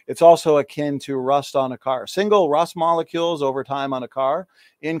 It's also akin to rust on a car. Single rust molecules over time on a car,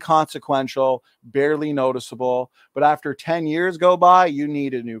 inconsequential, barely noticeable. But after 10 years go by, you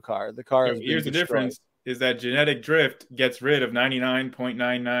need a new car. The car has been Here's the difference. Is that genetic drift gets rid of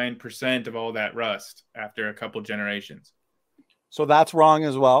 99.99% of all that rust after a couple generations. So that's wrong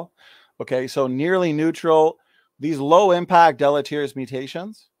as well. Okay, so nearly neutral, these low impact deleterious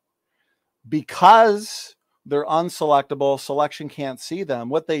mutations, because they're unselectable, selection can't see them,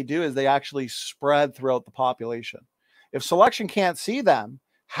 what they do is they actually spread throughout the population. If selection can't see them,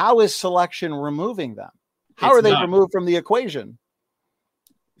 how is selection removing them? How are they removed from the equation?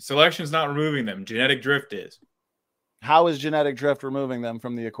 Selection's not removing them. Genetic drift is. How is genetic drift removing them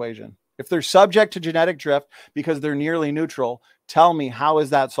from the equation? If they're subject to genetic drift because they're nearly neutral, tell me, how is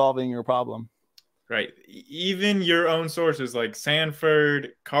that solving your problem? Right. Even your own sources like Sanford,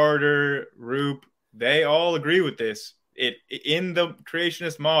 Carter, Roop, they all agree with this. In the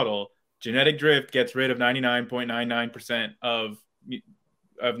creationist model, genetic drift gets rid of 99.99% of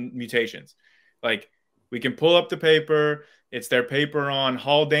mutations. Like, we can pull up the paper. It's their paper on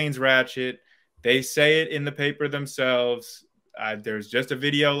Haldane's ratchet. They say it in the paper themselves. There's just a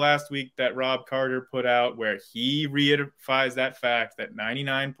video last week that Rob Carter put out where he reiterates that fact that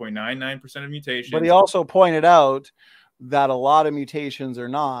 99.99% of mutations. But he also pointed out that a lot of mutations are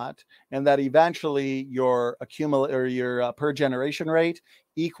not, and that eventually your per generation rate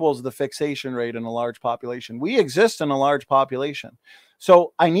equals the fixation rate in a large population. We exist in a large population.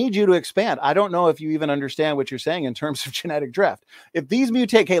 So I need you to expand. I don't know if you even understand what you're saying in terms of genetic drift. If these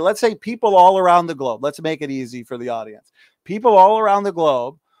mutate, let's say people all around the globe, let's make it easy for the audience. People all around the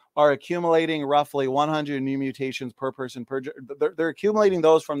globe are accumulating roughly 100 new mutations per person they're accumulating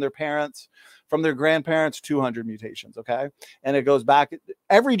those from their parents, from their grandparents, 200 mutations. Okay. And it goes back.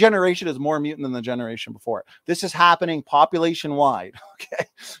 Every generation is more mutant than the generation before. This is happening population wide. Okay.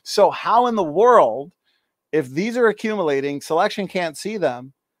 So how in the world, if these are accumulating, selection can't see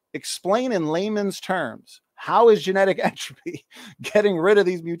them? Explain in layman's terms, how is genetic entropy getting rid of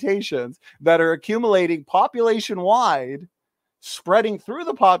these mutations that are accumulating population wide, spreading through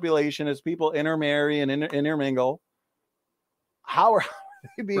the population as people intermarry and intermingle? How are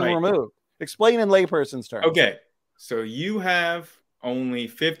they being removed? Explain in layperson's terms. Okay, so you have only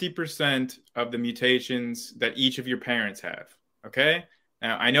 50% of the mutations that each of your parents have. Okay,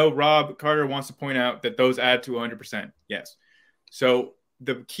 now I know Rob Carter wants to point out that those add to 100%. Yes. So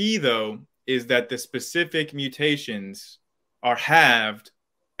the key, though, is that the specific mutations are halved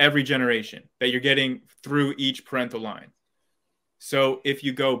every generation that you're getting through each parental line. So if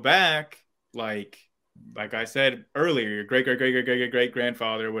you go back, like I said earlier, your great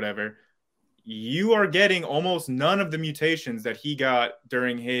grandfather or whatever, you are getting almost none of the mutations that he got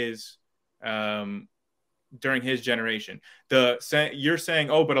during his generation. You're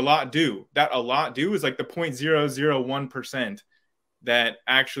saying, oh, but a lot do. That a lot do is like the 0.001% that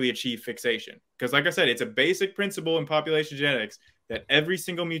actually achieve fixation. Because like I said, it's a basic principle in population genetics that every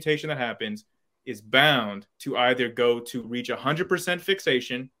single mutation that happens is bound to either go to reach 100%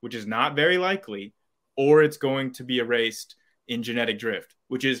 fixation, which is not very likely, or it's going to be erased in genetic drift,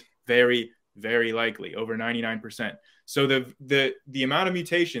 which is very, very likely, over 99%. So the amount of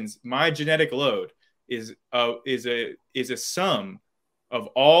mutations, my genetic load is a sum of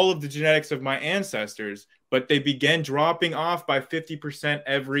all of the genetics of my ancestors, but they begin dropping off by 50%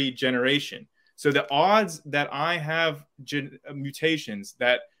 every generation. So the odds that I have mutations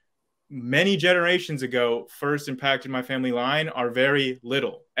that many generations ago first impacted my family line are very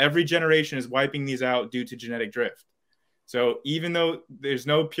little. Every generation is wiping these out due to genetic drift. So even though there's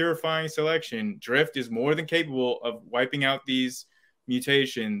no purifying selection, drift is more than capable of wiping out these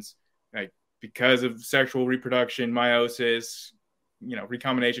mutations, like because of sexual reproduction, meiosis,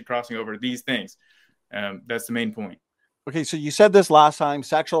 recombination, crossing over, these things. That's the main point. Okay, so you said this last time: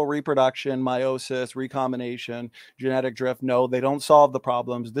 sexual reproduction, meiosis, recombination, genetic drift. No, they don't solve the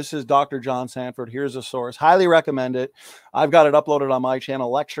problems. This is Dr. John Sanford. Here's a source. Highly recommend it. I've got it uploaded on my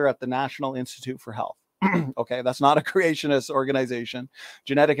channel, lecture at the National Institute for Health. Okay, that's not a creationist organization.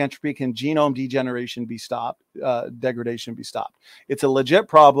 Genetic entropy, can genome degeneration be stopped? Degradation be stopped? It's a legit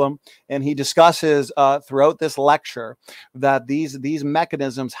problem, and he discusses throughout this lecture that these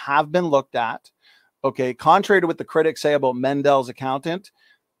mechanisms have been looked at. Okay, contrary to what the critics say about Mendel's accountant,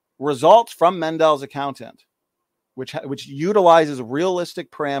 results from Mendel's accountant, which utilizes realistic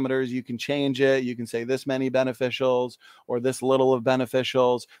parameters. You can change it. You can say this many beneficials or this little of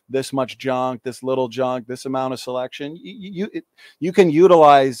beneficials, this much junk, this little junk, this amount of selection. You can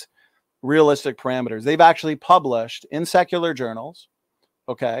utilize realistic parameters. They've actually published in secular journals,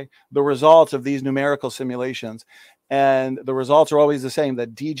 okay, the results of these numerical simulations. And the results are always the same,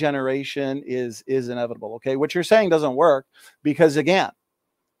 that degeneration is inevitable. Okay, what you're saying doesn't work because, again,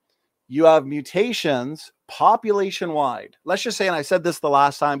 you have mutations population-wide. Let's just say, and I said this the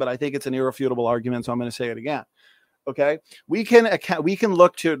last time, but I think it's an irrefutable argument, so I'm going to say it again. Okay, we can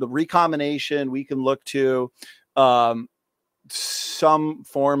look to the recombination. We can look to some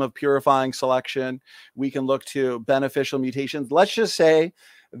form of purifying selection. We can look to beneficial mutations. Let's just say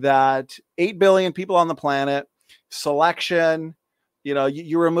that 8 billion people on the planet, selection,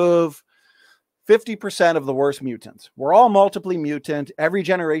 you remove 50% of the worst mutants. We're all multiply mutant. Every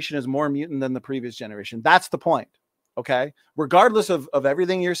generation is more mutant than the previous generation. That's the point. Okay. Regardless of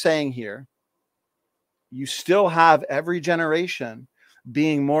everything you're saying here, you still have every generation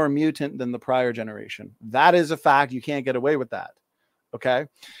being more mutant than the prior generation. That is a fact. You can't get away with that. Okay.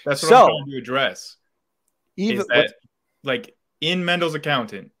 That's what I'm trying to address. Even like in Mendel's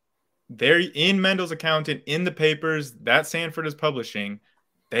accountant, in the papers that Sanford is publishing,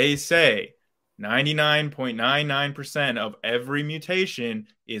 they say 99.99% of every mutation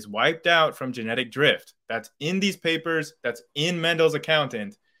is wiped out from genetic drift. That's in these papers. That's in Mendel's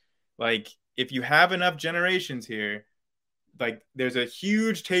accountant. Like, if you have enough generations here, like, there's a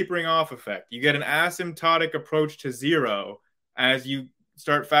huge tapering off effect. You get an asymptotic approach to zero as you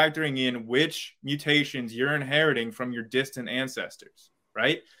start factoring in which mutations you're inheriting from your distant ancestors,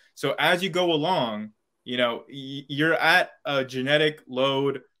 right? So as you go along, you're at a genetic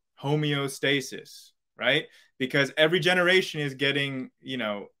load homeostasis, right? Because every generation is getting,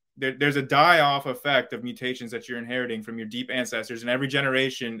 there's a die-off effect of mutations that you're inheriting from your deep ancestors. And every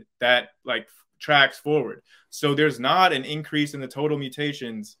generation that tracks forward. So there's not an increase in the total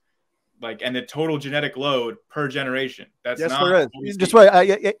mutations, and the total genetic load per generation. That's yes, not there is. Just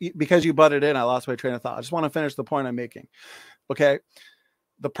wait, because you butted in, I lost my train of thought. I just want to finish the point I'm making. Okay.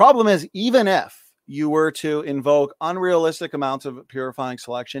 The problem is, even if you were to invoke unrealistic amounts of purifying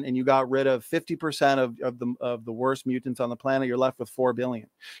selection and you got rid of 50% of the worst mutants on the planet, you're left with 4 billion.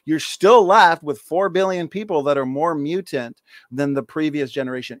 You're still left with 4 billion people that are more mutant than the previous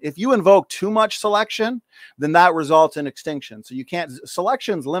generation. If you invoke too much selection, then that results in extinction. So you can't,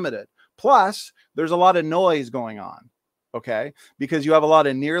 selection's limited. Plus, there's a lot of noise going on. Okay, because you have a lot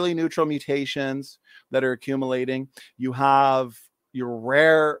of nearly neutral mutations that are accumulating. You have your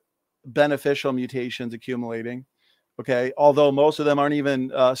rare beneficial mutations accumulating. Okay, although most of them aren't even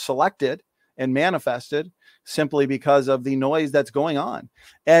selected and manifested, simply because of the noise that's going on.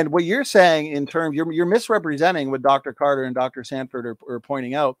 And what you're saying in terms, you're misrepresenting what Dr. Carter and Dr. Sanford are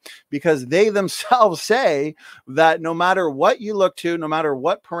pointing out, because they themselves say that no matter what you look to, no matter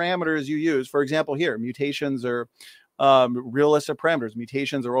what parameters you use, for example, here, mutations are realistic parameters.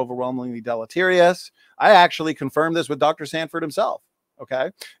 Mutations are overwhelmingly deleterious. I actually confirmed this with Dr. Sanford himself.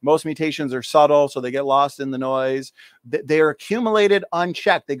 Okay. Most mutations are subtle, so they get lost in the noise. They are accumulated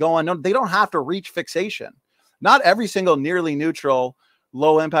unchecked. They go on. They don't have to reach fixation. Not every single nearly neutral,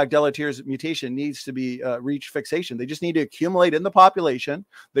 low impact deleterious mutation needs to be reach fixation. They just need to accumulate in the population.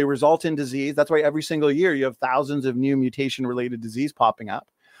 They result in disease. That's why every single year you have thousands of new mutation related disease popping up.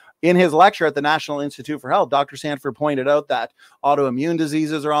 In his lecture at the National Institute for Health, Dr. Sanford pointed out that autoimmune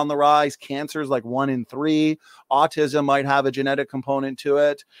diseases are on the rise. Cancer is like 1 in 3. Autism might have a genetic component to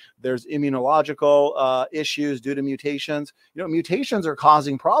it. There's immunological issues due to mutations. Mutations are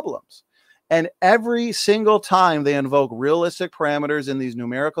causing problems. And every single time they invoke realistic parameters in these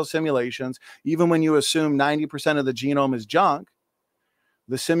numerical simulations, even when you assume 90% of the genome is junk,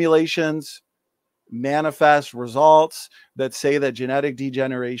 the simulations manifest results that say that genetic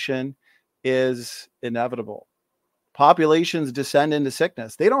degeneration is inevitable. Populations descend into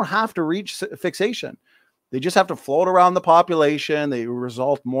sickness. They don't have to reach fixation. They just have to float around the population. They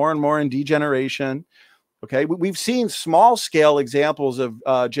result more and more in degeneration. Okay, we've seen small scale examples of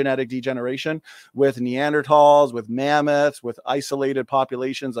genetic degeneration with Neanderthals, with mammoths, with isolated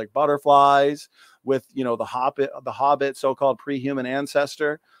populations like butterflies, with the Hobbit, so-called pre-human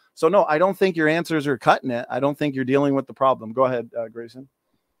ancestor. So no, I don't think your answers are cutting it. I don't think you're dealing with the problem. Go ahead, Grayson.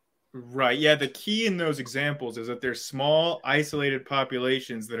 Right. Yeah. The key in those examples is that there's small, isolated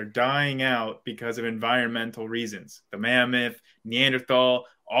populations that are dying out because of environmental reasons. The mammoth, Neanderthal,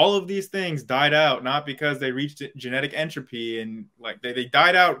 all of these things died out, not because they reached genetic entropy and they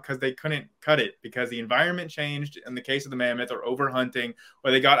died out because they couldn't cut it, because the environment changed in the case of the mammoth, or overhunting,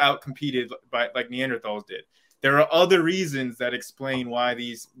 or they got out competed by like Neanderthals did. There are other reasons that explain why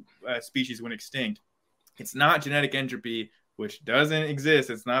these species went extinct. It's not genetic entropy, which doesn't exist.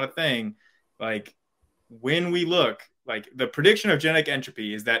 It's not a thing. When we look, the prediction of genetic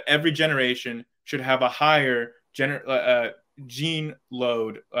entropy is that every generation should have a higher gene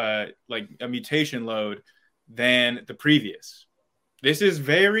load, like a mutation load, than the previous. This is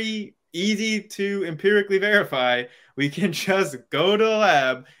very easy to empirically verify. We can just go to a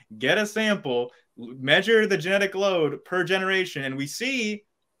lab, get a sample, measure the genetic load per generation, and we see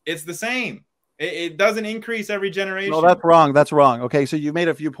it's the same. It doesn't increase every generation. No, that's wrong. That's wrong. Okay, so you made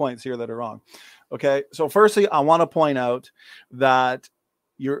a few points here that are wrong. Okay, so firstly, I want to point out that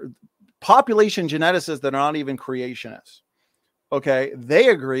your population geneticists that are not even creationists, okay, they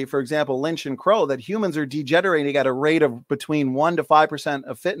agree, for example, Lynch and Crow, that humans are degenerating at a rate of between 1% to 5%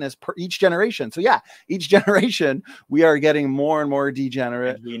 of fitness per each generation. So yeah, each generation, we are getting more and more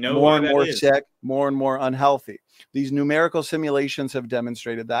degenerate, more and more sick, more and more unhealthy. These numerical simulations have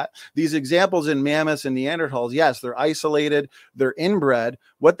demonstrated that. These examples in mammoths and Neanderthals, yes, they're isolated, they're inbred.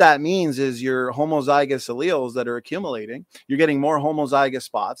 What that means is your homozygous alleles that are accumulating, you're getting more homozygous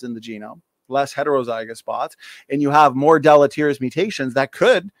spots in the genome, less heterozygous spots, and you have more deleterious mutations that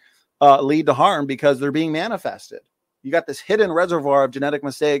could lead to harm because they're being manifested. You got this hidden reservoir of genetic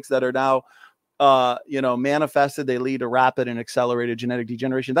mistakes that are now manifested. They lead to rapid and accelerated genetic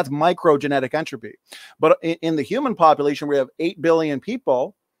degeneration. That's microgenetic entropy. But in the human population, we have 8 billion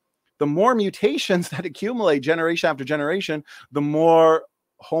people. The more mutations that accumulate generation after generation, the more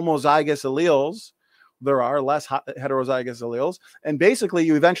homozygous alleles there are, less heterozygous alleles. And basically,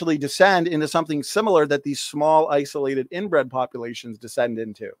 you eventually descend into something similar that these small, isolated, inbred populations descend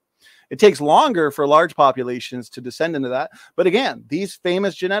into. It takes longer for large populations to descend into that. But again, these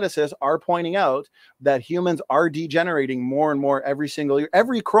famous geneticists are pointing out that humans are degenerating more and more every single year.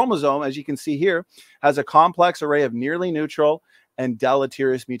 Every chromosome, as you can see here, has a complex array of nearly neutral and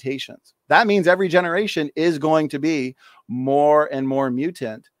deleterious mutations. That means every generation is going to be more and more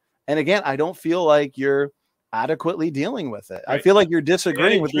mutant. And again, I don't feel like you're adequately dealing with it. Right. I feel like you're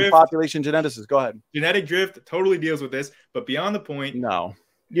disagreeing with these population geneticists. Go ahead. Genetic drift totally deals with this, but beyond the point. No.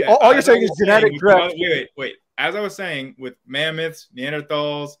 All you're saying is genetic drift. Wait. As I was saying, with mammoths,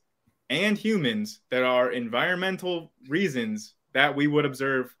 Neanderthals, and humans, there are environmental reasons that we would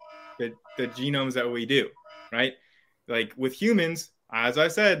observe the genomes that we do, right? Like with humans, as I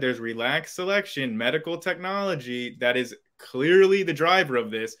said, there's relaxed selection, medical technology that is clearly the driver of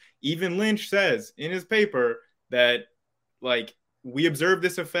this. Even Lynch says in his paper that, like, we observe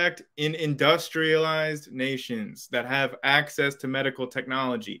this effect in industrialized nations that have access to medical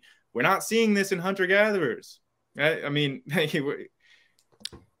technology. We're not seeing this in hunter-gatherers. I mean,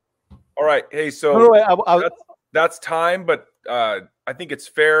 all right. Hey, so that's time, but I think it's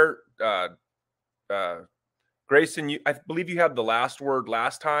fair. Grayson, I believe you had the last word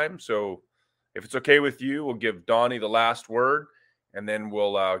last time. So if it's okay with you, we'll give Donny the last word, and then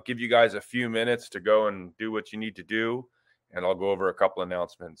we'll give you guys a few minutes to go and do what you need to do, and I'll go over a couple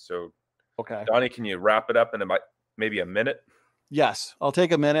announcements. So, okay, Donny, can you wrap it up in maybe a minute? Yes, I'll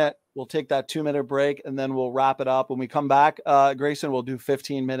take a minute. We'll take that 2-minute break, and then we'll wrap it up. When we come back, Grayson, we'll do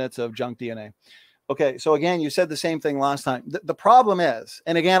 15 minutes of junk DNA. Okay, so again, you said the same thing last time. The problem is,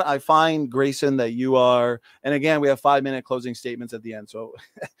 and again, I find, Grayson, that you are, and again, we have 5-minute closing statements at the end. So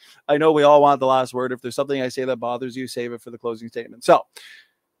I know we all want the last word. If there's something I say that bothers you, save it for the closing statement. So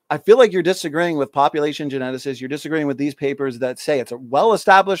I feel like you're disagreeing with population geneticists. You're disagreeing with these papers that say it's a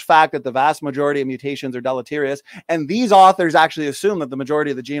well-established fact that the vast majority of mutations are deleterious. And these authors actually assume that the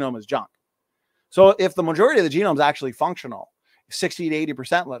majority of the genome is junk. So if the majority of the genome is actually functional, 60 to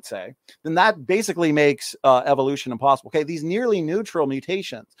 80%, let's say, then that basically makes evolution impossible. Okay, these nearly neutral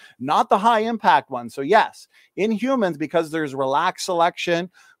mutations, not the high impact ones. So yes, in humans, because there's relaxed selection,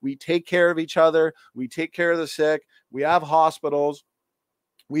 we take care of each other, we take care of the sick, we have hospitals,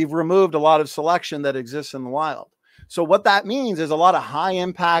 we've removed a lot of selection that exists in the wild. So what that means is a lot of high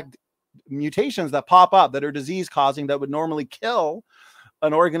impact mutations that pop up that are disease causing that would normally kill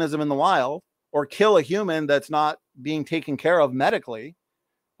an organism in the wild or kill a human that's not being taken care of medically.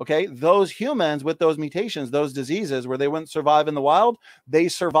 Okay, those humans with those mutations, those diseases where they wouldn't survive in the wild, they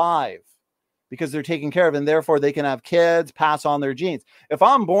survive because they're taken care of, and therefore they can have kids, pass on their genes. If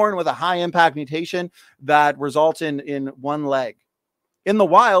I'm born with a high impact mutation that results in one leg, in the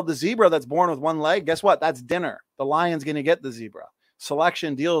wild, the zebra that's born with one leg, guess what? That's dinner. The lion's going to get the zebra.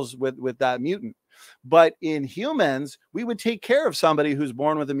 Selection deals with that mutant. But in humans, we would take care of somebody who's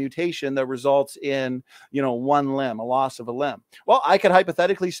born with a mutation that results in, one limb, a loss of a limb. Well, I could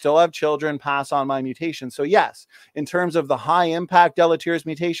hypothetically still have children, pass on my mutation. So yes, in terms of the high impact deleterious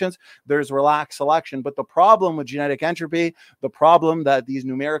mutations, there's relaxed selection. But the problem with genetic entropy, the problem that these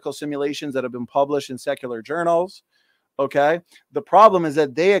numerical simulations that have been published in secular journals, okay, the problem is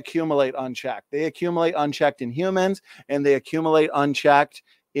that they accumulate unchecked. They accumulate unchecked in humans, and they accumulate unchecked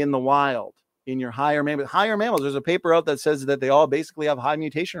in the wild. In your higher mammals, there's a paper out that says that they all basically have high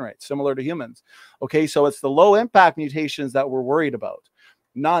mutation rates, similar to humans. Okay, so it's the low impact mutations that we're worried about,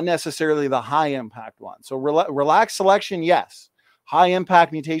 not necessarily the high impact ones. So relaxed selection, yes. High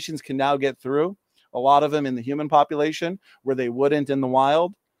impact mutations can now get through, a lot of them in the human population where they wouldn't in the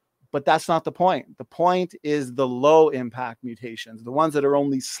wild. But that's not the point. The point is the low impact mutations, the ones that are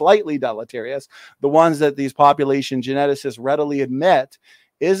only slightly deleterious, the ones that these population geneticists readily admit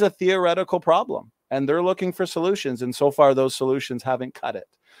is a theoretical problem, and they're looking for solutions. And so far, those solutions haven't cut it.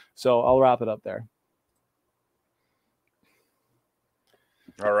 So I'll wrap it up there.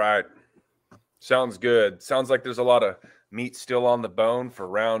 All right. Sounds good. Sounds like there's a lot of meat still on the bone for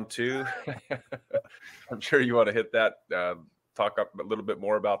round 2. I'm sure you want to hit that, talk up a little bit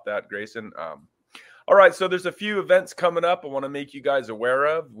more about that, Grayson. All right. So there's a few events coming up I want to make you guys aware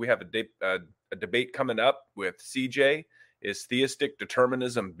of. We have a debate coming up with CJ. Is theistic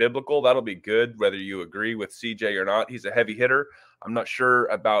determinism biblical? That'll be good, whether you agree with CJ or not. He's a heavy hitter. I'm not sure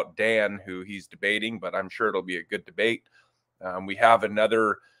about Dan, who he's debating, but I'm sure it'll be a good debate. We have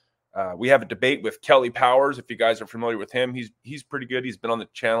a debate with Kelly Powers. If you guys are familiar with him, he's pretty good. He's been on the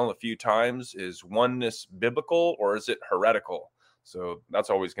channel a few times. Is oneness biblical or is it heretical? So that's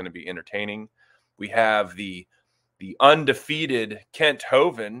always going to be entertaining. We have the undefeated Kent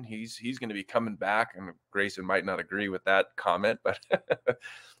Hovind. He's going to be coming back, and Grayson might not agree with that comment, but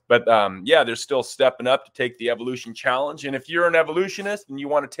yeah, they're still stepping up to take the evolution challenge. And if you're an evolutionist and you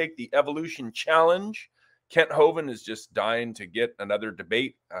want to take the evolution challenge, Kent Hovind is just dying to get another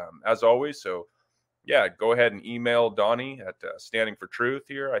debate, as always. So yeah, go ahead and email Donny at Standing for Truth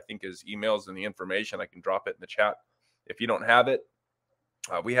here. I think his email's in the information. I can drop it in the chat If you don't have it,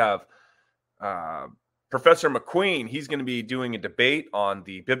 we have Professor McQueen. He's going to be doing a debate on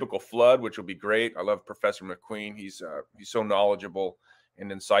the biblical flood, which will be great. I love Professor McQueen. He's so knowledgeable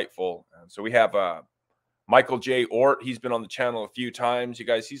and insightful. So we have Michael J. Ort. He's been on the channel a few times. You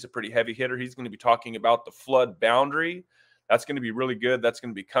guys, he's a pretty heavy hitter. He's going to be talking about the flood boundary. That's going to be really good. That's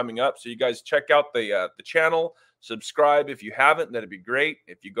going to be coming up. So you guys check out the channel. Subscribe if you haven't. That'd be great.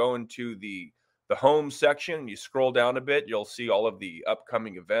 If you go into the home section, you scroll down a bit, you'll see all of the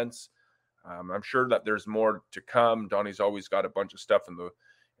upcoming events. I'm sure that there's more to come. Donny's always got a bunch of stuff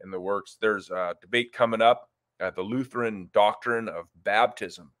in the works. There's a debate coming up. The Lutheran doctrine of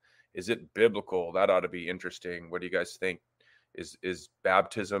baptism. Is it biblical? That ought to be interesting. What do you guys think? Is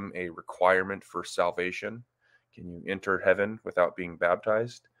baptism a requirement for salvation? Can you enter heaven without being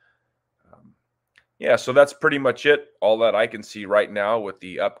baptized? Yeah, so that's pretty much it. All that I can see right now with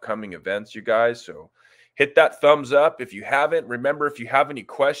the upcoming events, you guys. So hit that thumbs up if you haven't. Remember, if you have any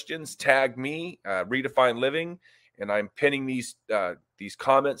questions, tag me, Redefine Living, and I'm pinning these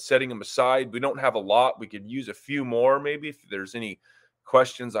comments, setting them aside. We don't have a lot. We could use a few more, maybe, if there's any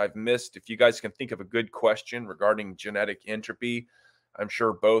questions I've missed. If you guys can think of a good question regarding genetic entropy, I'm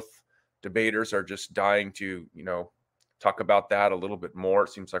sure both debaters are just dying to, talk about that a little bit more. It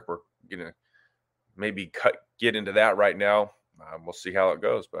seems like we're going to maybe get into that right now. We'll see how it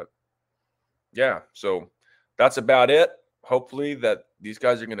goes, but yeah, so that's about it. Hopefully that these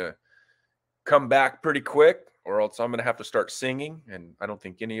guys are going to come back pretty quick, or else I'm going to have to start singing, and I don't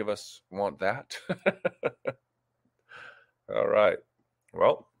think any of us want that. All right.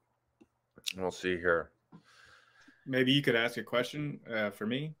 Well, we'll see here. Maybe you could ask a question for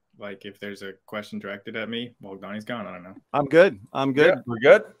me. Like if there's a question directed at me while Donnie's gone, I don't know. I'm good. Yeah, we're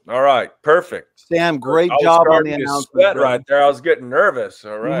good. All right, perfect. Sam, great job on the announcement. Right there, I was getting nervous.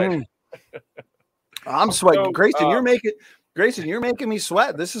 All right, I'm sweating. So, Grayson, you're making me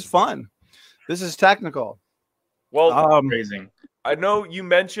sweat. This is fun. This is technical. Well, amazing. I know you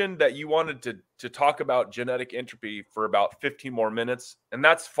mentioned that you wanted to talk about genetic entropy for about 15 more minutes, and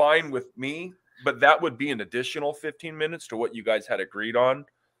that's fine with me. But that would be an additional 15 minutes to what you guys had agreed on.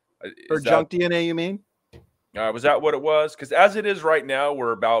 For junk DNA, you mean? Was that what it was? Because as it is right now,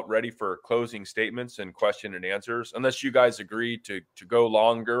 we're about ready for closing statements and question and answers, unless you guys agree to go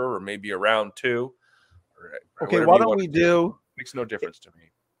longer or maybe around 2. Okay, why don't we do? Makes no difference to me.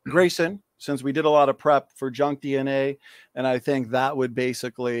 Grayson, since we did a lot of prep for junk DNA, and I think that would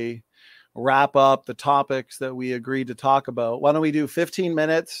basically wrap up the topics that we agreed to talk about. Why don't we do 15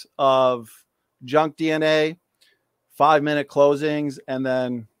 minutes of junk DNA, 5-minute closings, and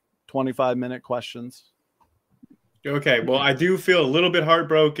then 25-minute questions? Okay, well, I do feel a little bit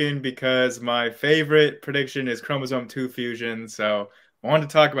heartbroken because my favorite prediction is chromosome 2 fusion. So I wanted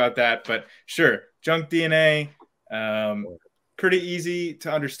to talk about that, but sure, junk DNA, pretty easy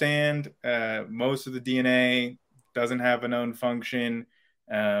to understand. Most of the DNA doesn't have a known function,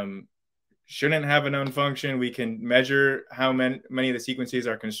 shouldn't have a known function. We can measure how many of the sequences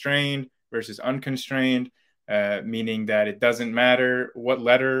are constrained versus unconstrained. Meaning that it doesn't matter what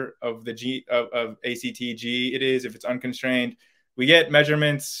letter of the G of ACTG it is if it's unconstrained. We get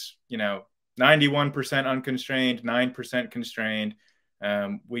measurements, 91% unconstrained, 9% constrained.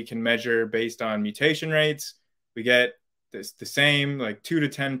 We can measure based on mutation rates. We get the same, like 2 to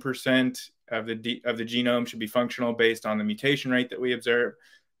 10% of the genome should be functional based on the mutation rate that we observe.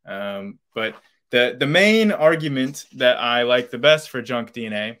 But the main argument that I like the best for junk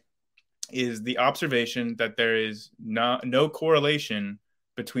DNA is the observation that there is no correlation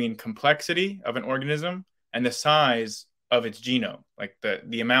between complexity of an organism and the size of its genome, like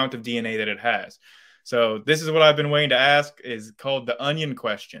the amount of DNA that it has. So this is what I've been waiting to ask, is called the onion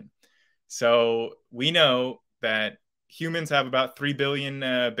question. So we know that humans have about 3 billion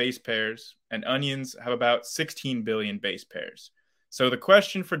base pairs, and onions have about 16 billion base pairs. So the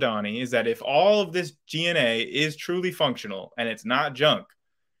question for Donny is that if all of this DNA is truly functional and it's not junk,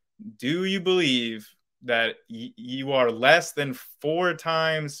 do you believe that you are less than 4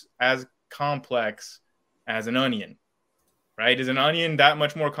 times as complex as an onion? Right? Is an onion that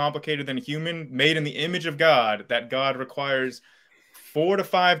much more complicated than a human made in the image of God, that God requires 4 to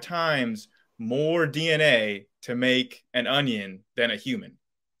 5 times more DNA to make an onion than a human?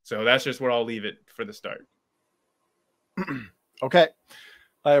 So that's just where I'll leave it for the start. Okay.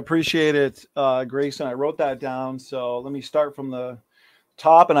 I appreciate it, Grayson. I wrote that down. So let me start from the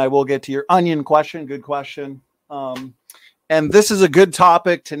top and I will get to your onion question. Good question. And this is a good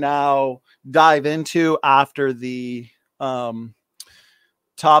topic to now dive into after the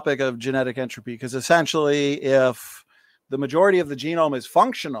topic of genetic entropy, because essentially if the majority of the genome is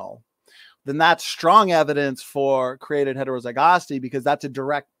functional, then that's strong evidence for created heterozygosity, because that's a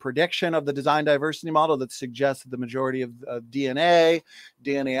direct prediction of the design diversity model that suggests that the majority of DNA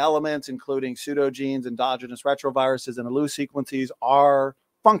elements, including pseudogenes, endogenous retroviruses, and allele sequences, are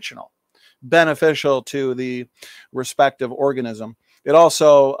functional, beneficial to the respective organism. It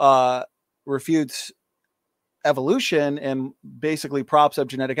also refutes evolution and basically props up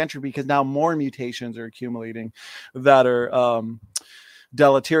genetic entropy, because now more mutations are accumulating that are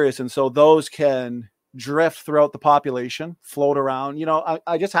deleterious, and so those can drift throughout the population, float around.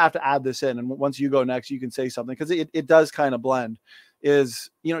 I just have to add this in, and once you go next, you can say something, because it does kind of blend. Is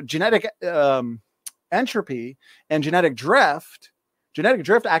genetic entropy and genetic drift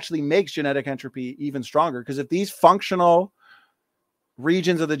actually makes genetic entropy even stronger, because if these functional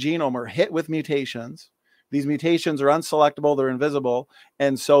regions of the genome are hit with mutations, these mutations are unselectable, they're invisible,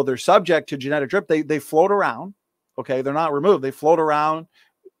 and so they're subject to genetic drift. They float around. Okay, they're not removed. They float around,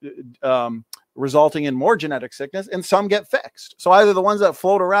 resulting in more genetic sickness, and some get fixed. So either the ones that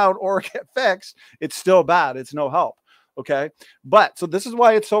float around or get fixed, it's still bad. It's no help. Okay, but so this is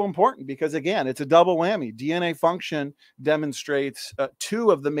why it's so important, because again, it's a double whammy. DNA function demonstrates two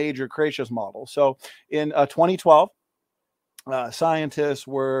of the major creationist models. So in 2012, scientists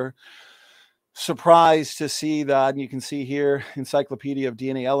were surprised to see that, and you can see here, Encyclopedia of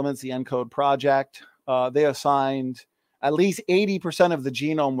DNA Elements, the ENCODE project, they assigned at least 80% of the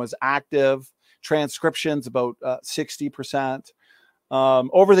genome was active, transcriptions about 60%.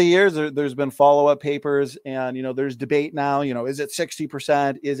 Over the years, there's been follow-up papers, and there's debate now. Is it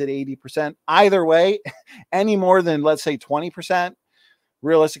 60%? Is it 80%? Either way, any more than, let's say, 20%,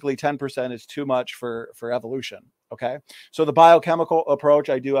 realistically 10% is too much for evolution. Okay, so the biochemical approach,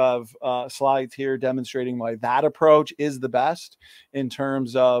 I do have slides here demonstrating why that approach is the best in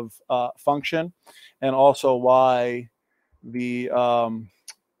terms of function, and also why the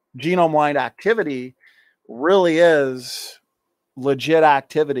genome-wide activity really is legit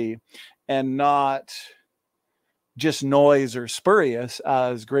activity and not just noise or spurious,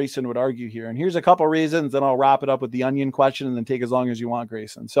 as Grayson would argue here. And here's a couple reasons, then I'll wrap it up with the onion question and then take as long as you want,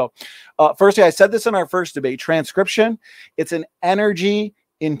 Grayson. So firstly, I said this in our first debate, transcription, it's an energy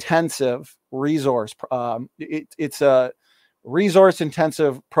intensive resource. It's a resource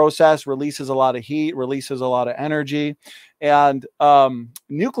intensive process, releases a lot of heat, releases a lot of energy, and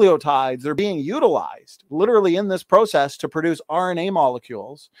nucleotides are being utilized literally in this process to produce RNA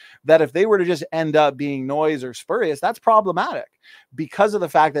molecules that, if they were to just end up being noise or spurious, that's problematic, because of the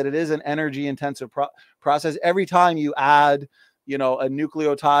fact that it is an energy intensive process. Every time you add a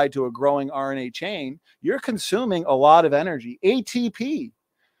nucleotide to a growing RNA chain, you're consuming a lot of energy. ATP,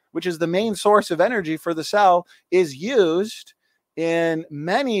 which is the main source of energy for the cell, is used in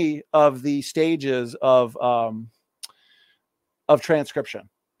many of the stages of transcription.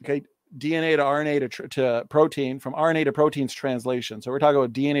 Okay, DNA to RNA to protein, from RNA to protein's translation. So we're talking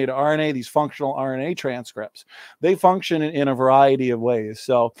about DNA to RNA, these functional RNA transcripts. They function in a variety of ways.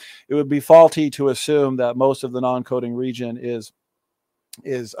 So it would be faulty to assume that most of the non-coding region is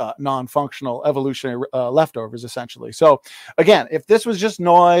non-functional evolutionary leftovers, essentially. So again, if this was just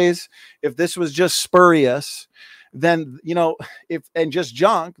noise, if this was just spurious, then and just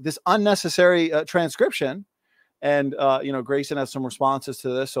junk, this unnecessary transcription, and Grayson has some responses to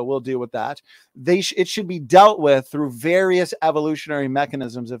this, so we'll deal with that. It should be dealt with through various evolutionary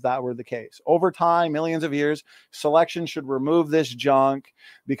mechanisms. If that were the case, over time, millions of years, selection should remove this junk,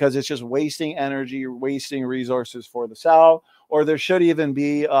 because it's just wasting energy, wasting resources for the cell. Or there should even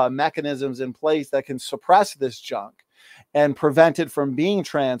be mechanisms in place that can suppress this junk and prevent it from being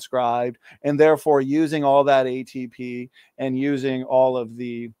transcribed, and therefore using all that ATP and using all of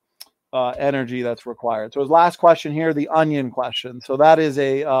the energy that's required. So his last question here, the onion question. So that is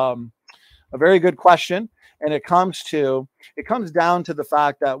a very good question, and it comes down to the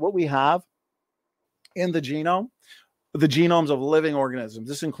fact that what we have in the genome, the genomes of living organisms.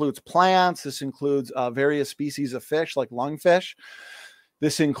 This includes plants. This includes various species of fish, like lungfish.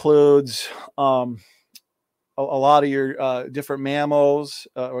 This includes a lot of your different mammals,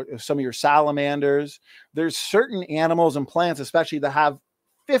 or some of your salamanders. There's certain animals and plants, especially, that have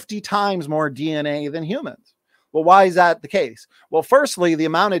 50 times more DNA than humans. Well, why is that the case? Well, firstly, the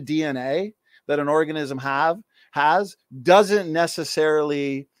amount of DNA that an organism has doesn't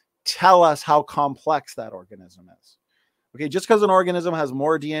necessarily tell us how complex that organism is. Okay, just because an organism has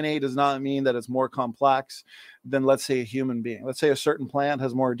more DNA does not mean that it's more complex than, let's say, a human being. Let's say a certain plant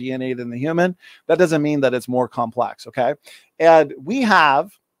has more DNA than the human. That doesn't mean that it's more complex, okay? And we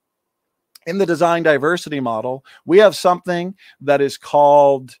have, in the design diversity model, we have something that is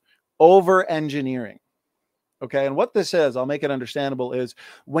called over-engineering. Okay. And what this is, I'll make it understandable, is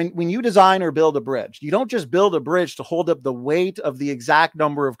when you design or build a bridge, you don't just build a bridge to hold up the weight of the exact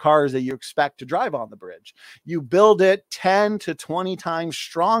number of cars that you expect to drive on the bridge. You build it 10 to 20 times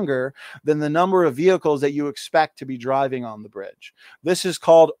stronger than the number of vehicles that you expect to be driving on the bridge. This is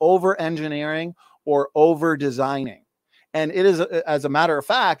called over-engineering or over-designing. And it is, as a matter of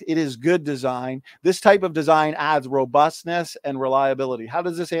fact, it is good design. This type of design adds robustness and reliability. How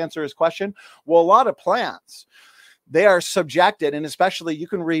does this answer his question? Well, a lot of plants, they are subjected, and especially you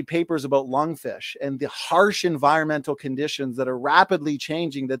can read papers about lungfish and the harsh environmental conditions that are rapidly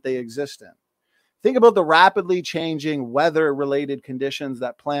changing that they exist in. Think about the rapidly changing weather-related conditions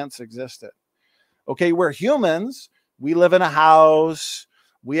that plants exist in. Okay, we're humans, we live in a house,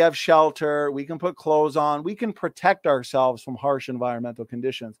 we have shelter, we can put clothes on, we can protect ourselves from harsh environmental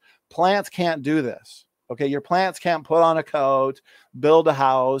conditions. Plants can't do this. Okay, your plants can't put on a coat, build a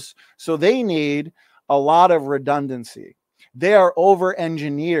house, so they need a lot of redundancy. They are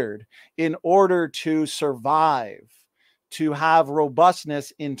over-engineered in order to survive, to have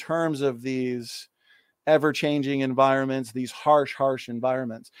robustness in terms of these ever-changing environments, these harsh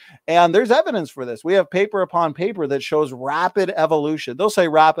environments. And there's evidence for this. We have paper upon paper that shows rapid evolution. They'll say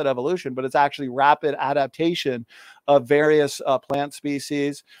rapid evolution, but it's actually rapid adaptation of various plant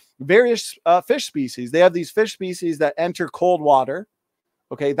species, various fish species. They have these fish species that enter cold water.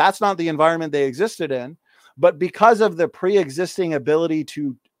 Okay, that's not the environment they existed in, but because of the pre-existing ability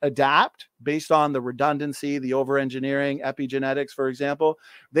to adapt based on the redundancy, the over-engineering, epigenetics, for example,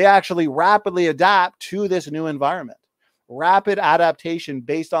 they actually rapidly adapt to this new environment. Rapid adaptation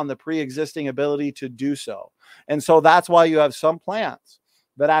based on the pre-existing ability to do so. And so that's why you have some plants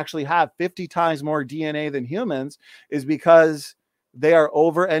that actually have 50 times more DNA than humans, is because they are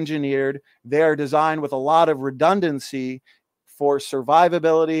over-engineered. They are designed with a lot of redundancy for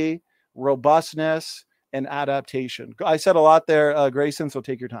survivability, robustness, and adaptation. I said a lot there, Grayson, so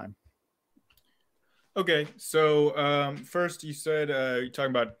take your time. Okay, so first you said you're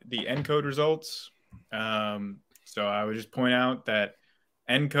talking about the ENCODE results. So I would just point out that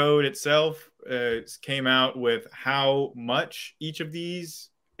ENCODE itself came out with how much each of these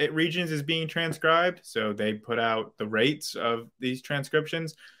regions is being transcribed. So they put out the rates of these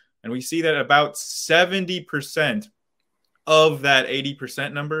transcriptions, and we see that about 70% of that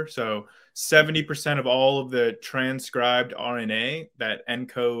 80% number, so 70% of all of the transcribed RNA that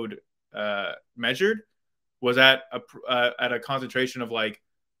ENCODE measured was at a concentration of like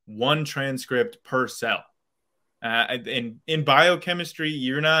 1 transcript per cell. In biochemistry,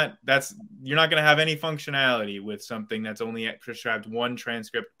 you're not going to have any functionality with something that's only prescribed 1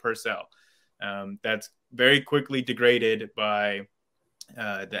 transcript per cell. That's very quickly degraded by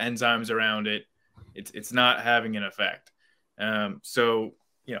the enzymes around it. It's not having an effect. So,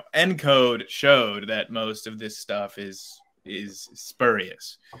 you know, ENCODE showed that most of this stuff is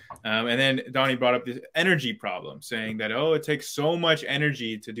spurious. And then Donny brought up this energy problem, saying that, oh, it takes so much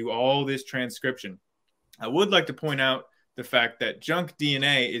energy to do all this transcription. I would like to point out the fact that junk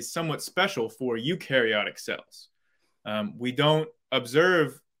DNA is somewhat special for eukaryotic cells. We don't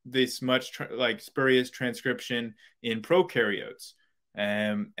observe this much spurious transcription in prokaryotes.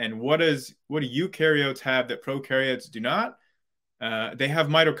 And what do eukaryotes have that prokaryotes do not? They have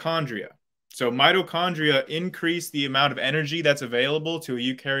mitochondria. So mitochondria increase the amount of energy that's available to a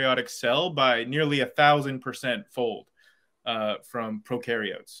eukaryotic cell by nearly 1,000% fold from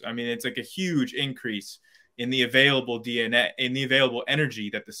prokaryotes. I mean, it's like a huge increase in the available DNA, in the available energy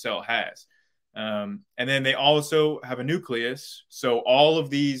that the cell has. And then they also have a nucleus. So all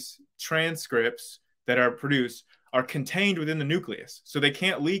of these transcripts that are produced are contained within the nucleus. So they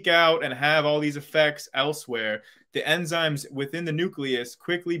can't leak out and have all these effects elsewhere. The enzymes within the nucleus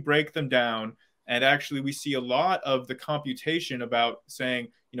quickly break them down. And actually, we see a lot of the computation about saying,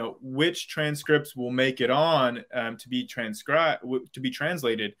 you know, which transcripts will make it on to be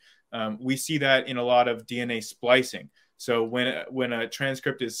translated. We see that in a lot of DNA splicing. So when a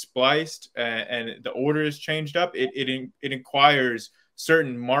transcript is spliced and the order is changed up, it inquires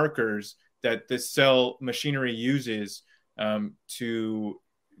certain markers that the cell machinery uses to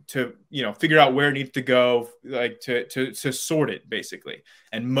figure out where it needs to go, like to sort it, basically.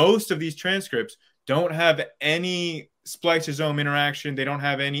 And most of these transcripts don't have any spliceosome interaction. They don't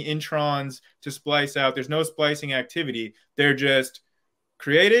have any introns to splice out. There's no splicing activity. They're just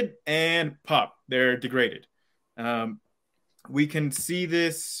created and pop. They're degraded. We can see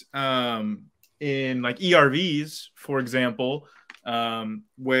this in like ERVs, for example,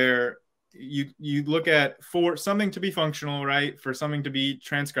 where you look at, for something to be functional, right? For something to be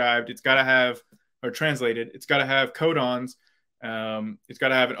transcribed, it's got to have, or translated, it's got to have codons. It's got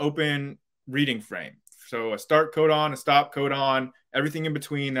to have an open reading frame. So a start codon, a stop codon, everything in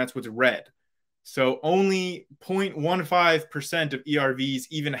between, that's what's red. So only 0.15% of ERVs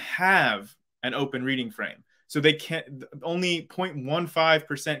even have an open reading frame. So they can't, only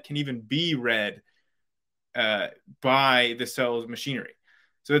 0.15% can even be read by the cell's machinery.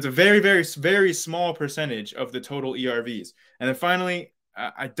 So it's a very, very, very small percentage of the total ERVs. And then finally,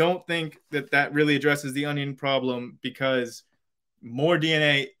 I don't think that really addresses the onion problem, because more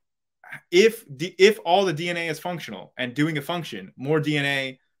DNA, if all the DNA is functional and doing a function, more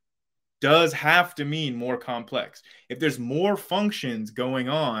DNA does have to mean more complex. If there's more functions going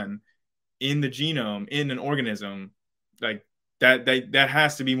on in the genome, in an organism, like that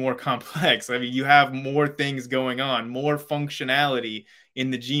has to be more complex. I mean, you have more things going on, more functionality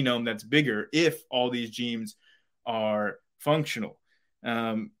in the genome that's bigger if all these genes are functional.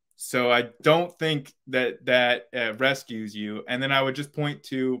 So I don't think that rescues you. And then I would just point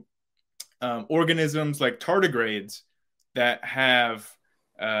to organisms like tardigrades that have,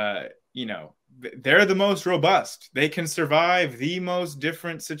 they're the most robust. They can survive the most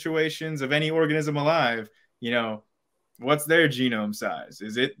different situations of any organism alive. What's their genome size?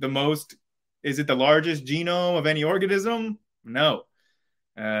 Is it the largest genome of any organism? No.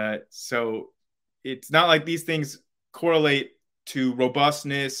 So it's not like these things correlate to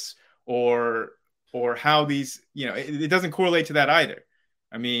robustness or how these, it doesn't correlate to that either.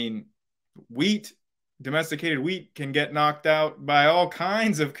 I mean, domesticated wheat can get knocked out by all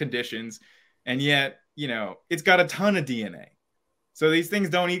kinds of conditions, and yet, it's got a ton of DNA. So these things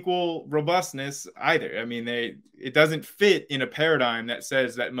don't equal robustness either. I mean, it doesn't fit in a paradigm that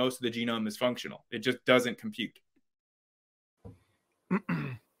says that most of the genome is functional. It just doesn't compute.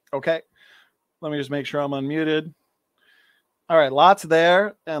 Okay. Let me just make sure I'm unmuted. All right. Lots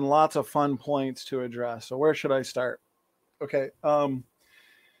there and lots of fun points to address. So where should I start? Okay.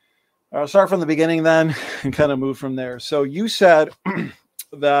 I'll start from the beginning then and kind of move from there. So you said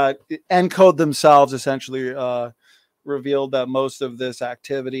that ENCODE themselves essentially revealed that most of this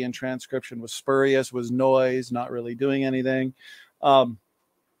activity and transcription was spurious, was noise, not really doing anything.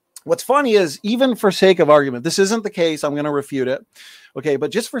 What's funny is, even for sake of argument, this isn't the case, I'm going to refute it. Okay,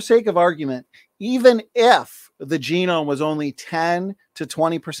 but just for sake of argument, even if the genome was only 10 to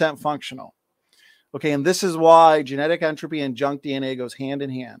 20% functional, okay, and this is why genetic entropy and junk DNA goes hand in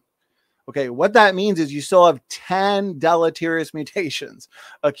hand. Okay, what that means is you still have 10 deleterious mutations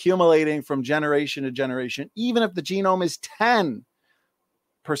accumulating from generation to generation, even if the genome is 10%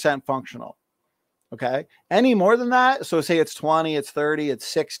 functional. Okay, any more than that, so say it's 20, it's 30, it's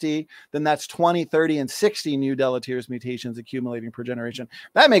 60, then that's 20, 30, and 60 new deleterious mutations accumulating per generation.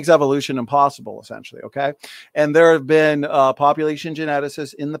 That makes evolution impossible, essentially, okay? And there have been population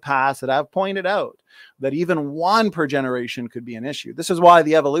geneticists in the past that have pointed out that even one per generation could be an issue. This is why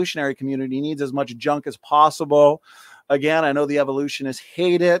the evolutionary community needs as much junk as possible. Again, I know the evolutionists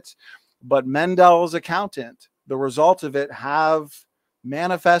hate it, but Mendel's accountant, the results of it have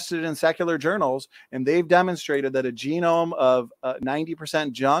manifested in secular journals, and they've demonstrated that a genome of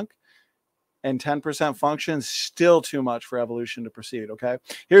 90% junk and 10% function is still too much for evolution to proceed. Okay,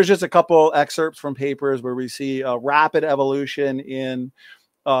 here's just a couple excerpts from papers where we see rapid evolution in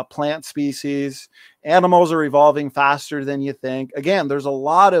plant species. Animals are evolving faster than you think. Again, there's a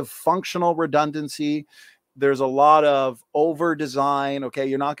lot of functional redundancy. There's a lot of over design. Okay,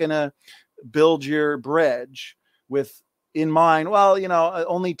 you're not going to build your bridge with in mind, well,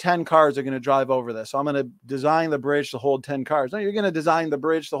 only 10 cars are going to drive over this, so I'm going to design the bridge to hold 10 cars. No, you're going to design the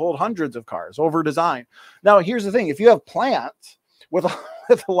bridge to hold hundreds of cars, over design. Now, here's the thing. If you have plants with a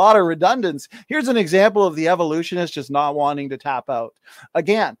lot of redundancy, here's an example of the evolutionist just not wanting to tap out.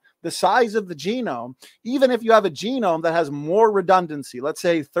 Again, the size of the genome, even if you have a genome that has more redundancy, let's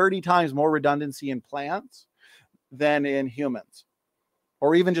say 30 times more redundancy in plants than in humans,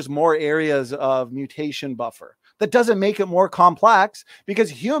 or even just more areas of mutation buffer, that doesn't make it more complex, because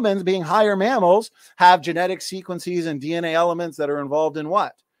humans, being higher mammals, have genetic sequences and DNA elements that are involved in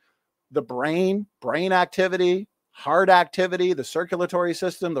what? The brain activity, heart activity, the circulatory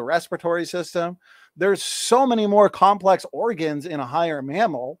system, the respiratory system. There's so many more complex organs in a higher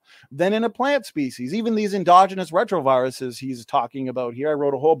mammal than in a plant species. Even these endogenous retroviruses he's talking about here, I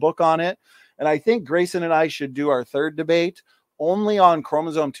wrote a whole book on it. And I think Grayson and I should do our third debate only on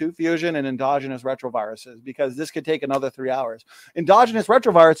chromosome 2 fusion and endogenous retroviruses, because this could take another 3 hours. Endogenous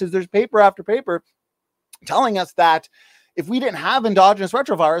retroviruses, there's paper after paper telling us that if we didn't have endogenous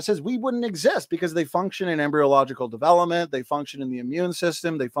retroviruses, we wouldn't exist because they function in embryological development. They function in the immune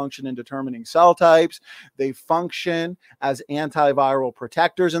system. They function in determining cell types. They function as antiviral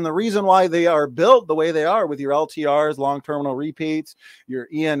protectors. And the reason why they are built the way they are with your LTRs, long terminal repeats, your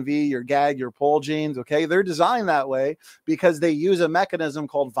ENV, your GAG, your POL genes, okay, they're designed that way because they use a mechanism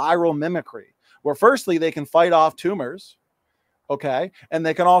called viral mimicry, where firstly, they can fight off tumors. Okay. And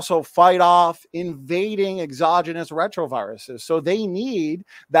they can also fight off invading exogenous retroviruses. So they need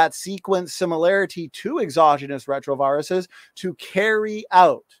that sequence similarity to exogenous retroviruses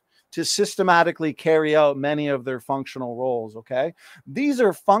to systematically carry out many of their functional roles. Okay. These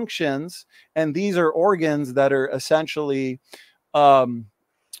are functions and these are organs that are essentially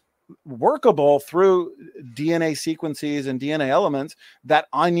workable through DNA sequences and DNA elements that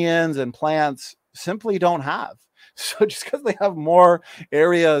onions and plants simply don't have. So just because they have more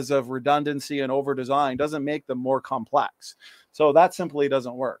areas of redundancy and over design doesn't make them more complex. So that simply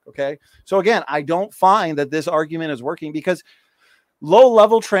doesn't work. Okay. So again, I don't find that this argument is working because low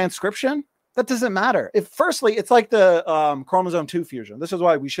level transcription, that doesn't matter. Firstly, it's like the chromosome 2 fusion. This is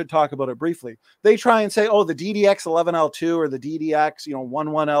why we should talk about it briefly. They try and say, oh, the DDX11L2 or the DDX,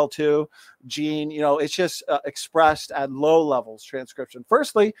 11L2 gene, it's just expressed at low levels transcription.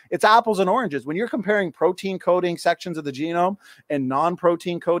 Firstly, it's apples and oranges. When you're comparing protein coding sections of the genome and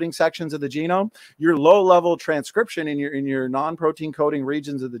non-protein coding sections of the genome, your low level transcription in your non-protein coding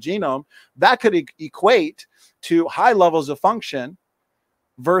regions of the genome, that could equate to high levels of function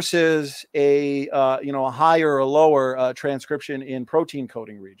versus a higher or lower transcription in protein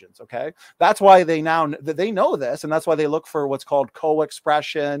coding regions. Okay, that's why they know this, and that's why they look for what's called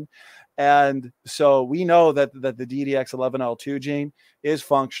co-expression. And so we know that the DDX11L2 gene is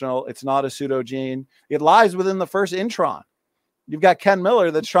functional. It's not a pseudogene. It lies within the first intron. You've got Ken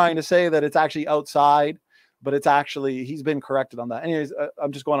Miller that's trying to say that it's actually outside, but it's actually, he's been corrected on that. Anyways,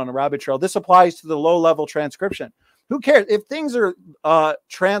 I'm just going on a rabbit trail. This applies to the low level transcription. Who cares if things are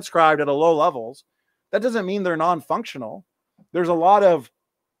transcribed at a low levels? That doesn't mean they're non-functional. There's a lot of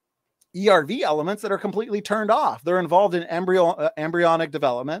ERV elements that are completely turned off. They're involved in embryonic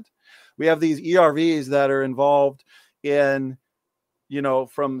development. We have these ERVs that are involved in,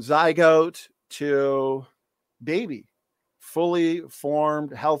 from zygote to baby, fully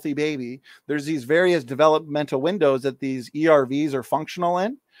formed, healthy baby. There's these various developmental windows that these ERVs are functional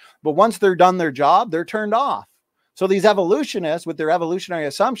in, but once they're done their job, they're turned off. So these evolutionists with their evolutionary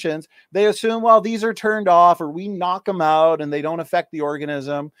assumptions, they assume, well, these are turned off or we knock them out and they don't affect the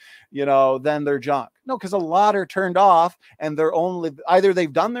organism, then they're junk. No, because a lot are turned off and they're only either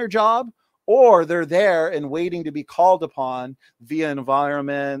they've done their job or they're there and waiting to be called upon via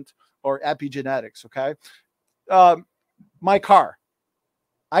environment or epigenetics. Okay. My car,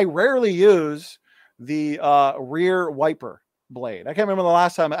 I rarely use the rear wiper blade. I can't remember the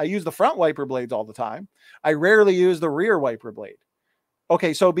last time. I use the front wiper blades all the time. I rarely use the rear wiper blade.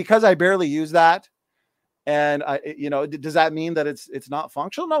 Okay, so because I barely use that, and does that mean that it's not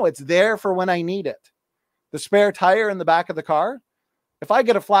functional? No, it's there for when I need it. The spare tire in the back of the car, if I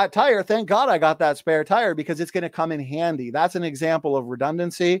get a flat tire, thank God I got that spare tire because it's going to come in handy. That's an example of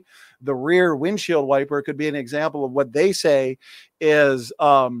redundancy. The rear windshield wiper could be an example of what they say is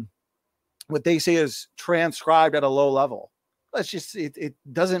transcribed at a low level. Let's just, it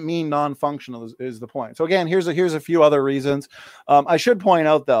doesn't mean non-functional is the point. So again, here's a few other reasons. I should point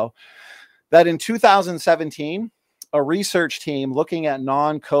out though, that in 2017, a research team looking at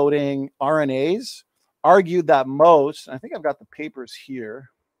non-coding RNAs argued that most, I think I've got the papers here.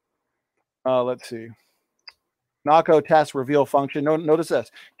 Let's see. Knockout tests reveal function. Notice this.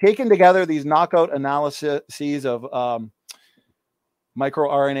 Taken together, these knockout analyses of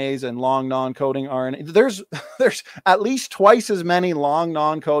microRNAs and long non-coding RNA. There's at least twice as many long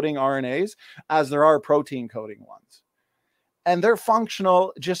non-coding RNAs as there are protein coding ones. And they're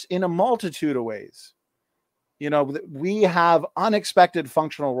functional just in a multitude of ways. We have unexpected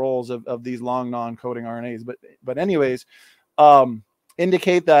functional roles of these long non-coding RNAs. But anyways,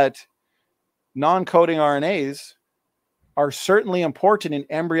 indicate that non-coding RNAs are certainly important in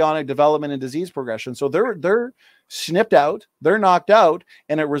embryonic development and disease progression. So they're snipped out, they're knocked out,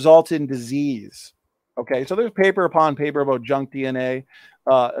 and it results in disease. Okay, so there's paper upon paper about junk DNA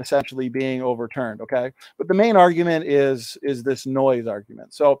essentially being overturned. Okay, but the main argument is this noise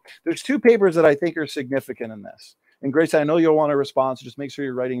argument. So there's two papers that I think are significant in this. And Grayson, I know you'll want a response, so just make sure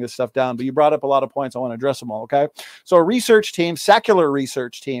you're writing this stuff down. But you brought up a lot of points. I want to address them all. Okay, so a research team, secular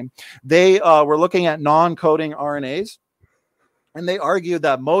research team, they were looking at non-coding RNAs, and they argued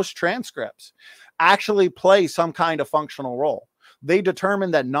that most transcripts actually play some kind of functional role. they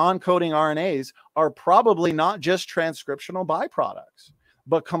determined that non-coding RNAs are probably not just transcriptional byproducts,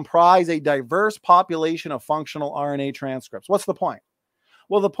 but comprise a diverse population of functional RNA transcripts. What's the point?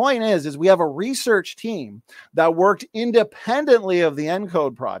 Well, the point is we have a research team that worked independently of the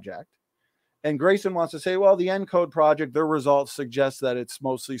ENCODE project. And Grayson wants to say, well, the ENCODE project, their results suggest that it's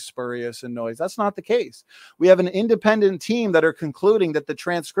mostly spurious and noise. That's not the case. We have an independent team that are concluding that the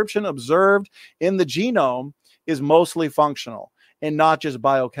transcription observed in the genome is mostly functional and not just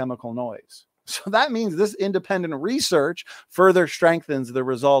biochemical noise. So that means this independent research further strengthens the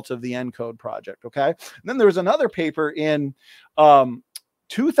results of the ENCODE project. Okay. And then there was another paper in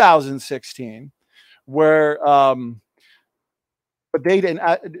 2016 where but they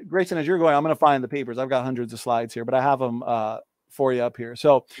didn't. Grayson, as you're going, I'm going to find the papers. I've got hundreds of slides here, but I have them for you up here.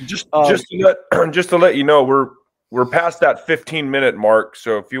 So just to let you know, we're past that 15-minute mark.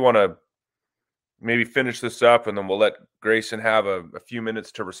 So if you want to maybe finish this up, and then we'll let Grayson have a few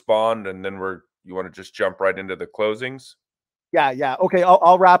minutes to respond, and then you want to just jump right into the closings. Yeah. Okay,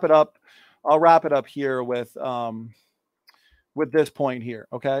 I'll wrap it up. I'll wrap it up here with this point here.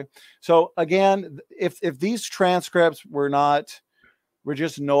 Okay. So again, if these transcripts were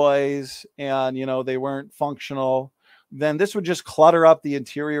just noise and, they weren't functional, then this would just clutter up the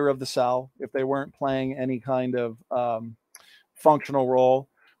interior of the cell if they weren't playing any kind of functional role.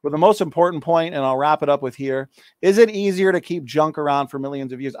 But the most important point, and I'll wrap it up with here, is it easier to keep junk around for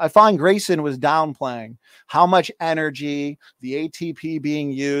millions of years? I find Grayson was downplaying how much energy the ATP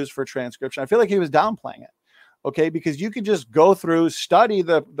being used for transcription. I feel like he was downplaying it. Okay, because you could just go through, study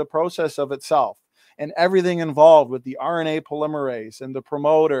the process of itself and everything involved with the RNA polymerase and the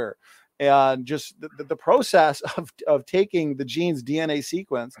promoter and just the process of taking the gene's DNA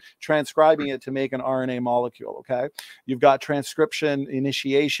sequence, transcribing it to make an RNA molecule. Okay, you've got transcription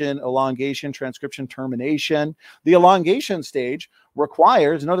initiation, elongation, transcription termination. The elongation stage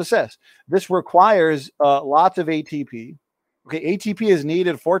requires, notice this requires lots of ATP. Okay, ATP is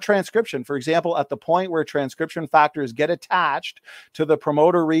needed for transcription. For example, at the point where transcription factors get attached to the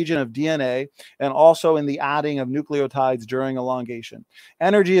promoter region of DNA and also in the adding of nucleotides during elongation.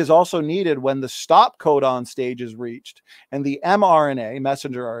 Energy is also needed when the stop codon stage is reached and the mRNA,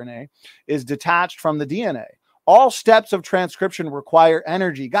 messenger RNA, is detached from the DNA. All steps of transcription require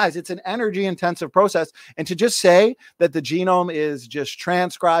energy. Guys, it's an energy-intensive process. And to just say that the genome is just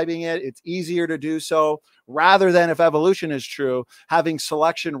transcribing it, it's easier to do so, rather than, if evolution is true, having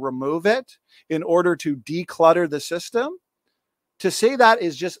selection remove it in order to declutter the system, to say that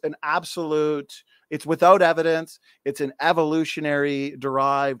is just an absolute, it's without evidence. It's an evolutionary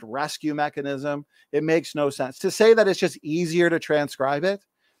derived rescue mechanism. It makes no sense. To say that it's just easier to transcribe it,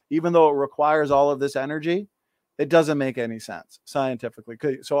 even though it requires all of this energy, it doesn't make any sense scientifically.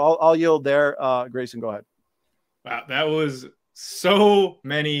 So I'll yield there. Grayson, go ahead. Wow, that was so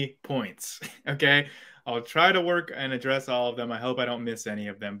many points. Okay, I'll try to work and address all of them. I hope I don't miss any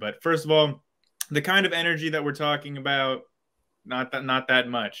of them. But first of all, the kind of energy that we're talking about, not that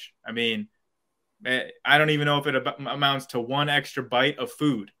much. I mean, I don't even know if it amounts to one extra bite of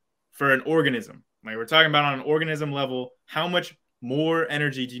food for an organism. Like, we're talking about on an organism level, how much more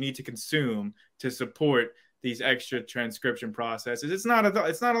energy do you need to consume to support these extra transcription processes? It's not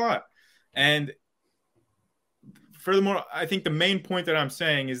a lot. And furthermore, I think the main point that I'm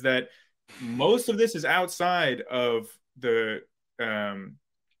saying is that most of this is outside of the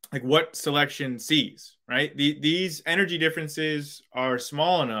like what selection sees, right? These energy differences are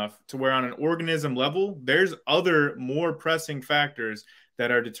small enough to where on an organism level, there's other more pressing factors that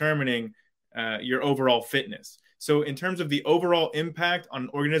are determining your overall fitness. So in terms of the overall impact on an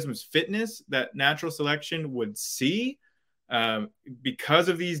organism's fitness that natural selection would see, because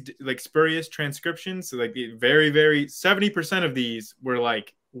of these like spurious transcriptions, so like very, 70% of these were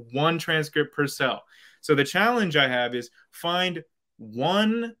like one transcript per cell. So the challenge I have is find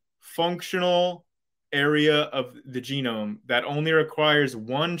one functional area of the genome that only requires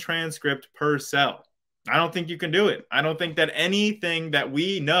one transcript per cell. I don't think you can do it. I don't think that anything that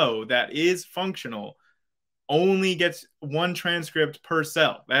we know that is functional only gets one transcript per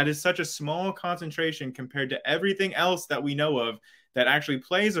cell. That is such a small concentration compared to everything else that we know of that actually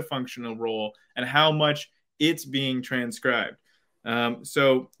plays a functional role and how much it's being transcribed.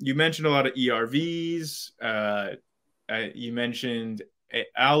 So you mentioned a lot of ERVs. You mentioned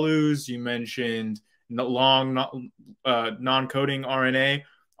ALUs. You mentioned long non-coding RNA.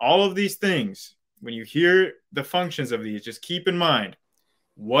 All of these things, when you hear the functions of these, just keep in mind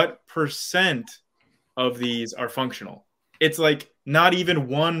what percent of these are functional. It's like not even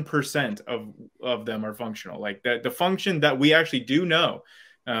 1% of them are functional. Like that, the function that we actually do know,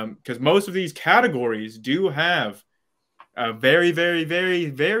 because most of these categories do have A very, very, very,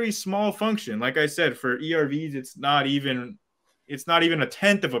 very small function. Like I said, for ERVs, it's not even a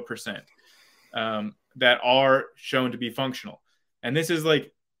tenth of a percent that are shown to be functional. And this is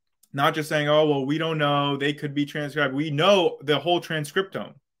like not just saying, oh, well, we don't know, they could be transcribed. We know the whole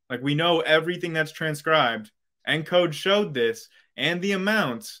transcriptome. Like we know everything that's transcribed. ENCODE showed this and the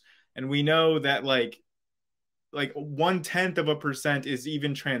amounts. And we know that like 1/10 of a percent is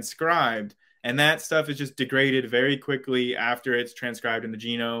even transcribed. And that stuff is just degraded very quickly after it's transcribed in the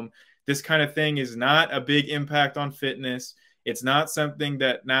genome. This kind of thing is not a big impact on fitness. It's not something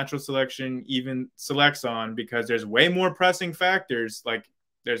that natural selection even selects on because there's way more pressing factors. Like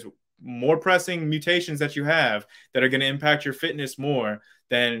there's more pressing mutations that you have that are going to impact your fitness more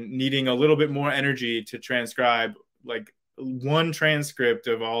than needing a little bit more energy to transcribe like one transcript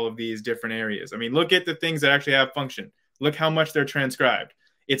of all of these different areas. I mean, look at the things that actually have function. Look how much they're transcribed.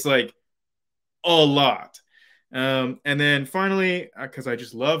 It's like a lot. And then finally, because I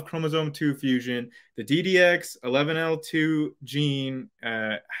just love chromosome 2 fusion, the DDX11L2 gene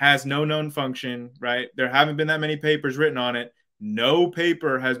has no known function, right? There haven't been that many papers written on it. No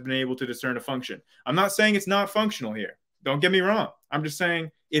paper has been able to discern a function. I'm not saying it's not functional here. Don't get me wrong. I'm just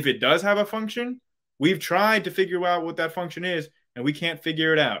saying if it does have a function, we've tried to figure out what that function is, and we can't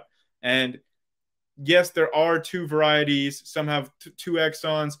figure it out. And yes, there are 2 varieties. Some have 2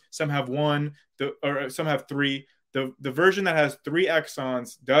 exons, some have 1, or some have 3. The version that has 3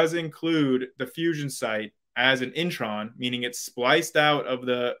 exons does include the fusion site as an intron, meaning it's spliced out of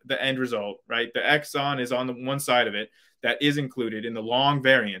the end result, right? The exon is on the one side of it that is included in the long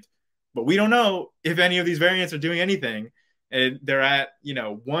variant. But we don't know if any of these variants are doing anything. And they're at,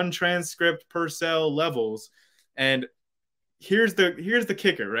 1 transcript per cell levels. And here's the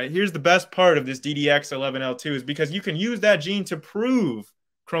kicker, right? Here's the best part of this DDX11L2 is because you can use that gene to prove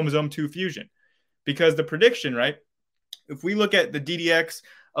chromosome 2 fusion. Because the prediction, right? If we look at the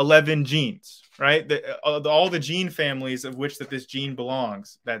DDX11 genes, right? All the gene families of which that this gene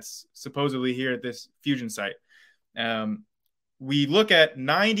belongs, that's supposedly here at this fusion site. We look at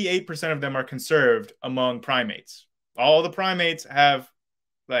 98% of them are conserved among primates. All the primates have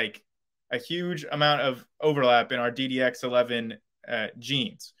like a huge amount of overlap in our DDX11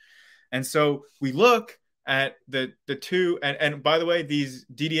 genes. And so we look at the 2, and by the way, these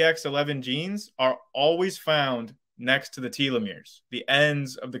DDX11 genes are always found next to the telomeres, the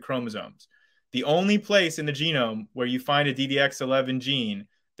ends of the chromosomes. The only place in the genome where you find a DDX11 gene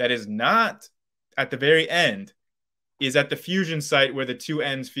that is not at the very end is at the fusion site where the 2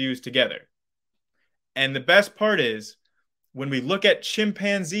 ends fuse together. And the best part is when we look at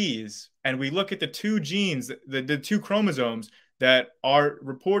chimpanzees and we look at the 2 genes, the 2 chromosomes that are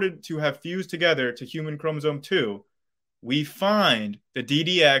reported to have fused together to human chromosome 2, we find the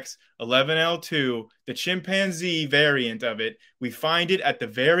DDX11L2, the chimpanzee variant of it. We find it at the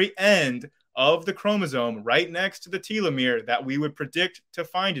very end of the chromosome right next to the telomere that we would predict to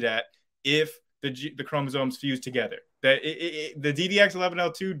find it at if the chromosomes fuse together. The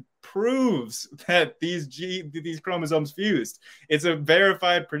DDX11L2 proves that these chromosomes fused. It's a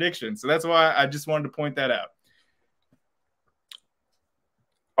verified prediction. So that's why I just wanted to point that out.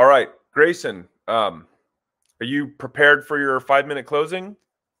 All right, Grayson, are you prepared for your 5-minute closing?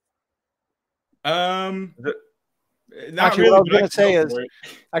 What I was going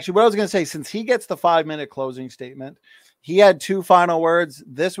to say, since he gets the 5-minute closing statement, he had 2 final words.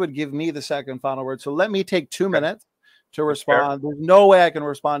 This would give me the second final word. So let me take 2 minutes to respond. There's no way I can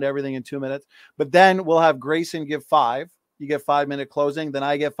respond to everything in 2 minutes, but then we'll have Grayson give 5. You get 5-minute closing, then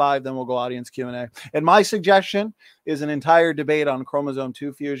I get 5, then we'll go audience Q&A. And my suggestion is an entire debate on chromosome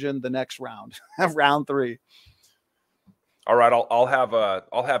 2 fusion the next round, round 3. All right,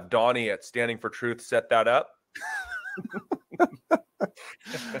 I'll have Donny at Standing for Truth set that up.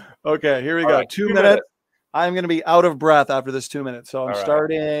 Okay, here we go. Right, 2 minutes. I'm going to be out of breath after this 2 minutes, so I'm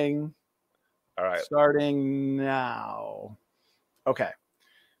starting. All right, starting now. Okay,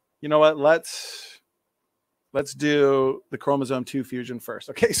 you know what? Let's do the chromosome 2 fusion first.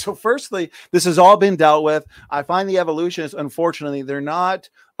 Okay, so firstly, this has all been dealt with. I find the evolutionists, unfortunately, they're not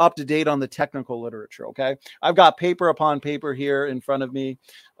up to date on the technical literature, okay? I've got paper upon paper here in front of me.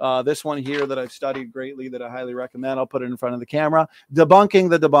 This one here that I've studied greatly that I highly recommend. I'll put it in front of the camera. Debunking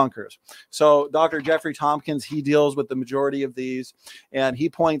the debunkers. So Dr. Jeffrey Tompkins, he deals with the majority of these, and he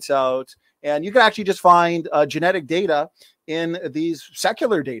points out, and you can actually just find genetic data in these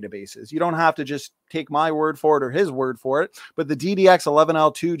secular databases. You don't have to just take my word for it or his word for it, but the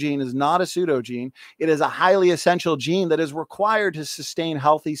DDX11L2 gene is not a pseudogene. It is a highly essential gene that is required to sustain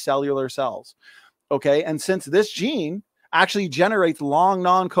healthy cellular cells. Okay, and since this gene actually generates long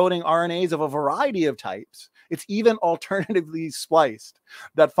non-coding RNAs of a variety of types, It's even alternatively spliced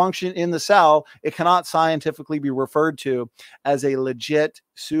that function in the cell. It cannot scientifically be referred to as a legit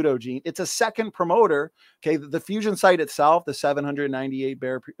pseudogene. It's a second promoter. Okay, the fusion site itself, the 798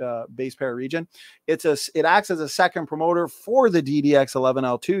 base pair region, it acts as a second promoter for the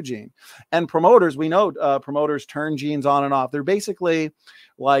DDX11L2 gene. And promoters, we know promoters turn genes on and off. They're basically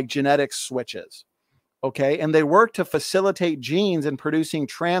like genetic switches. Okay, and they work to facilitate genes in producing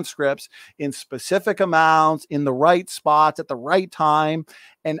transcripts in specific amounts, in the right spots, at the right time,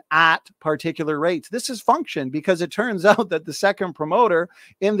 and at particular rates. This is function because it turns out that the second promoter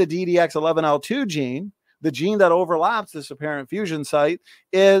in the DDX11L2 gene, the gene that overlaps this apparent fusion site,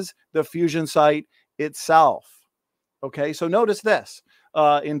 is the fusion site itself. Okay, so notice this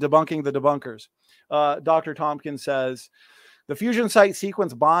in debunking the debunkers. Dr. Tompkins says, the fusion site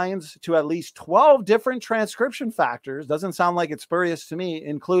sequence binds to at least 12 different transcription factors. Doesn't sound like it's spurious to me,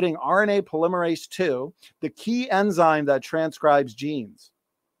 including RNA polymerase II, the key enzyme that transcribes genes.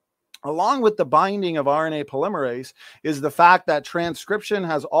 Along with the binding of RNA polymerase is the fact that transcription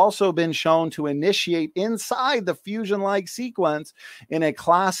has also been shown to initiate inside the fusion-like sequence in a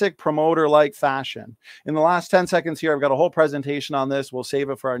classic promoter-like fashion. In the last 10 seconds here, I've got a whole presentation on this. We'll save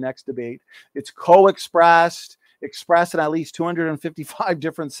it for our next debate. It's co-expressed in at least 255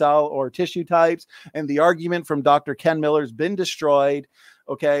 different cell or tissue types. And the argument from Dr. Ken Miller has been destroyed.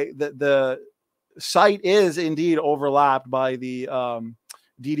 Okay, the site is indeed overlapped by the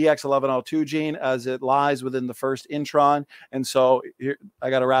DDX11L2 gene as it lies within the first intron. And so here, I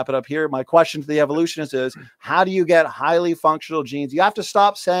got to wrap it up here. My question to the evolutionist is, how do you get highly functional genes? You have to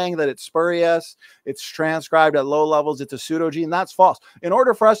stop saying that it's spurious, it's transcribed at low levels, it's a pseudogene. That's false. In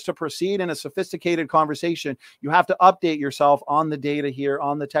order for us to proceed in a sophisticated conversation, you have to update yourself on the data here,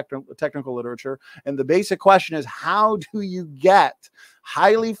 on the technical literature. And the basic question is, how do you get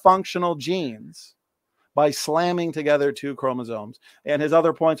highly functional genes by slamming together two chromosomes? And his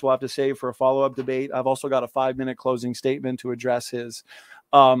other points we'll have to save for a follow-up debate. I've also got a 5-minute closing statement to address his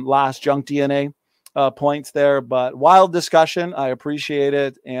last junk DNA points there. But wild discussion. I appreciate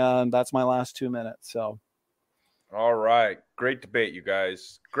it. And that's my last 2 minutes. So, all right. Great debate, you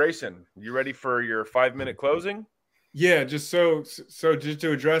guys. Grayson, you ready for your 5-minute closing? Yeah, just just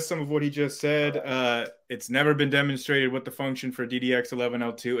to address some of what he just said, it's never been demonstrated what the function for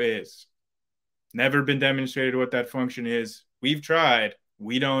DDX11L2 is. Never been demonstrated what that function is. We've tried.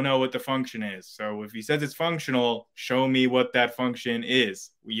 We don't know what the function is. So if he says it's functional, show me what that function is.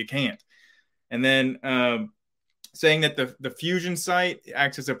 Well, you can't. And then saying that the fusion site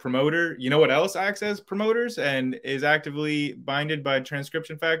acts as a promoter. You know what else acts as promoters and is actively binded by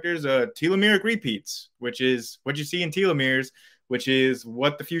transcription factors? Telomeric repeats, which is what you see in telomeres, which is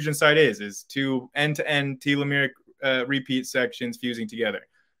what the fusion site is two end-to-end telomeric repeat sections fusing together.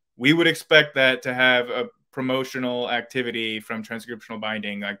 We would expect that to have a promotional activity from transcriptional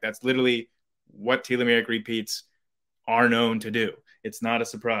binding. Like, that's literally what telomeric repeats are known to do. It's not a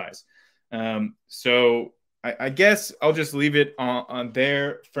surprise. So I guess I'll just leave it on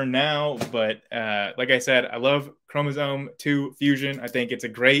there for now. But like I said, I love chromosome 2 fusion. I think it's a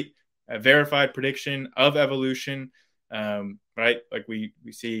great verified prediction of evolution. Right? Like we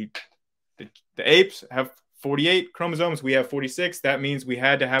see the apes have 48 chromosomes. We have 46. That means we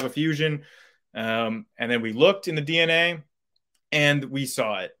had to have a fusion. And then we looked in the DNA and we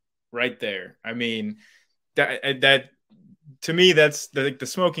saw it right there. I mean, that to me, that's the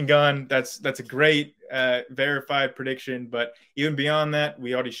smoking gun. That's a great verified prediction. But even beyond that,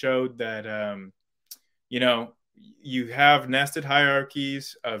 we already showed that, you have nested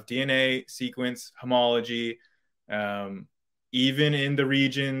hierarchies of DNA sequence homology, even in the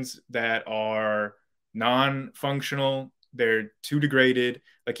regions that are non-functional, they're too degraded.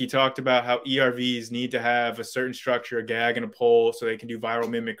 Like he talked about how ERVs need to have a certain structure, a gag and a pole, so they can do viral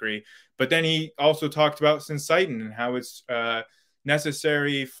mimicry. But then he also talked about syncytin and how it's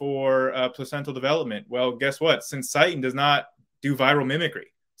necessary for placental development. Well, guess what? Syncytin does not do viral mimicry.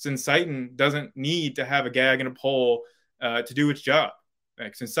 Syncytin doesn't need to have a gag and a pole to do its job.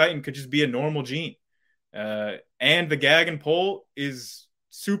 Like, syncytin could just be a normal gene. And the gag and pole is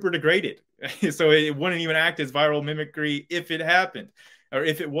super degraded. So it wouldn't even act as viral mimicry if it happened, or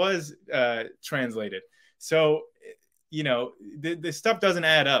if it was translated. So, this stuff doesn't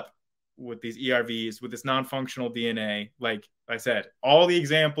add up with these ERVs, with this non-functional DNA. Like I said, all the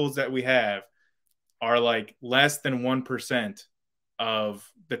examples that we have are like less than 1%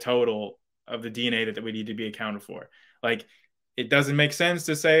 of the total of the DNA that we need to be accounted for. Like, it doesn't make sense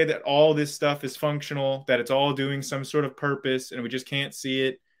to say that all this stuff is functional, that it's all doing some sort of purpose, and we just can't see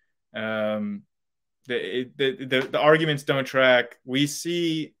it. The arguments don't track. We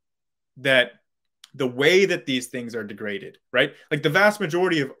see that the way that these things are degraded, right? Like the vast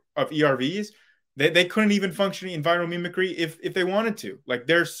majority of ERVs, they couldn't even function in viral mimicry if they wanted to. Like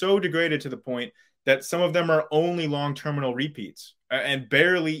they're so degraded to the point that some of them are only long terminal repeats and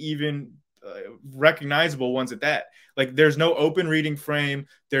barely even recognizable ones at that. Like there's no open reading frame.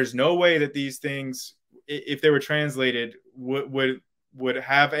 There's no way that these things, if they were translated, would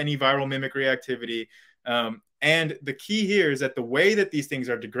have any viral mimicry activity. And the key here is that the way that these things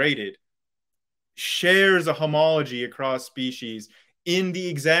are degraded shares a homology across species in the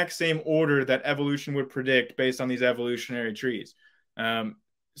exact same order that evolution would predict based on these evolutionary trees.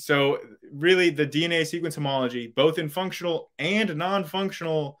 So really the DNA sequence homology, both in functional and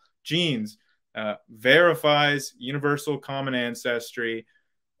non-functional genes, verifies universal common ancestry.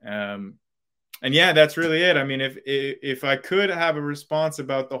 And yeah, that's really it. I mean, if I could have a response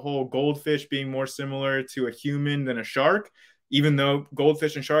about the whole goldfish being more similar to a human than a shark, even though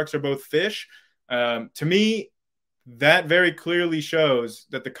goldfish and sharks are both fish, to me, that very clearly shows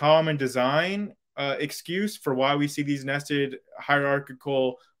that the common design excuse for why we see these nested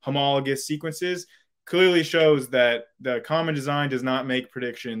hierarchical homologous sequences clearly shows that the common design does not make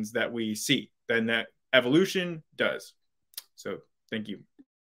predictions that we see, then that evolution does. So thank you.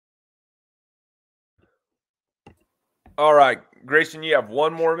 All right, Grayson, you have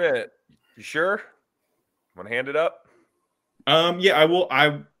 1 more minute. You sure? Want to hand it up? Yeah, I will.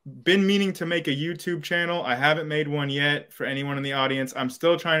 I've been meaning to make a YouTube channel. I haven't made one yet for anyone in the audience. I'm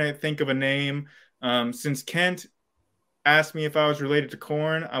still trying to think of a name. Since Kent asked me if I was related to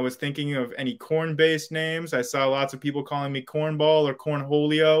corn, I was thinking of any corn-based names. I saw lots of people calling me Cornball or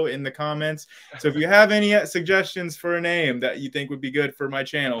Cornholio in the comments. So if you have any suggestions for a name that you think would be good for my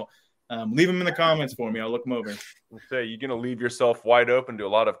channel, leave them in the comments for me. I'll look them over. Say you're gonna leave yourself wide open to a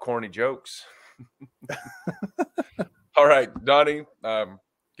lot of corny jokes. All right, Donny,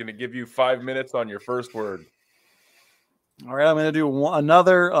 gonna give you 5 minutes on your first word. All right, I'm gonna do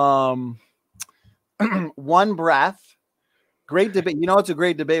another one breath. Great debate. You know, it's a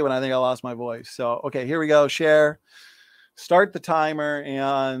great debate when I think I lost my voice. So, okay, here we go. Share, start the timer,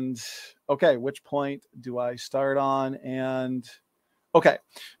 and okay, which point do I start on? And okay,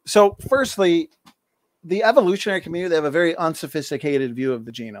 so firstly, the evolutionary community, they have a very unsophisticated view of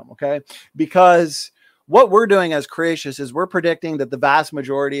the genome, okay? Because what we're doing as creationists is we're predicting that the vast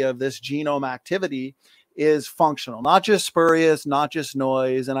majority of this genome activity is functional, not just spurious, not just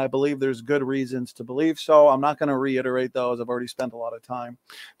noise. And I believe there's good reasons to believe so. I'm not going to reiterate those. I've already spent a lot of time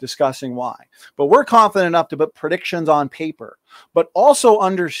discussing why. But we're confident enough to put predictions on paper, but also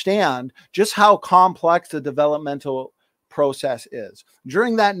understand just how complex the developmental process is.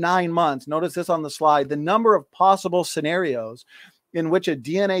 During that 9 months, notice this on the slide, the number of possible scenarios in which a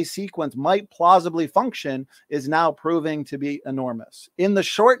DNA sequence might plausibly function is now proving to be enormous. In the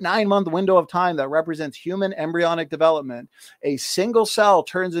short 9-month window of time that represents human embryonic development, a single cell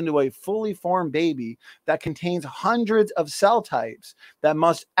turns into a fully formed baby that contains hundreds of cell types that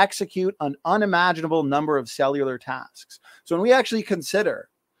must execute an unimaginable number of cellular tasks. So when we actually consider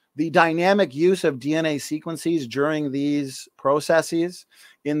the dynamic use of DNA sequences during these processes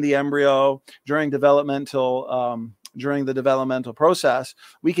in the embryo, during the developmental process,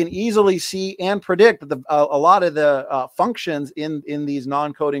 we can easily see and predict that a lot of the functions in these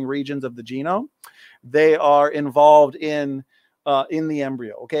non-coding regions of the genome, they are involved in the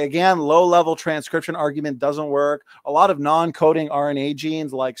embryo. Okay, again, low-level transcription argument doesn't work. A lot of non-coding RNA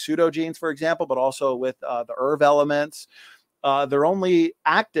genes, like pseudogenes, for example, but also with the ERV elements, they're only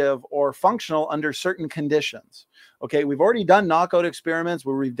active or functional under certain conditions. Okay, we've already done knockout experiments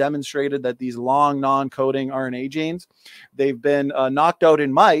where we've demonstrated that these long non-coding RNA genes, they've been knocked out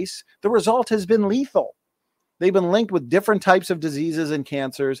in mice. The result has been lethal. They've been linked with different types of diseases and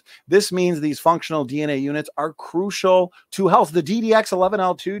cancers. This means these functional DNA units are crucial to health. The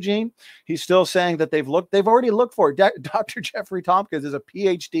DDX11L2 gene, he's still saying that they've already looked for it. Dr. Jeffrey Tompkins is a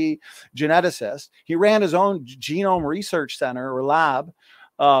PhD geneticist. He ran his own genome research center or lab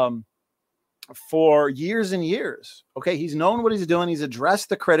for years and years. Okay, he's known what he's doing. He's addressed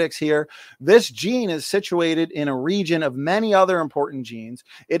the critics here. This gene is situated in a region of many other important genes.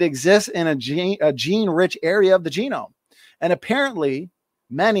 It exists in a gene-rich area of the genome. And apparently,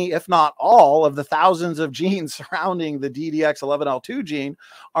 many, if not all, of the thousands of genes surrounding the DDX11L2 gene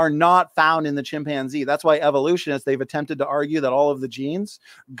are not found in the chimpanzee. That's why evolutionists, they've attempted to argue that all of the genes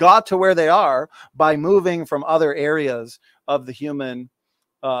got to where they are by moving from other areas of the human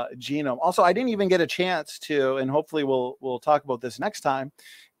genome. Also, I didn't even get a chance to, and hopefully we'll talk about this next time,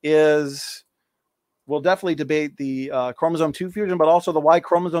 is we'll definitely debate the chromosome 2 fusion, but also the Y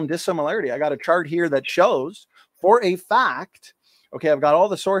chromosome dissimilarity. I got a chart here that shows for a fact, okay, I've got all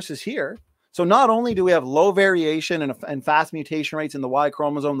the sources here. So not only do we have low variation and fast mutation rates in the Y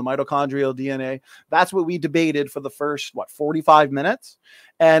chromosome, the mitochondrial DNA, that's what we debated for the first, 45 minutes.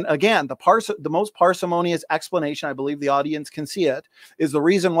 And again, the most parsimonious explanation, I believe the audience can see it, is the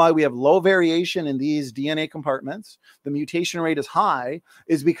reason why we have low variation in these DNA compartments, the mutation rate is high,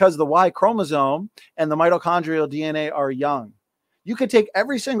 is because the Y chromosome and the mitochondrial DNA are young. You could take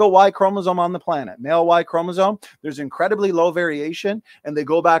every single Y chromosome on the planet, male Y chromosome, there's incredibly low variation, and they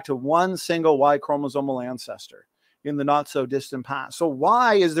go back to one single Y chromosomal ancestor in the not so distant past. So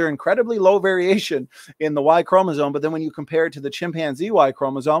why is there incredibly low variation in the Y chromosome? But then when you compare it to the chimpanzee Y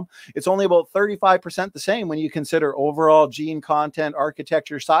chromosome, it's only about 35% the same when you consider overall gene content,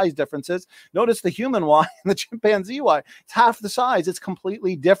 architecture, size differences. Notice the human Y and the chimpanzee Y, it's half the size. It's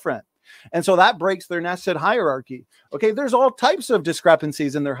completely different. And so that breaks their nested hierarchy. Okay, there's all types of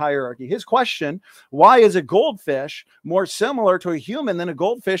discrepancies in their hierarchy. His question, why is a goldfish more similar to a human than a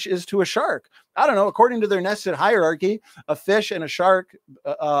goldfish is to a shark? I don't know. According to their nested hierarchy, a fish and a shark,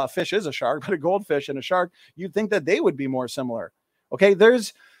 a fish is a shark, but a goldfish and a shark, you'd think that they would be more similar. Okay,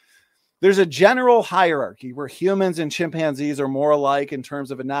 there's a general hierarchy where humans and chimpanzees are more alike in terms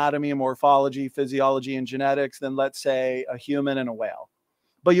of anatomy and morphology, physiology, and genetics than, let's say, a human and a whale.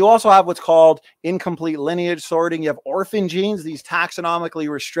 But you also have what's called incomplete lineage sorting. You have orphan genes, these taxonomically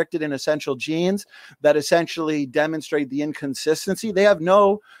restricted and essential genes that essentially demonstrate the inconsistency. They have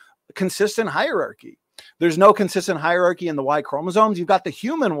no consistent hierarchy. There's no consistent hierarchy in the Y chromosomes. You've got the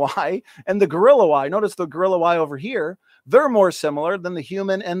human Y and the gorilla Y. Notice the gorilla Y over here. They're more similar than the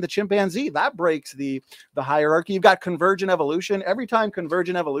human and the chimpanzee. That breaks the hierarchy. You've got convergent evolution. Every time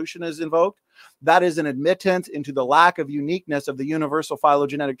convergent evolution is invoked, that is an admittance into the lack of uniqueness of the universal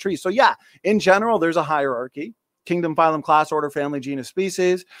phylogenetic tree. So yeah, in general, there's a hierarchy. Kingdom, phylum, class, order, family, genus,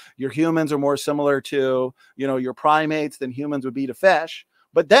 species. Your humans are more similar to, your primates than humans would be to fish.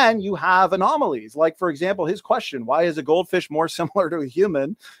 But then you have anomalies. Like, for example, his question, why is a goldfish more similar to a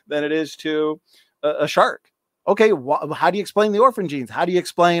human than it is to a shark? Okay, how do you explain the orphan genes? How do you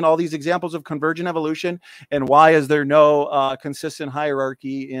explain all these examples of convergent evolution? And why is there no consistent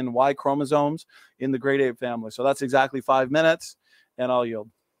hierarchy in Y chromosomes in the great ape family? So that's exactly 5 minutes, and I'll yield.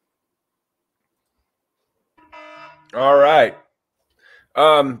 All right.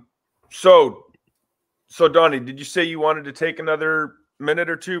 So Donny, did you say you wanted to take another minute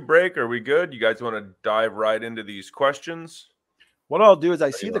or two break? Are we good? You guys want to dive right into these questions? What I'll do is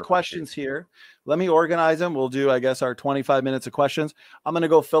I see the questions here. Let me organize them. We'll do, I guess, our 25 minutes of questions. I'm going to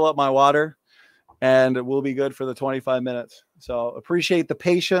go fill up my water, and we'll be good for the 25 minutes. So appreciate the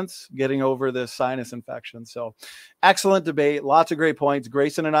patience getting over this sinus infection. So excellent debate. Lots of great points.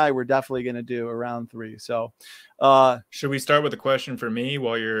 Grayson and I were definitely going to do a round 3. So should we start with a question for me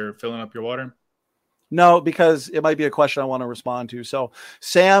while you're filling up your water? No, because it might be a question I want to respond to. So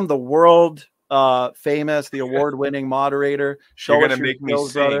Sam, the world famous, the award-winning moderator. You're going to make me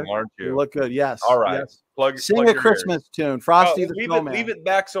sing, brother. Aren't you? You look good. Yes. All right. Yes. Sing a Christmas tune. Frosty the Snowman. Leave it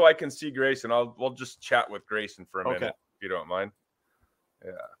back so I can see Grayson. We'll just chat with Grayson for a minute, if you don't mind.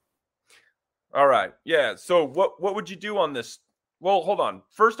 Yeah. All right. Yeah. So what would you do on this? Well, hold on.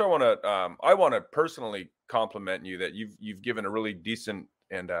 First, I want to personally compliment you that you've given a really decent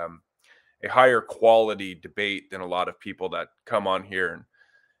and a higher quality debate than a lot of people that come on here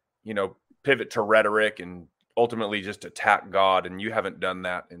and pivot to rhetoric and ultimately just attack God, and you haven't done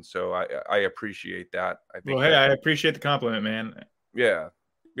that, and so I appreciate that. I think. Well, hey, I appreciate the compliment, man. Yeah,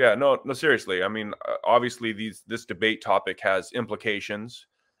 no, seriously. I mean, obviously, this debate topic has implications,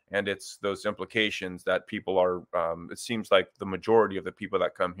 and it's those implications that people are. It seems like the majority of the people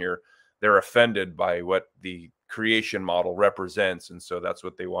that come here, they're offended by what the creation model represents, and so that's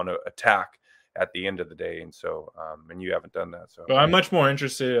what they want to attack at the end of the day. And so and you haven't done that. So well, I'm much more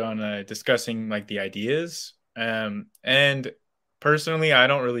interested on discussing like the ideas. And personally, I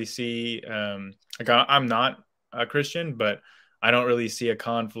don't really see I'm not a Christian, but I don't really see a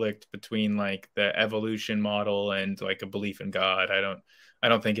conflict between like the evolution model and like a belief in God. I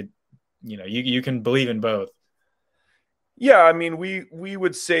don't think it, you can believe in both. Yeah, I mean, we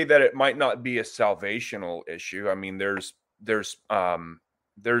would say that it might not be a salvational issue. I mean, there's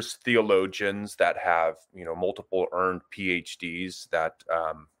theologians that have, multiple earned PhDs that,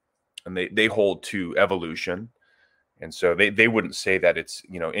 and they hold to evolution. And so they wouldn't say that it's,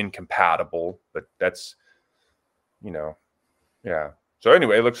 incompatible, but that's, yeah. So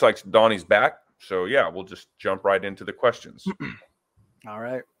anyway, it looks like Donnie's back. So yeah, we'll just jump right into the questions. All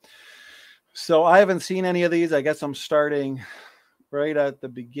right. So I haven't seen any of these. I guess I'm starting right at the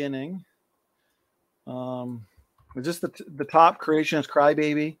beginning. Just the top Creationist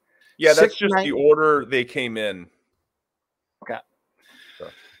crybaby. Yeah, that's just the order they came in. Okay.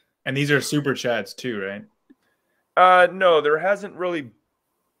 And these are super chats too, right? No, there hasn't really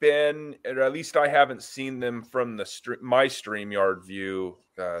been, or at least I haven't seen them from my StreamYard view,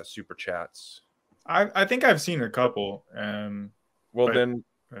 super chats. I think I've seen a couple. Well, then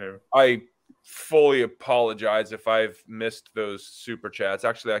whatever. I fully apologize if I've missed those super chats.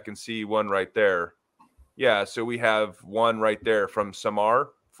 Actually, I can see one right there. Yeah, so we have one right there from Samar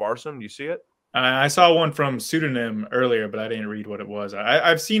Farsam. Do you see it? I saw one from Pseudonym earlier, but I didn't read what it was.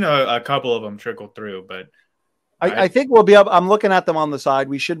 I've seen a couple of them trickle through, but I think we'll be able. I'm looking at them on the side.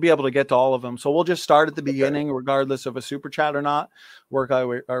 We should be able to get to all of them. So we'll just start at the beginning, regardless of a super chat or not. Work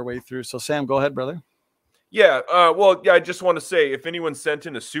our way through. So Sam, go ahead, brother. Yeah. Well, yeah. I just want to say, if anyone sent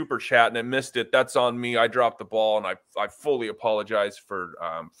in a super chat and I missed it, that's on me. I dropped the ball, and I fully apologize for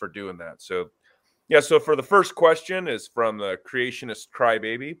doing that. So, yeah. So for the first question is from the Creationist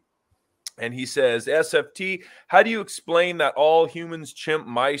Crybaby. And he says, SFT, how do you explain that all humans, chimp,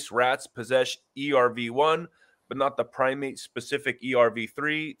 mice, rats possess ERV1, but not the primate-specific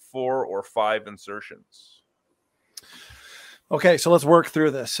ERV3, 4, or 5 insertions? Okay, so let's work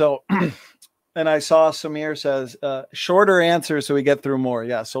through this. So, and I saw Samir says, shorter answers so we get through more.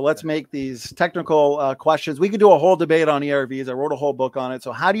 Yeah, so let's make these technical questions. We could do a whole debate on ERVs. I wrote a whole book on it.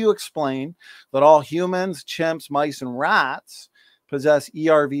 So how do you explain that all humans, chimps, mice, and rats possess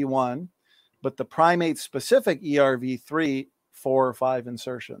ERV1, but the primate-specific ERV3, 4 or 5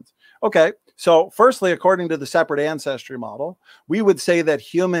 insertions? Okay, so firstly, according to the separate ancestry model, we would say that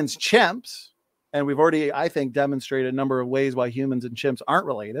humans, chimps, and we've already, I think, demonstrated a number of ways why humans and chimps aren't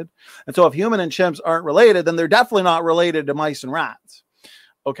related. And so if human and chimps aren't related, then they're definitely not related to mice and rats.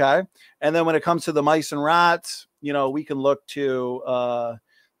 Okay, and then when it comes to the mice and rats, we can look to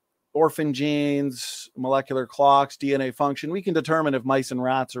orphan genes, molecular clocks, DNA function. We can determine if mice and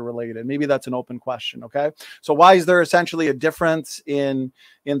rats are related. Maybe that's an open question. Okay. So why is there essentially a difference in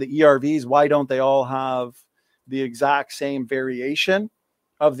the ERVs? Why don't they all have the exact same variation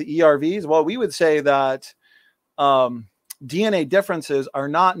of the ERVs? Well, we would say that DNA differences are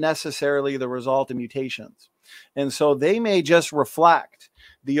not necessarily the result of mutations. And so they may just reflect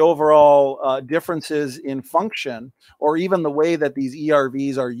the overall differences in function, or even the way that these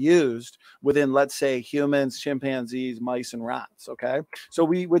ERVs are used within, let's say, humans, chimpanzees, mice, and rats. Okay, so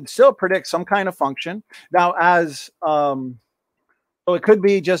we would still predict some kind of function. Now, so it could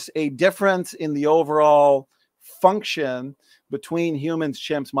be just a difference in the overall function between humans,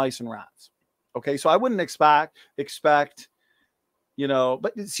 chimps, mice, and rats. Okay, so I wouldn't expect, but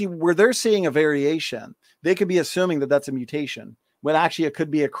see, where they're seeing a variation, they could be assuming that that's a mutation, when actually it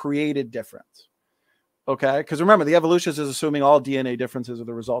could be a created difference. Okay, because remember, the evolutionist is assuming all DNA differences are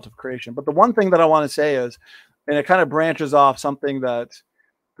the result of creation. But the one thing that I want to say is, and it kind of branches off something that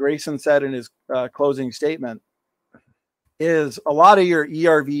Grayson said in his closing statement, is a lot of your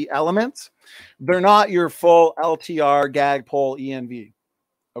ERV elements, they're not your full LTR, GAG, POL, ENV.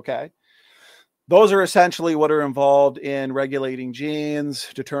 Okay, those are essentially what are involved in regulating genes,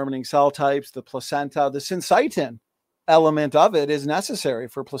 determining cell types, the placenta, the syncytin element of it is necessary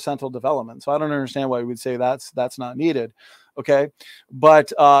for placental development. So I don't understand why we would say that's not needed. Okay.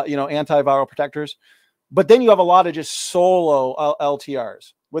 But, antiviral protectors. But then you have a lot of just solo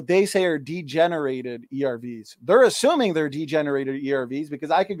LTRs. What they say are degenerated ERVs. They're assuming they're degenerated ERVs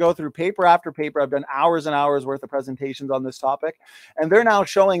because I could go through paper after paper. I've done hours and hours worth of presentations on this topic. And they're now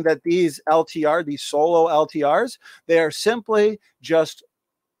showing that these solo LTRs, they are simply just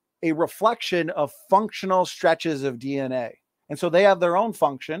a reflection of functional stretches of DNA. And so they have their own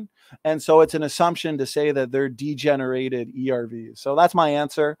function. And so it's an assumption to say that they're degenerated ERVs. So that's my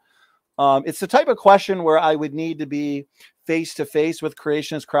answer. It's the type of question where I would need to be face to face with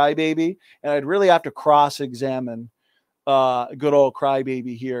Creationist Crybaby, and I'd really have to cross-examine good old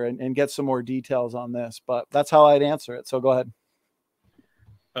Crybaby here and get some more details on this. But that's how I'd answer it. So go ahead.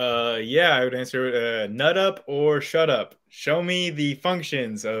 Yeah, I would answer nut up or shut up. Show me the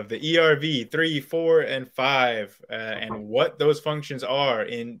functions of the ERV 3, 4, and 5, and what those functions are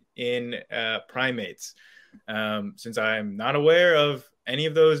in primates. Since I'm not aware of any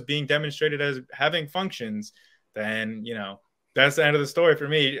of those being demonstrated as having functions, then that's the end of the story for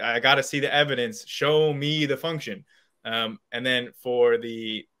me. I got to see the evidence. Show me the function. And then for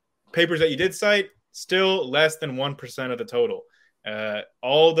the papers that you did cite, still less than 1% of the total.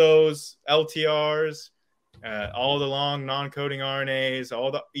 All those LTRs, all the long non-coding RNAs,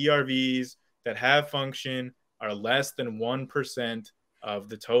 all the ERVs that have function are less than 1% of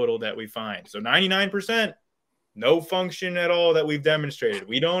the total that we find. So 99%, no function at all that we've demonstrated.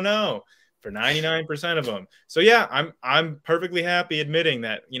 We don't know for 99% of them. So yeah, I'm perfectly happy admitting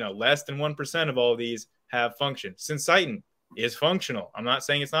that, less than 1% of all these have function. Syncytin, is functional. I'm not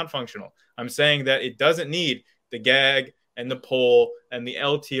saying it's not functional. I'm saying that it doesn't need the GAG and the POL and the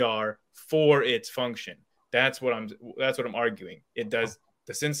LTR for its function. That's what I'm arguing. It does.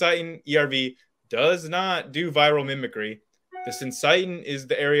 The syncytin ERV does not do viral mimicry. The syncytin is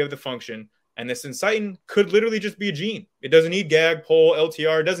the area of the function, and the syncytin could literally just be a gene. It doesn't need GAG, POL,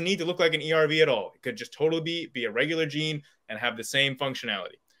 LTR. It doesn't need to look like an ERV at all. It could just totally be a regular gene and have the same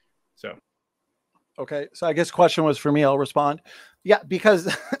functionality. So, okay. So I guess question was for me. I'll respond. Yeah, because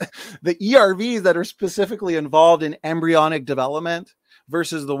the ERVs that are specifically involved in embryonic development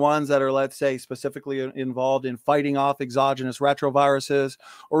versus the ones that are, let's say, specifically involved in fighting off exogenous retroviruses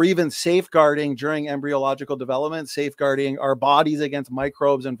or even safeguarding during embryological development, safeguarding our bodies against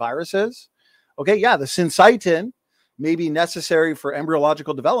microbes and viruses. Okay, yeah, the syncytin may be necessary for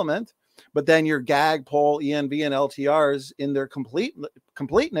embryological development, but then your GAG, POL, ENV, and LTRs in their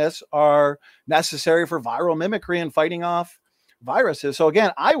completeness are necessary for viral mimicry and fighting off viruses. So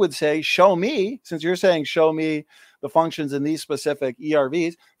again, I would say, show me, since you're saying show me the functions in these specific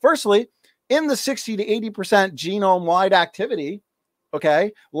ERVs. Firstly, in the 60 to 80% genome-wide activity,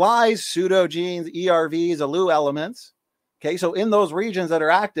 okay, lies pseudogenes, ERVs, allele elements. Okay, so in those regions that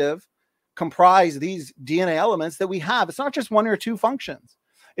are active, comprise these DNA elements that we have. It's not just one or two functions.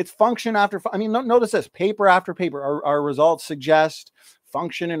 It's function after, notice this, paper after paper. Our results suggest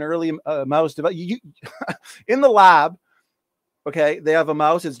function in early mouse development. In the lab, okay, they have a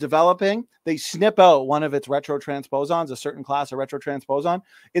mouse, it's developing. They snip out one of its retrotransposons, a certain class of retrotransposon.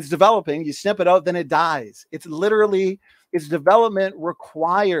 It's developing, you snip it out, then it dies. It's literally, its development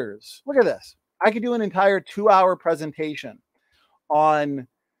requires, look at this. I could do an entire 2-hour presentation on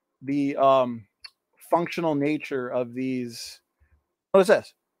the functional nature of these. What is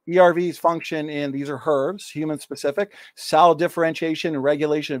this? ERVs function in, these are herbs, human specific, cell differentiation and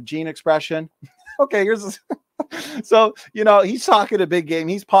regulation of gene expression. Okay, here's this. So, he's talking a big game.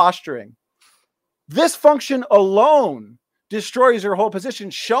 He's posturing. This function alone destroys your whole position.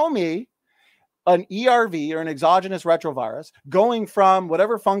 Show me an ERV or an exogenous retrovirus going from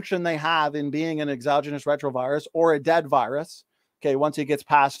whatever function they have in being an exogenous retrovirus or a dead virus. Okay, once it gets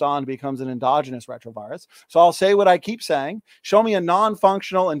passed on, it becomes an endogenous retrovirus. So I'll say what I keep saying. Show me a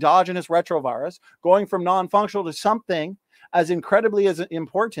non-functional endogenous retrovirus going from non-functional to something as incredibly as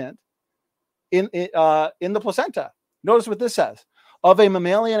important in the placenta. Notice what this says. Of a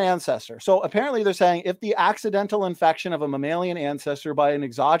mammalian ancestor. So apparently they're saying if the accidental infection of a mammalian ancestor by an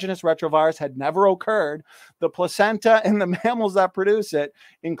exogenous retrovirus had never occurred, the placenta and the mammals that produce it,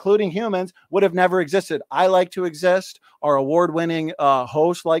 including humans, would have never existed. I like to exist. Our award-winning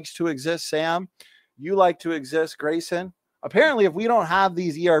host likes to exist, Sam. You like to exist, Grayson. Apparently, if we don't have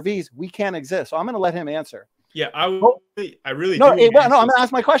these ERVs, we can't exist. So I'm going to let him answer. Yeah, I really no, do. I'm going to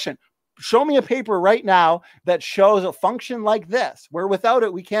ask my question. Show me a paper right now that shows a function like this, where without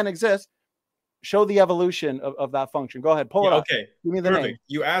it, we can't exist. Show the evolution of that function. Go ahead. Pull it up. Okay. Give me the name.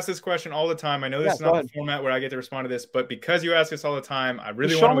 You ask this question all the time. I know this is not the format where I get to respond to this, but because you ask this all the time, I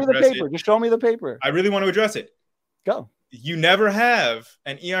really want to address it. Just show me the paper. I really want to address it. Go. You never have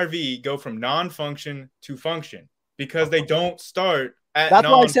an ERV go from non-function to function because they don't start at That's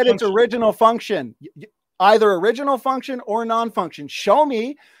why I said it's original function. Either original function or non-function. Show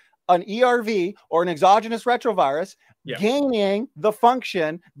me an ERV or an exogenous retrovirus gaining the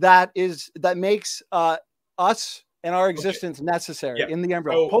function that makes us and our existence necessary in the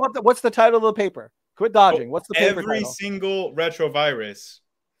embryo. Pull up what's the title of the paper? Quit dodging. What's the paper title? Every single retrovirus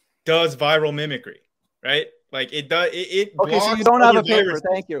does viral mimicry, right? Like it does. Okay, so you don't have a paper.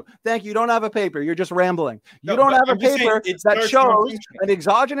 Thank you. You don't have a paper. You're just rambling. You don't have a paper that shows an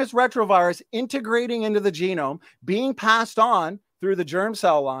exogenous retrovirus integrating into the genome, being passed on through the germ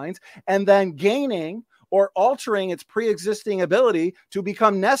cell lines, and then gaining or altering its pre-existing ability to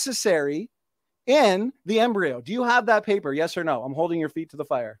become necessary in the embryo. Do you have that paper? Yes or no? I'm holding your feet to the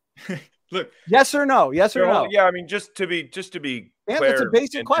fire. Look. Yes or no? Yes or no? Yeah, I mean, just to be clear, it's a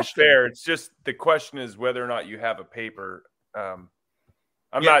basic question. Fair, it's just the question is whether or not you have a paper. We're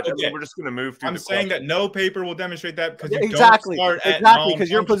just going to move through. I'm saying that no paper will demonstrate that because you exactly don't start exactly because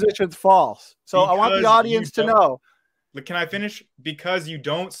your position's false. So I want the audience to know. Can I finish? Because you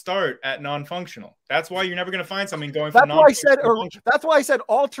don't start at non-functional. That's why you're never going to find something going from non-functional. That's why I said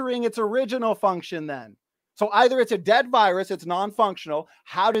altering its original function then. So either it's a dead virus, it's non-functional.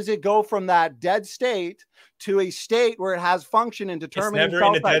 How does it go from that dead state to a state where it has function and determining It's never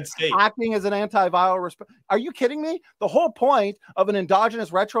in a dead state, acting as an antiviral response? Are you kidding me? The whole point of an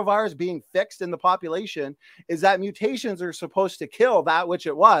endogenous retrovirus being fixed in the population is that mutations are supposed to kill that which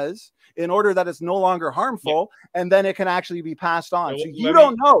it was in order that it's no longer harmful, and then it can actually be passed on. So you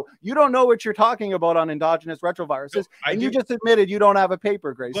don't know what you're talking about on endogenous retroviruses, and you just admitted you don't have a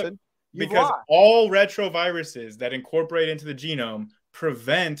paper, Grayson. Look, because all retroviruses that incorporate into the genome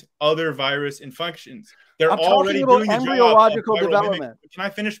prevent other virus infections. They're already doing the embryological development. Can I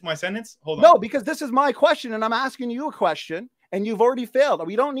finish my sentence? Hold on. No, because this is my question, and I'm asking you a question, and you've already failed.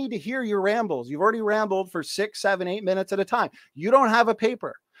 We don't need to hear your rambles. You've already rambled for 6, 7, 8 minutes at a time. You don't have a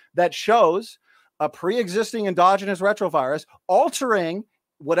paper that shows a pre-existing endogenous retrovirus altering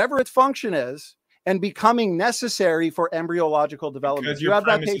whatever its function is and becoming necessary for embryological development. Because your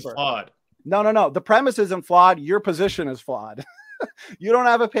premise is flawed. No. The premise isn't flawed. Your position is flawed. You don't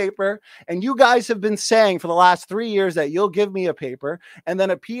have a paper, and you guys have been saying for the last 3 years that you'll give me a paper, and then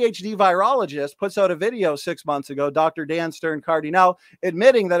a PhD virologist puts out a video 6 months ago, Dr. Dan Stern-Cardinal,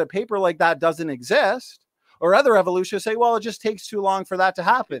 admitting that a paper like that doesn't exist, or other evolutionists say, well, it just takes too long for that to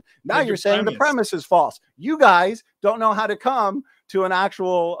happen. Now you're saying the premise is false. You guys don't know how to come to an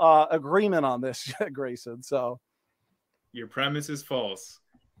actual agreement on this, Grayson. So your premise is false.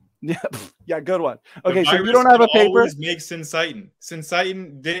 Yeah, good one. Okay, so you don't have a paper. Make syncytin.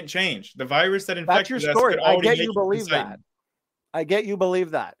 Syncytin didn't change. The virus that infected us. That's your story. I get you believe that. I get you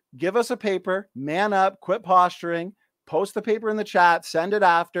believe that. Give us a paper. Man up. Quit posturing. Post the paper in the chat. Send it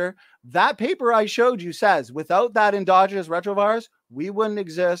after. That paper I showed you says without that endogenous retrovirus, we wouldn't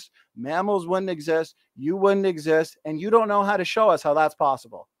exist. Mammals wouldn't exist. You wouldn't exist. And you don't know how to show us how that's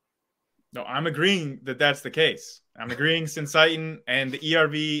possible. No, I'm agreeing that that's the case. I'm agreeing syncytin and the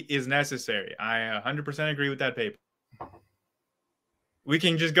ERV is necessary. I 100% agree with that paper. We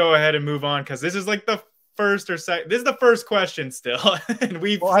can just go ahead and move on because this is like the first or second. This is the first question still. And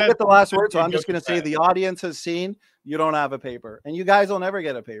I get the last word, so I'm just going to say the audience has seen you don't have a paper. And you guys will never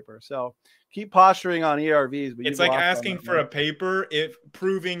get a paper. So keep posturing on ERVs. But it's like asking for a paper if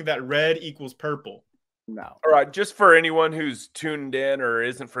proving that red equals purple. No. All right. Just for anyone who's tuned in or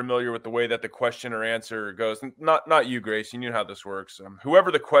isn't familiar with the way that the question or answer goes, not you, Grayson, you know how this works.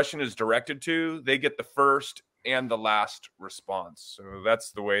 Whoever the question is directed to, they get the first and the last response. So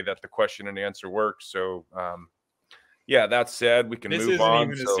that's the way that the question and answer works. So, yeah, that said, we can move on.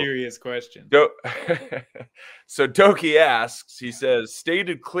 This isn't even a serious question. So Doki asks, he says,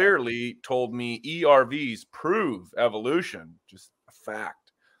 stated clearly, told me ERVs prove evolution. Just a fact.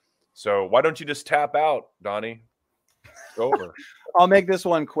 So why don't you just tap out, Donnie? It's over. I'll make this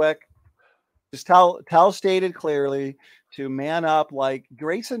one quick. Just tell stated clearly to man up like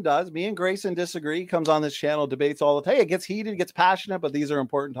Grayson does. Me and Grayson disagree. He comes on this channel, debates all the time. It gets heated, gets passionate, but these are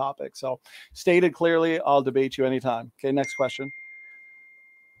important topics. So stated clearly, I'll debate you anytime. Okay, next question.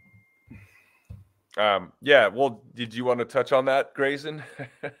 Yeah, well, did you want to touch on that, Grayson?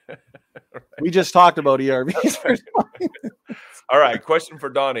 We just talked about ERVs. All right, question for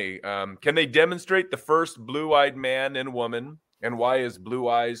Donnie. Can they demonstrate the first blue-eyed man and woman, and why is blue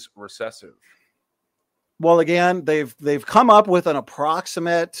eyes recessive? Well, again, they've come up with an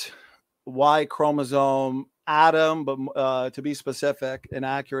approximate Y chromosome atom, but to be specific and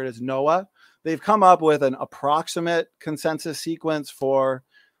accurate is Noah. They've come up with an approximate consensus sequence for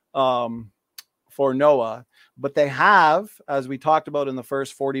Noah, but they have, as we talked about in the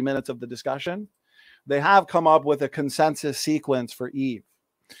first 40 minutes of the discussion, they have come up with a consensus sequence for Eve.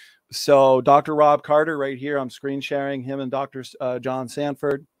 So Dr. Rob Carter right here, I'm screen sharing him and Dr. John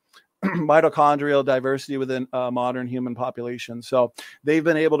Sanford, mitochondrial diversity within modern human population. So they've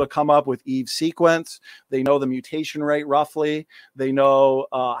been able to come up with Eve's sequence. They know the mutation rate roughly. They know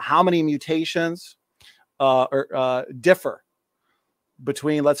how many mutations differ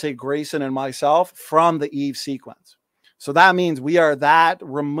between, let's say, Grayson and myself from the Eve sequence. So that means we are that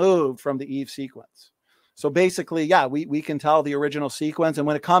removed from the Eve sequence. So basically, yeah, we can tell the original sequence. And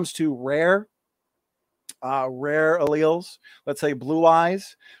when it comes to rare alleles, let's say blue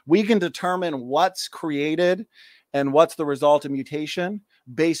eyes, we can determine what's created and what's the result of mutation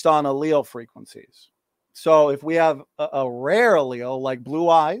based on allele frequencies. So if we have a rare allele like blue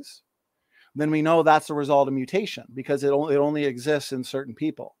eyes, then we know that's the result of mutation because it only exists in certain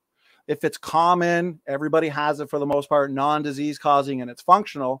people. If it's common, everybody has it for the most part, non-disease causing, and it's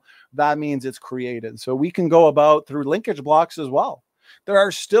functional, that means it's created. So we can go about through linkage blocks as well. There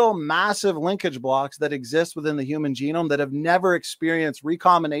are still massive linkage blocks that exist within the human genome that have never experienced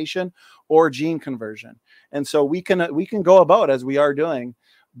recombination or gene conversion. And so we can go about, as we are doing,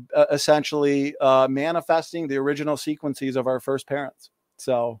 essentially manifesting the original sequences of our first parents.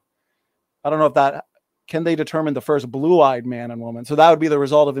 So I don't know if that, can they determine the first blue-eyed man and woman? So that would be the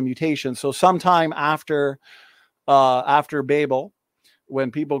result of a mutation. So sometime after Babel,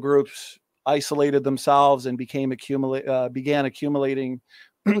 when people groups isolated themselves and began accumulating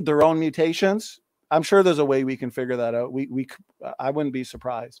their own mutations, I'm sure there's a way we can figure that out. I wouldn't be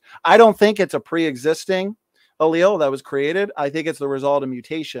surprised. I don't think it's a pre-existing allele that was created. I think it's the result of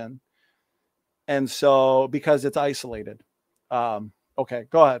mutation. And so, because it's isolated. Okay,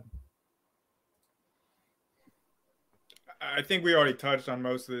 go ahead. I think we already touched on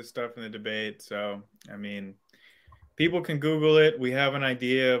most of this stuff in the debate. So, I mean, people can Google it. We have an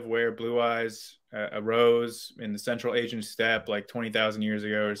idea of where blue eyes arose in the Central Asian steppe like 20,000 years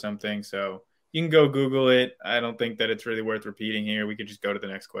ago or something. So you can go Google it. I don't think that it's really worth repeating here. We could just go to the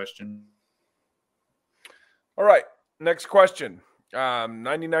next question. All right, next question.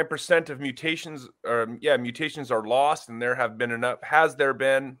 99% of mutations are lost, and there have been enough. Has there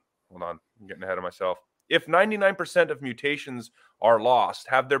been? Hold on, I'm getting ahead of myself. If 99% of mutations are lost,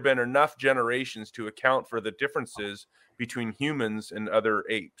 have there been enough generations to account for the differences between humans and other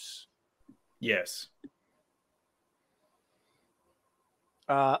apes? Yes.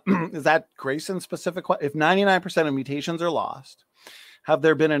 Is that Grayson specific? If 99% of mutations are lost, have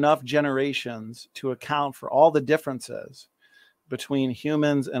there been enough generations to account for all the differences between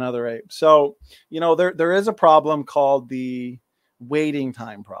humans and other apes? So, there is a problem called the waiting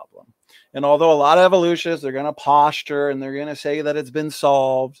time problem. And although a lot of evolutionists are going to posture and they're going to say that it's been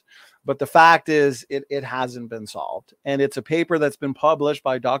solved, but the fact is it hasn't been solved. And it's a paper that's been published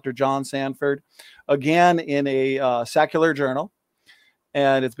by Dr. John Sanford, again, in a secular journal.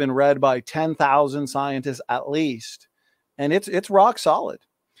 And it's been read by 10,000 scientists at least. And it's rock solid.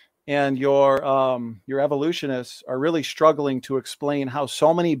 And your evolutionists are really struggling to explain how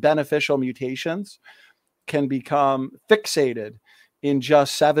so many beneficial mutations can become fixated in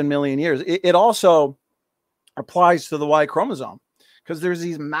just 7 million years. It also applies to the Y chromosome, because there's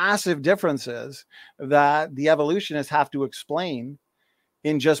these massive differences that the evolutionists have to explain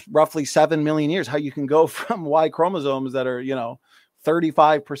in just roughly 7 million years, how you can go from Y chromosomes that are,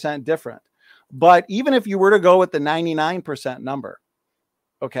 35% different. But even if you were to go with the 99% number,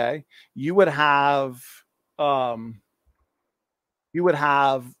 okay, you would have, I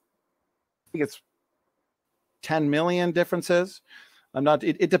think it's 10 million differences.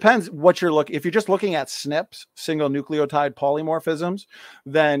 It depends what you're looking. If you're just looking at SNPs, single nucleotide polymorphisms,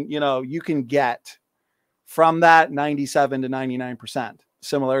 then, you can get from that 97 to 99%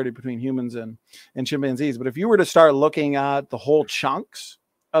 similarity between humans and chimpanzees. But if you were to start looking at the whole chunks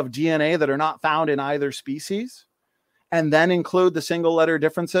of DNA that are not found in either species, and then include the single letter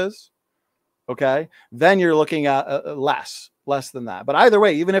differences, okay, then you're looking at less than that. But either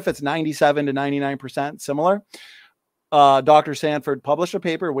way, even if it's 97 to 99% similar, Dr. Sanford published a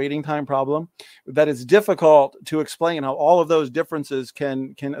paper, Waiting Time Problem, that is difficult to explain how all of those differences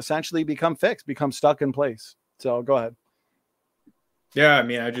can essentially become fixed, become stuck in place. So go ahead. Yeah, I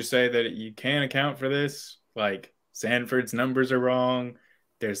mean, I just say that you can't account for this. Like, Sanford's numbers are wrong.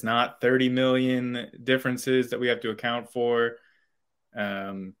 There's not 30 million differences that we have to account for.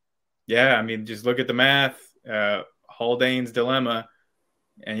 Yeah, I mean, just look at the math. Haldane's dilemma.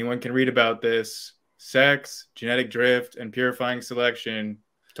 Anyone can read about this. Sex, genetic drift, and purifying selection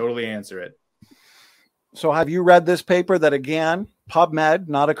totally answer it. So have you read this paper that, again, PubMed,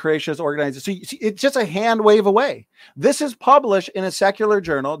 not a creationist organization? So it's just a hand wave away. This is published in a secular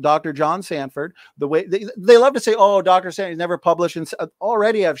journal, Dr. John Sanford. The way they love to say, oh, Dr. Sanford's never published. And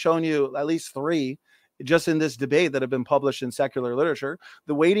already I've shown you at least 3 just in this debate that have been published in secular literature.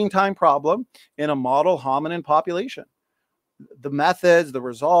 The waiting time problem in a model hominin population. The methods, the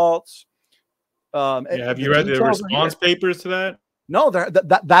results. Have you read the response papers to that? No,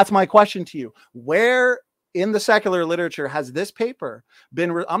 that's my question to you. Where in the secular literature has this paper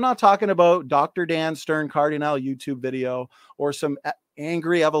been? I'm not talking about Dr. Dan Stern Cardinal YouTube video or some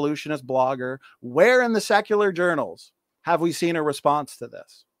angry evolutionist blogger. Where in the secular journals have we seen a response to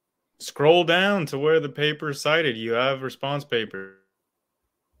this? Scroll down to where the paper is cited. You have response paper.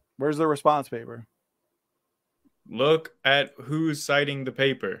 Where's the response paper? Look at who's citing the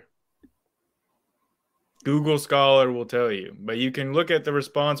paper. Google Scholar will tell you, but you can look at the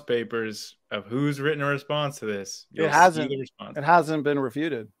response papers of who's written a response to this. It hasn't been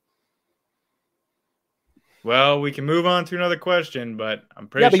refuted. Well, we can move on to another question, but I'm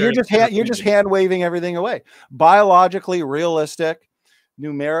pretty sure. Yeah, but you're just hand waving everything away. Biologically realistic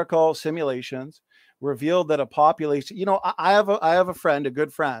numerical simulations revealed that a population. I have a friend, a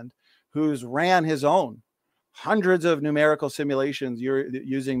good friend, who's ran his own hundreds of numerical simulations you're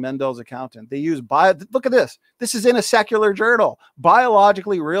using Mendel's accountant. They use look at this. This is in a secular journal.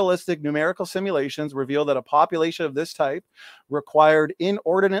 Biologically realistic numerical simulations reveal that a population of this type required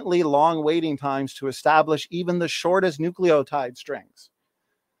inordinately long waiting times to establish even the shortest nucleotide strings.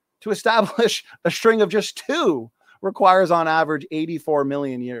 To establish a string of just 2 requires on average 84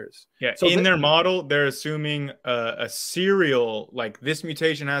 million years. Yeah, so in their model, they're assuming a serial, like this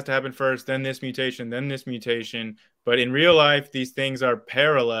mutation has to happen first, then this mutation, then this mutation. But in real life, these things are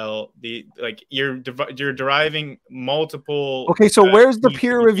parallel. You're deriving multiple. Okay, so where's the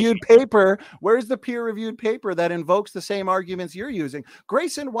peer-reviewed paper? Where's the peer-reviewed paper that invokes the same arguments you're using?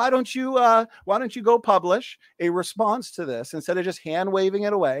 Grayson, why don't you go publish a response to this instead of just hand-waving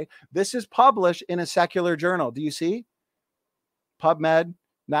it away? This is published in a secular journal. Do you see? PubMed,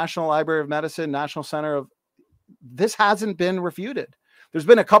 National Library of Medicine, National Center of... This hasn't been refuted. There's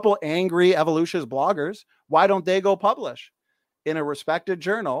been a couple angry evolutionist bloggers. Why don't they go publish in a respected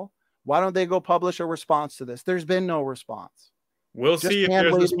journal? Why don't they go publish a response to this? There's been no response. We'll see if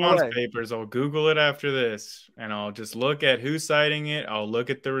there's response papers. I'll Google it after this, and I'll just look at who's citing it. I'll look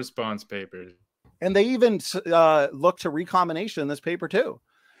at the response papers. And they even look to recombination in this paper too.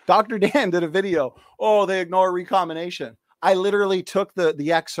 Dr. Dan did a video. Oh, they ignore recombination. I literally took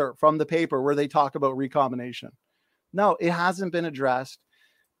the excerpt from the paper where they talk about recombination. No, it hasn't been addressed.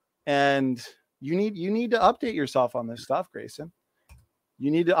 And you need to update yourself on this stuff, Grayson.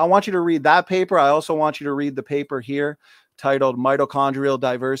 I want you to read that paper. I also want you to read the paper here titled Mitochondrial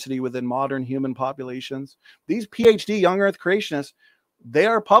Diversity Within Modern Human Populations. These PhD young earth creationists, they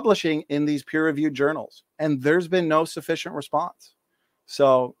are publishing in these peer-reviewed journals, and there's been no sufficient response.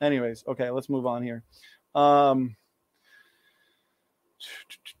 So anyways, okay, let's move on here. Okay,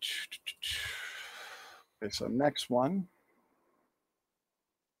 so next one.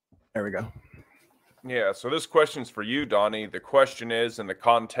 There we go. Yeah, so this question's for you, Donny. The question is in the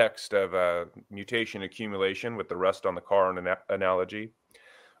context of mutation accumulation with the rust on the car analogy.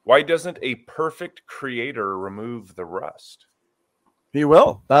 Why doesn't a perfect creator remove the rust? He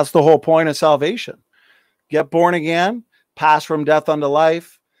will. That's the whole point of salvation. Get born again, pass from death unto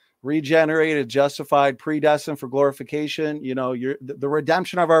life, regenerated, justified, predestined for glorification. You know, the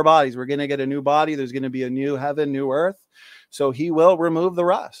redemption of our bodies. We're going to get a new body. There's going to be a new heaven, new earth. So he will remove the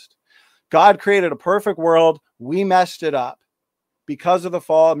rust. God created a perfect world. We messed it up. Because of the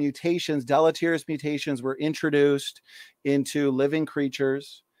fall, deleterious mutations were introduced into living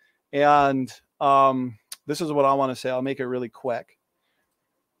creatures. And this is what I want to say. I'll make it really quick.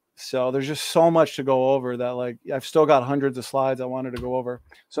 So there's just so much to go over that, I've still got hundreds of slides I wanted to go over.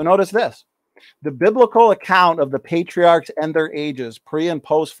 So notice this. The biblical account of the patriarchs and their ages, pre and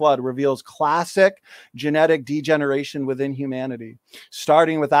post flood, reveals classic genetic degeneration within humanity,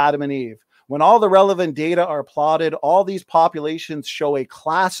 starting with Adam and Eve. When all the relevant data are plotted, all these populations show a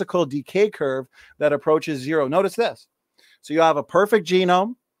classical decay curve that approaches 0. Notice this. So you have a perfect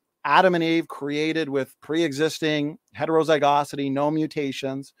genome, Adam and Eve created with pre-existing heterozygosity, no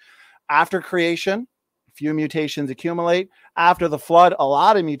mutations. After creation, few mutations accumulate. After the flood, a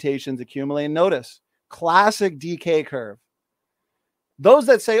lot of mutations accumulate. And notice, classic decay curve. Those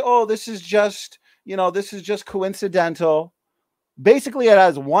that say, oh, this is just coincidental. Basically, it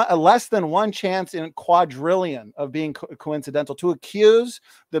has less than 1 chance in a quadrillion of being coincidental. To accuse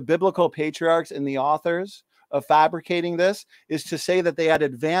the biblical patriarchs and the authors of fabricating this is to say that they had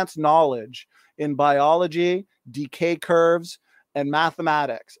advanced knowledge in biology, decay curves, and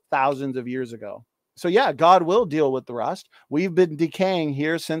mathematics thousands of years ago. So yeah, God will deal with the rust. We've been decaying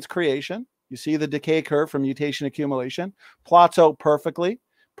here since creation. You see the decay curve from mutation accumulation. Plots out perfectly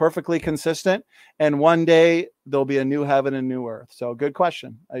consistent. And one day there'll be a new heaven and new earth. So good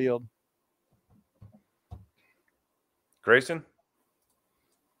question. I yield. Grayson?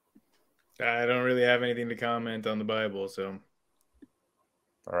 I don't really have anything to comment on the Bible, so.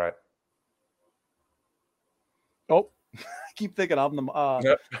 All right. Oh, I keep thinking of them.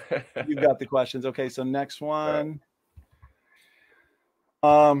 Yep. You've got the questions. Okay, so next one.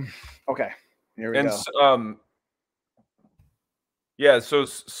 Right. Okay, here we go. Yeah, so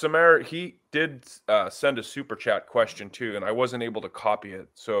Samar, he did send a super chat question too, and I wasn't able to copy it.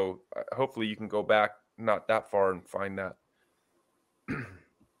 So hopefully you can go back not that far and find that.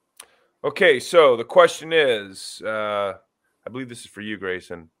 Okay, so the question is, I believe this is for you,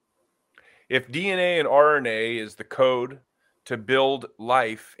 Grayson. If DNA and RNA is the code to build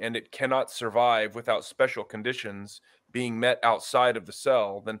life and it cannot survive without special conditions being met outside of the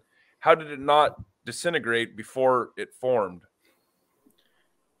cell, then how did it not disintegrate before it formed?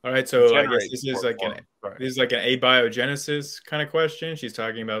 All right, so I guess this is like an abiogenesis kind of question. She's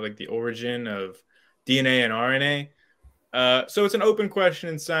talking about like the origin of DNA and RNA. So it's an open question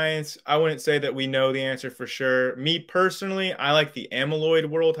in science. I wouldn't say that we know the answer for sure. Me personally, I like the amyloid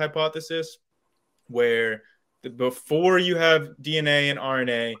world hypothesis, where before you have DNA and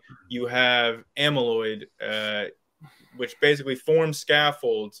RNA, you have amyloid, which basically forms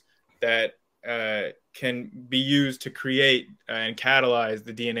scaffolds that can be used to create and catalyze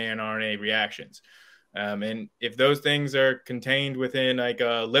the DNA and RNA reactions. And if those things are contained within like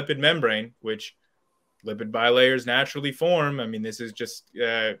a lipid membrane, which lipid bilayers naturally form, I mean, this is just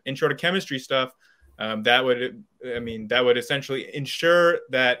intro to chemistry stuff. That would essentially ensure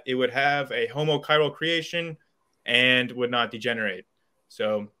that it would have a homochiral creation and would not degenerate.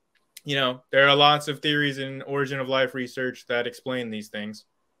 So, there are lots of theories in origin of life research that explain these things.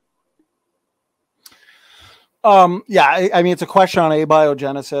 Yeah, I mean, it's a question on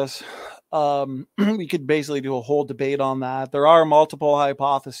abiogenesis. We could basically do a whole debate on that. There are multiple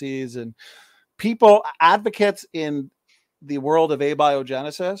hypotheses, and advocates in the world of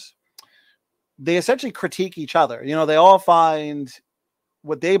abiogenesis, they essentially critique each other. They all find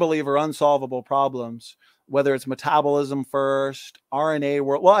what they believe are unsolvable problems, whether it's metabolism first, RNA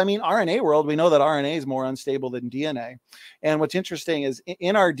world. Well, I mean, RNA world, we know that RNA is more unstable than DNA. And what's interesting is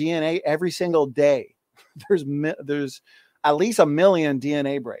in our DNA, every single day, there's at least 1 million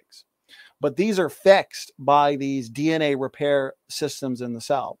DNA breaks. But these are fixed by these DNA repair systems in the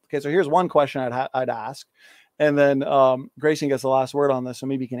cell. Okay, so here's one question I'd ask. And then Grayson gets the last word on this, so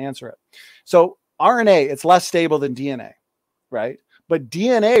maybe he can answer it. So RNA, it's less stable than DNA, right? But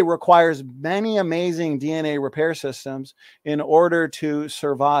DNA requires many amazing DNA repair systems in order to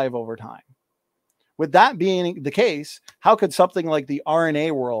survive over time. With that being the case, how could something like the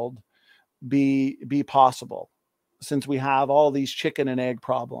RNA world be possible, since we have all these chicken and egg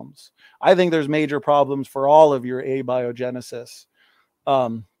problems? I think there's major problems for all of your abiogenesis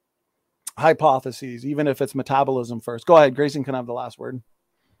hypotheses, even if it's metabolism first. Go ahead, Grayson can have the last word.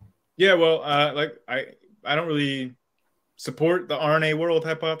 Yeah, well, I don't really support the RNA world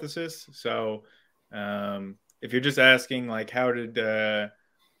hypothesis. So if you're just asking like how did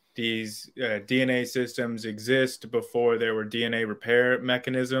these DNA systems exist before there were DNA repair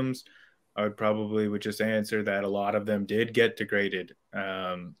mechanisms, I would just answer that a lot of them did get degraded.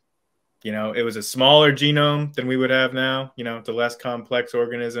 It was a smaller genome than we would have now. It's a less complex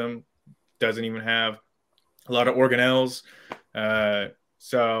organism, doesn't even have a lot of organelles.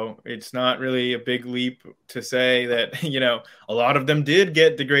 So it's not really a big leap to say that, a lot of them did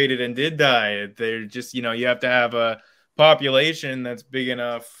get degraded and did die. They're just, you have to have a population that's big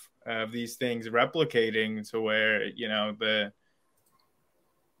enough of these things replicating to where,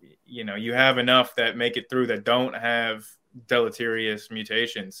 you have enough that make it through that don't have deleterious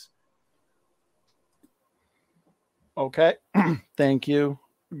mutations. Okay. Thank you.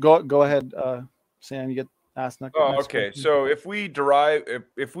 Go ahead, Sam, you get asked next. Oh, okay. Question. So if we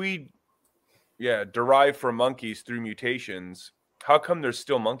derive from monkeys through mutations, how come there's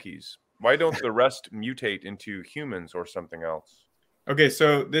still monkeys? Why don't the rest mutate into humans or something else? Okay,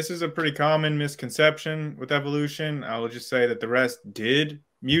 so this is a pretty common misconception with evolution. I will just say that the rest did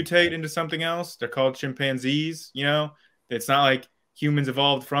mutate into something else. They're called chimpanzees. It's not like humans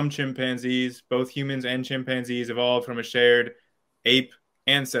evolved from chimpanzees. Both humans and chimpanzees evolved from a shared ape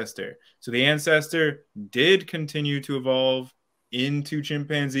ancestor. So the ancestor did continue to evolve into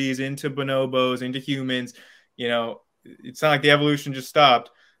chimpanzees, into bonobos, into humans. It's not like the evolution just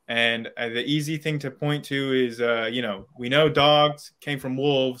stopped. And the easy thing to point to is, we know dogs came from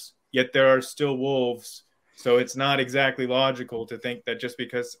wolves, yet there are still wolves. So it's not exactly logical to think that just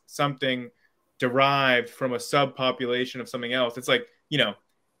because something derived from a subpopulation of something else, it's like,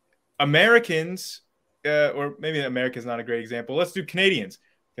 Americans, or maybe America is not a great example. Let's do Canadians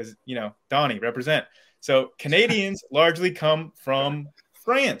because, Donny, represent. So Canadians largely come from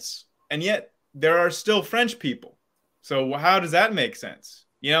France, and yet there are still French people. So how does that make sense?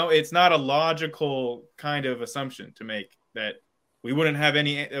 It's not a logical kind of assumption to make that we wouldn't have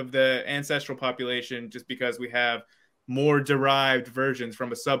any of the ancestral population just because we have more derived versions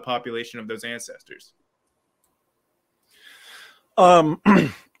from a subpopulation of those ancestors.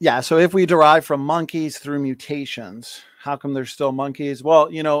 Yeah. So if we derive from monkeys through mutations, how come there's still monkeys? Well,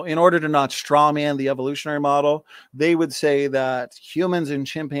 in order to not strawman the evolutionary model, they would say that humans and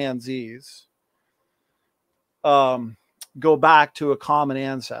chimpanzees go back to a common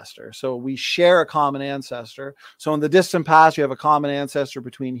ancestor. So we share a common ancestor. So in the distant past, you have a common ancestor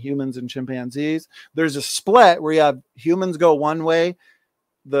between humans and chimpanzees. There's a split where you have humans go one way,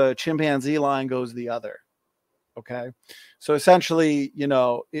 the chimpanzee line goes the other. Okay. So essentially,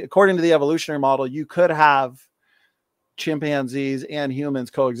 according to the evolutionary model, you could have chimpanzees and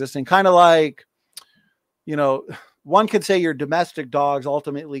humans coexisting, kind of like one could say your domestic dogs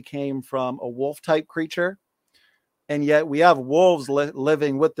ultimately came from a wolf type creature, and yet we have wolves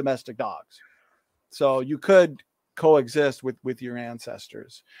living with domestic dogs. So you could coexist with your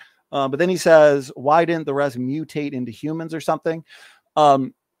ancestors. But then he says, why didn't the rest mutate into humans or something?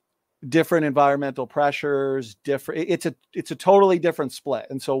 Different environmental pressures, it's a totally different split.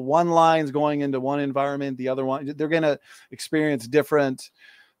 And so one line's going into one environment, the other one, they're going to experience different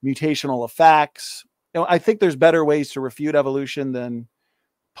mutational effects. I think there's better ways to refute evolution than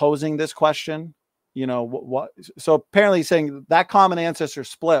posing this question. So apparently he's saying that common ancestor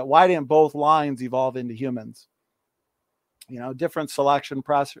split, why didn't both lines evolve into humans? Different selection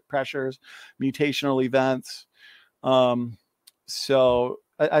pressures, mutational events. So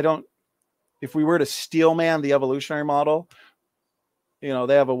I don't, if we were to steel man the evolutionary model, they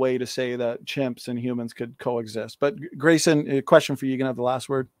have a way to say that chimps and humans could coexist. But Grayson, a question for you. You can have the last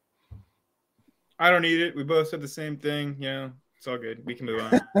word. I don't need it. We both said the same thing. It's all good. We can move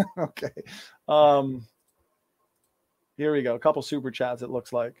on. Okay. Here we go. A couple super chats, it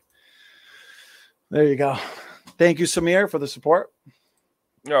looks like. There you go. Thank you, Samir, for the support.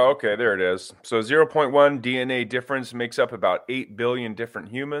 Oh, okay. There it is. So 0.1 DNA difference makes up about 8 billion different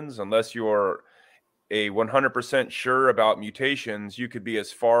humans. Unless you're a 100% sure about mutations, you could be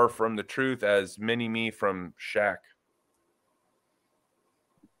as far from the truth as Mini-Me from Shaq.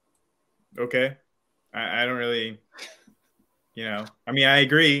 Okay. I don't really, I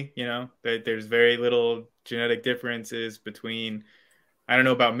agree, that there's very little genetic differences between, I don't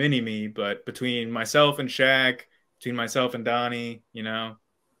know about Mini-Me, but between myself and Shaq, between myself and Donny,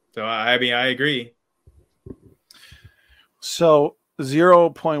 So, I agree. So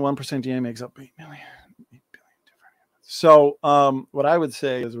 0.1% DNA makes up 8 billion different humans. So what I would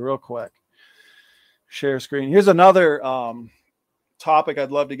say is real quick, share screen. Here's another topic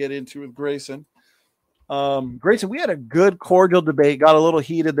I'd love to get into with Grayson. Grayson, we had a good cordial debate, got a little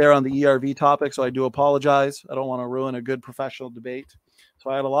heated there on the ERV topic, so I do apologize. I don't want to ruin a good professional debate. So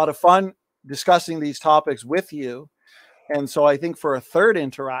I had a lot of fun discussing these topics with you. And so I think for a third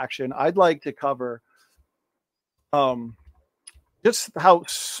interaction, I'd like to cover just how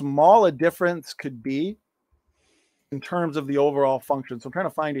small a difference could be in terms of the overall function. So I'm trying to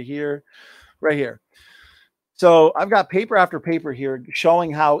find it here, right here. So I've got paper after paper here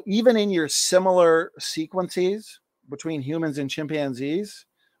showing how even in your similar sequences between humans and chimpanzees,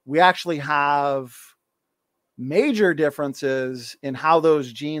 we actually have major differences in how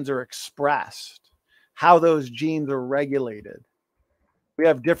those genes are expressed, how those genes are regulated. We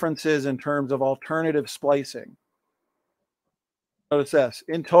have differences in terms of alternative splicing. Notice this.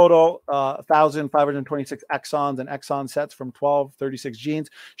 In total, 1,526 exons and exon sets from 1236 genes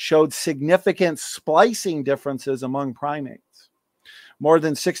showed significant splicing differences among primates. More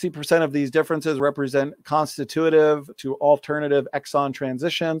than 60% of these differences represent constitutive to alternative exon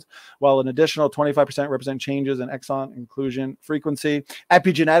transitions, while an additional 25% represent changes in exon inclusion frequency.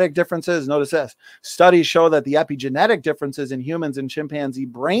 Epigenetic differences, notice this. Studies show that the epigenetic differences in humans and chimpanzee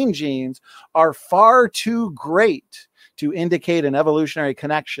brain genes are far too great to indicate an evolutionary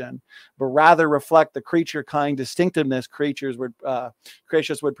connection, but rather reflect the creature kind distinctiveness creationists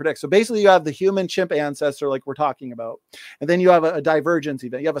would predict. So basically you have the human chimp ancestor like we're talking about, and then you have a divergence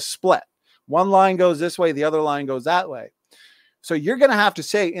event. You have a split. One line goes this way, the other line goes that way. So you're going to have to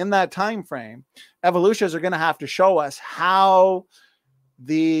say in that time frame, evolutionists are going to have to show us how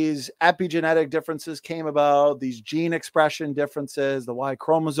these epigenetic differences came about, these gene expression differences, the Y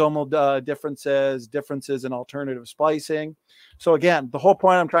chromosomal differences in alternative splicing. So again, the whole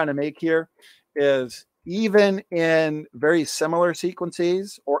point I'm trying to make here is even in very similar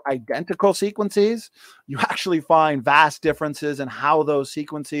sequences or identical sequences, you actually find vast differences in how those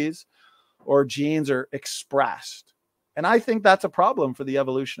sequences or genes are expressed. And I think that's a problem for the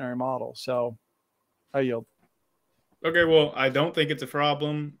evolutionary model. So I yield. Okay, well, I don't think it's a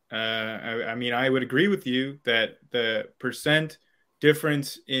problem. I would agree with you that the percent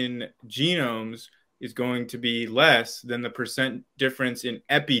difference in genomes is going to be less than the percent difference in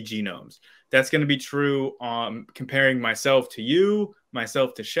epigenomes. That's going to be true comparing myself to you,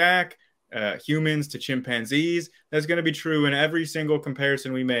 myself to Shaq, humans to chimpanzees. That's going to be true in every single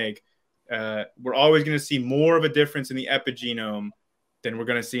comparison we make. We're always going to see more of a difference in the epigenome than we're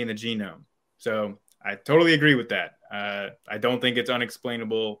going to see in the genome. So I totally agree with that. I don't think it's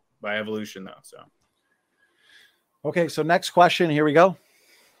unexplainable by evolution, though. So, okay. So next question. Here we go.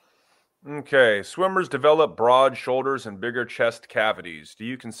 Okay. Swimmers develop broad shoulders and bigger chest cavities. Do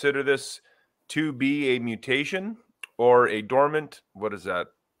you consider this to be a mutation or a dormant,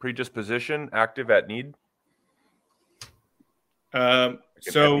 predisposition, active at need?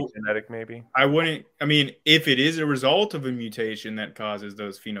 So genetic, maybe. I wouldn't. I mean, if it is a result of a mutation that causes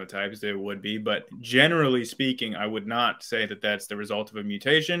those phenotypes, there would be. But generally speaking, I would not say that that's the result of a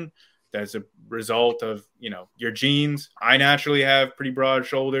mutation. That's a result of your genes. I naturally have pretty broad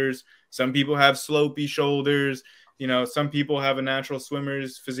shoulders. Some people have slopey shoulders. Some people have a natural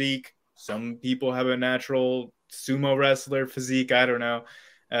swimmer's physique. Some people have a natural sumo wrestler physique. I don't know.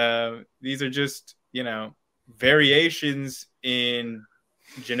 These are just variations in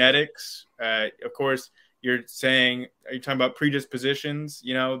genetics. Of course, are you talking about predispositions?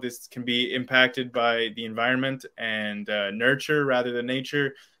 This can be impacted by the environment and nurture rather than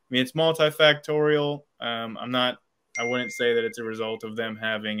nature. I mean, it's multifactorial. I wouldn't say that it's a result of them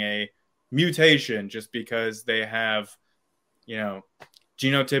having a mutation just because they have,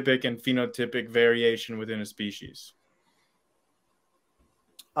 genotypic and phenotypic variation within a species.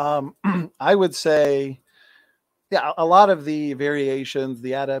 I would say, yeah, a lot of the variations,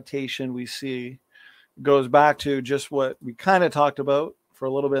 the adaptation we see goes back to just what we kind of talked about for a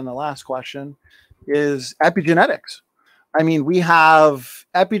little bit in the last question, is epigenetics. I mean, we have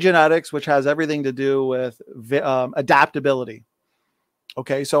epigenetics, which has everything to do with adaptability.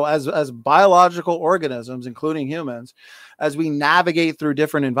 Okay, so as biological organisms, including humans, as we navigate through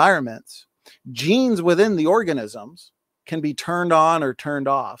different environments, genes within the organisms can be turned on or turned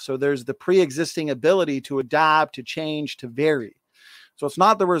off. So there's the pre-existing ability to adapt, to change, to vary. So it's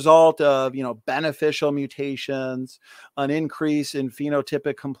not the result of, beneficial mutations, an increase in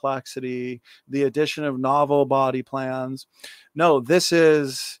phenotypic complexity, the addition of novel body plans. No, these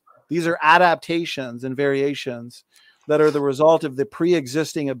are adaptations and variations that are the result of the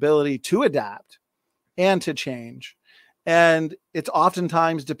pre-existing ability to adapt and to change. And it's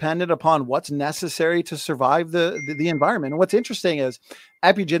oftentimes dependent upon what's necessary to survive the environment. And what's interesting is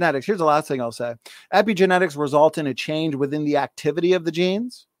epigenetics. Here's the last thing I'll say. Epigenetics result in a change within the activity of the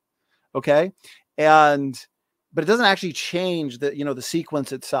genes. Okay. But it doesn't actually change the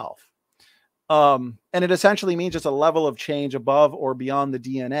sequence itself. And it essentially means just a level of change above or beyond the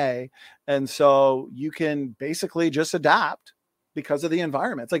DNA. And so you can basically just adapt because of the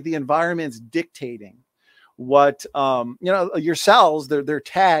environment. It's like the environment's dictating what your cells, they're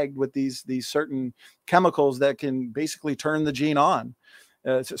tagged with these certain chemicals that can basically turn the gene on,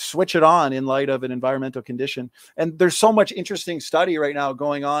 switch it on in light of an environmental condition. And there's so much interesting study right now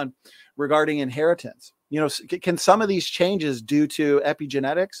going on regarding inheritance. Can some of these changes due to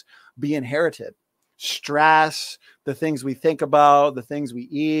epigenetics be inherited? Stress, the things we think about, the things we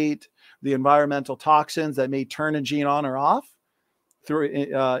eat, the environmental toxins that may turn a gene on or off through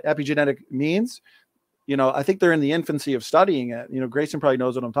epigenetic means. I think they're in the infancy of studying it. Grayson probably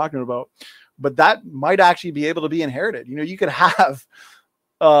knows what I'm talking about, but that might actually be able to be inherited. You could have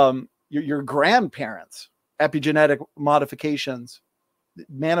your grandparents' epigenetic modifications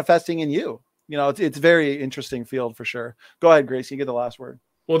manifesting in you. It's a very interesting field for sure. Go ahead, Grace. You get the last word.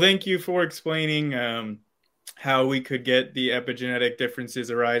 Well, thank you for explaining how we could get the epigenetic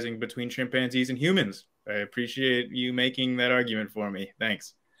differences arising between chimpanzees and humans. I appreciate you making that argument for me.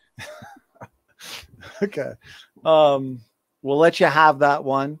 Thanks. Okay. We'll let you have that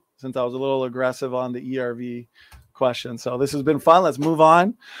one since I was a little aggressive on the ERV question. So this has been fun. Let's move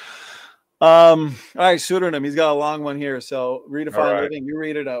on. All right, pseudonym. He's got a long one here. So redefine living. You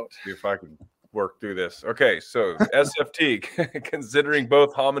read it out. See if I can work through this. Okay. So SFT, considering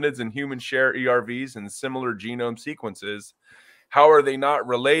both hominids and humans share ERVs and similar genome sequences, how are they not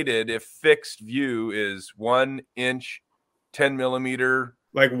related if fixed view is 1 inch, 10 millimeter?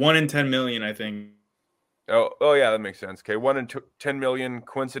 Like 1 in 10 million, I think. Oh yeah, that makes sense. Okay, 1 in 10 million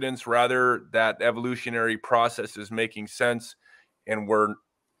coincidence. Rather, that evolutionary process is making sense, and were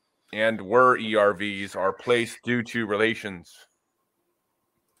ERVs are placed due to relations.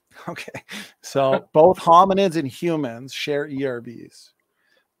 Okay, so both hominids and humans share ERVs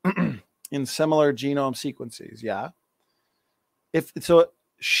in similar genome sequences. Yeah. If an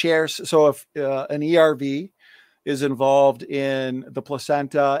ERV is involved in the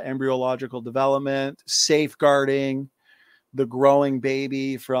placenta, embryological development, safeguarding the growing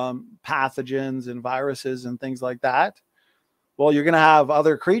baby from pathogens and viruses and things like that. Well, you're going to have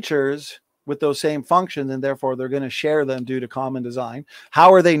other creatures with those same functions, and therefore they're going to share them due to common design.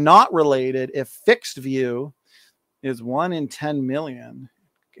 How are they not related if fixed view is 1 in 10 million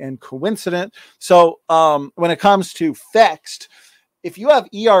and coincident? So when it comes to fixed, if you have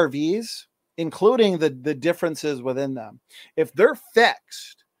ERVs, including the differences within them, if they're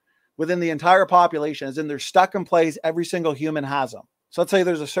fixed within the entire population, as in they're stuck in place, every single human has them. So let's say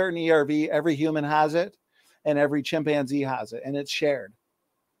there's a certain ERV, every human has it, and every chimpanzee has it, and it's shared.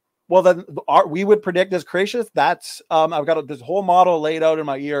 Well, then we would predict as creationists, that's, I've got this whole model laid out in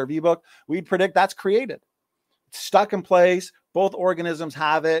my ERV book. We'd predict that's created. It's stuck in place. Both organisms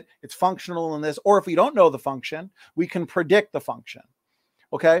have it. It's functional in this. Or if we don't know the function, we can predict the function.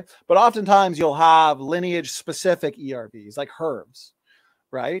 Okay. But oftentimes you'll have lineage specific ERVs like herbs,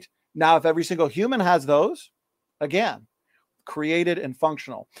 right? Now, if every single human has those, again, created and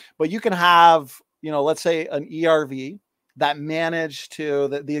functional. But you can have, let's say an ERV that managed to,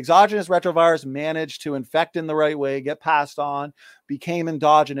 the exogenous retrovirus managed to infect in the right way, get passed on, became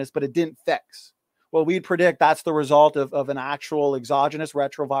endogenous, but it didn't fix. Well, we'd predict that's the result of an actual exogenous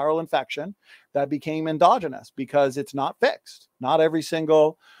retroviral infection that became endogenous because it's not fixed. Not every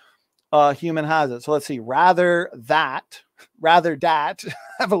single human has it. So let's see, rather that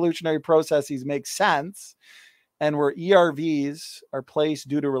evolutionary processes make sense, and where ERVs are placed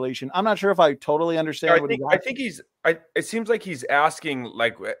due to relation. I'm not sure if I totally understand I think it seems like he's asking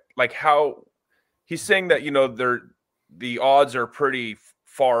like how he's saying that, the odds are pretty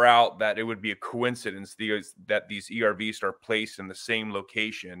far out that it would be a coincidence that these ERVs are placed in the same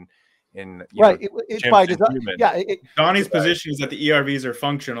location in it's by design. Yeah. Donny's position is that the ERVs are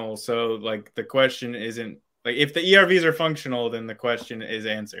functional. So like the question isn't like, if the ERVs are functional, then the question is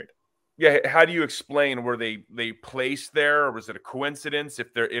answered. Yeah, how do you explain, were they placed there, or was it a coincidence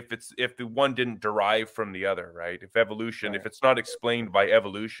if the one didn't derive from the other, right? If evolution, if it's not explained by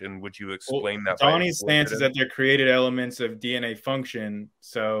evolution, would you explain that? Donny's stance is that they're created elements of DNA function,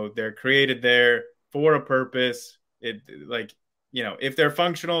 so they're created there for a purpose. If they're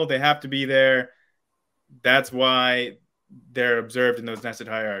functional, they have to be there. That's why they're observed in those nested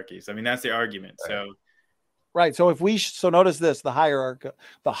hierarchies. I mean, that's the argument. Right. Right. So notice this, the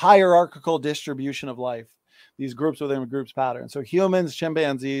hierarchical distribution of life, these groups within groups pattern. So humans,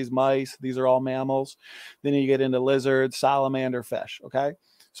 chimpanzees, mice, these are all mammals. Then you get into lizards, salamander, fish. Okay.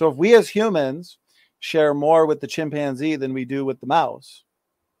 So if we as humans share more with the chimpanzee than we do with the mouse,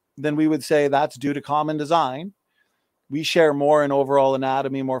 then we would say that's due to common design. We share more in overall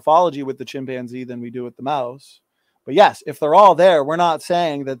anatomy, morphology with the chimpanzee than we do with the mouse. But yes, if they're all there, we're not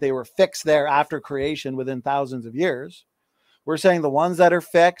saying that they were fixed there after creation within thousands of years. We're saying the ones that are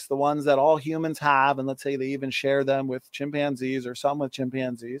fixed, the ones that all humans have, and let's say they even share them with chimpanzees or some with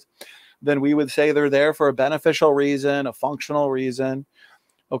chimpanzees, then we would say they're there for a beneficial reason, a functional reason.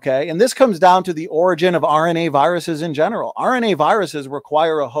 Okay. And this comes down to the origin of RNA viruses in general. RNA viruses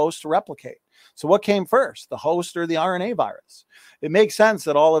require a host to replicate. So what came first, the host or the RNA virus? It makes sense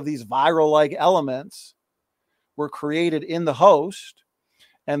that all of these viral-like elements were created in the host,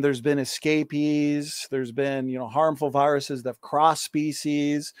 and there's been escapees, there's been harmful viruses that have crossed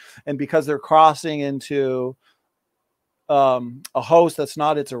species, and because they're crossing into a host that's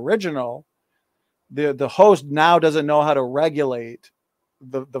not its original, the host now doesn't know how to regulate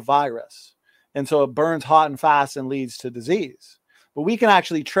the virus, and so it burns hot and fast and leads to disease. But we can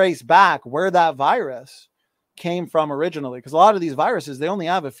actually trace back where that virus came from originally, because a lot of these viruses, they only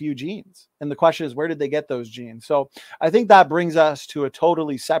have a few genes, and the question is, where did they get those genes? So I think that brings us to a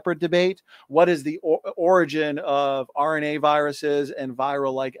totally separate debate. What is the origin of RNA viruses and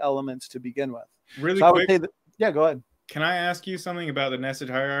viral-like elements to begin with? Really quick, I would say that, go ahead. Can I ask you something about the nested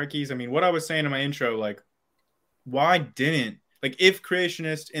hierarchies? I mean, what I was saying in my intro, why didn't, if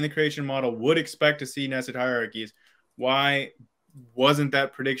creationists in the creation model would expect to see nested hierarchies, why wasn't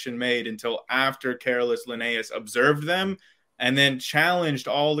that prediction made until after Carolus Linnaeus observed them and then challenged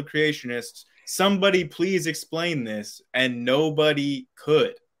all the creationists? Somebody please explain this, and nobody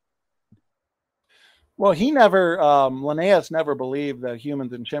could. Well, Linnaeus never believed that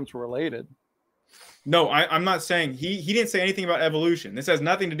humans and chimps were related. No, I'm not saying he didn't say anything about evolution. This has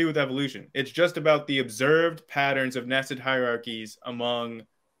nothing to do with evolution. It's just about the observed patterns of nested hierarchies among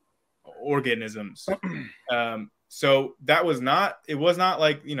organisms. So that was not, it was not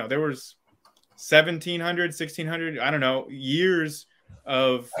like, there was 1700, 1600, I don't know, years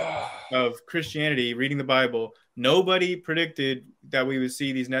of Christianity, reading the Bible. Nobody predicted that we would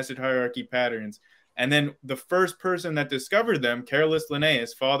see these nested hierarchy patterns. And then the first person that discovered them, Carolus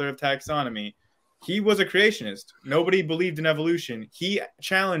Linnaeus, father of taxonomy, he was a creationist. Nobody believed in evolution. He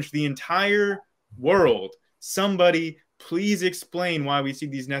challenged the entire world. Somebody please explain why we see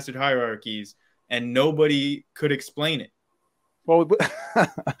these nested hierarchies. And nobody could explain it. Well,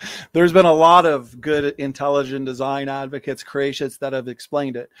 there's been a lot of good intelligent design advocates, creationists that have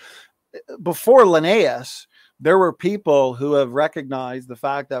explained it. Before Linnaeus, there were people who have recognized the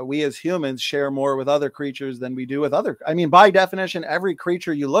fact that we as humans share more with other creatures than we do with other. I mean, by definition, every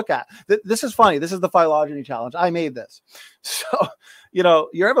creature you look at, this is funny. This is the phylogeny challenge. I made this. So,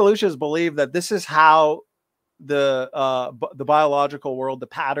 your evolutionists believe that this is how the biological world, the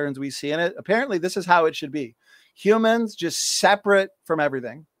patterns we see in it. Apparently, this is how it should be. Humans just separate from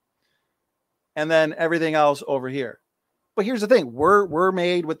everything, and then everything else over here. But here's the thing: we're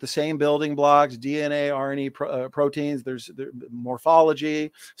made with the same building blocks, DNA, RNA, proteins. There's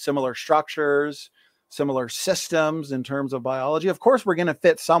morphology, similar structures, similar systems in terms of biology. Of course, we're going to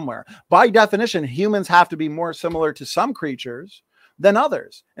fit somewhere. By definition, humans have to be more similar to some creatures than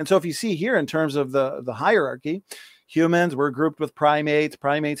others. And so if you see here in terms of the hierarchy, humans, we're grouped with primates.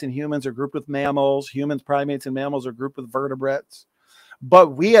 Primates and humans are grouped with mammals. Humans, primates, and mammals are grouped with vertebrates. But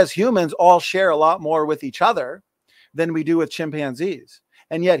we as humans all share a lot more with each other than we do with chimpanzees.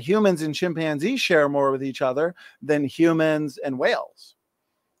 And yet humans and chimpanzees share more with each other than humans and whales.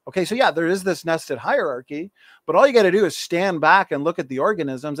 Okay, so yeah, there is this nested hierarchy, but all you got to do is stand back and look at the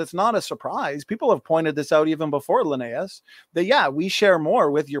organisms. It's not a surprise. People have pointed this out even before Linnaeus, that yeah, we share more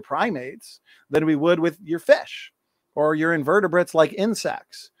with your primates than we would with your fish or your invertebrates like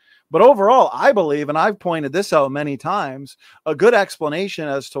insects. But overall, I believe, and I've pointed this out many times, a good explanation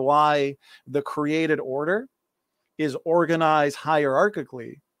as to why the created order is organized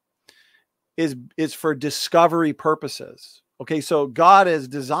hierarchically is for discovery purposes. Okay, so God has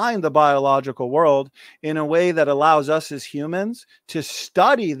designed the biological world in a way that allows us as humans to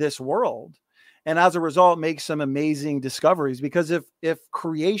study this world, and as a result make some amazing discoveries. Because if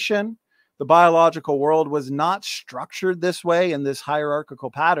creation, the biological world, was not structured this way in this hierarchical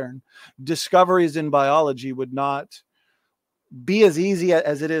pattern, discoveries in biology would not be as easy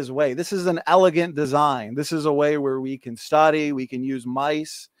as it is way. This is an elegant design. This is a way where we can study, we can use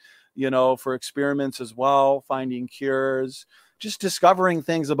mice, for experiments as well, finding cures, just discovering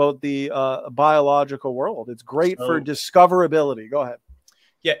things about the biological world. It's great for discoverability. Go ahead.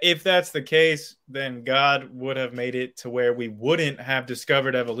 Yeah, if that's the case, then God would have made it to where we wouldn't have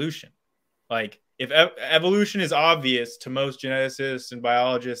discovered evolution. Like, if evolution is obvious to most geneticists and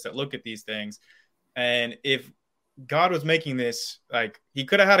biologists that look at these things, and if God was making this, like, he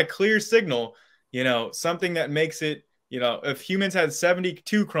could have had a clear signal, something that makes it, if humans had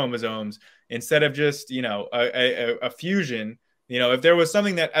 72 chromosomes instead of just, a fusion, if there was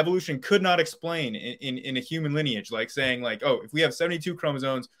something that evolution could not explain in a human lineage, like saying like, oh, if we have 72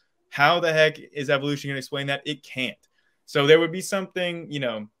 chromosomes, how the heck is evolution going to explain that? It can't. So there would be something,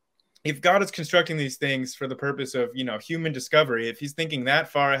 if God is constructing these things for the purpose of, human discovery, if he's thinking that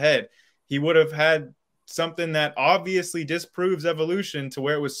far ahead, he would have had something that obviously disproves evolution to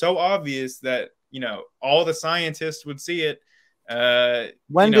where it was so obvious that, all the scientists would see it.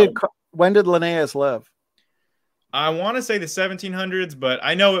 When did Linnaeus live? I want to say the 1700s, but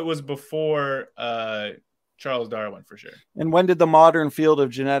I know it was before Charles Darwin for sure. And when did the modern field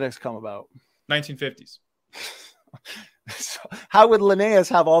of genetics come about? 1950s. So how would Linnaeus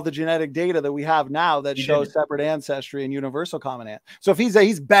have all the genetic data that we have now that shows separate ancestry and universal common ancestry? So if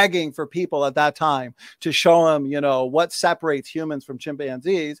he's begging for people at that time to show him, what separates humans from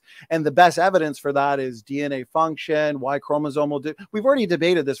chimpanzees, and the best evidence for that is DNA function, Y chromosomal. We've already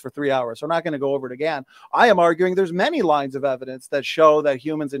debated this for 3 hours, so I'm not going to go over it again. I am arguing there's many lines of evidence that show that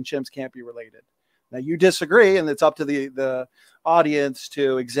humans and chimps can't be related. Now you disagree, and it's up to the audience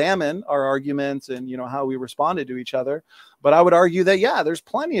to examine our arguments and how we responded to each other. But I would argue that there's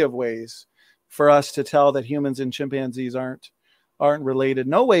plenty of ways for us to tell that humans and chimpanzees aren't related.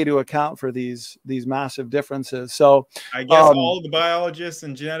 No way to account for these massive differences. So I guess all the biologists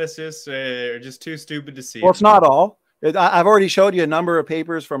and geneticists are just too stupid to see. Well, it's not all. I've already showed you a number of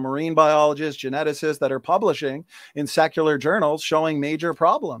papers from marine biologists, geneticists that are publishing in secular journals showing major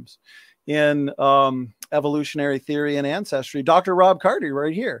problems in evolutionary theory and ancestry. Dr. Rob Carter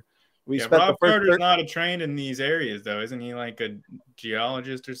right here. Rob Carter's not trained in these areas, though. Isn't he like a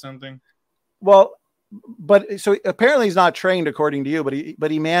geologist or something? Well, but so apparently he's not trained according to you,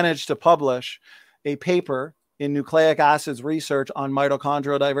 but he managed to publish a paper in nucleic acids research on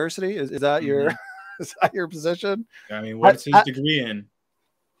mitochondrial diversity. Is that your is that your position? I mean, what's his degree in?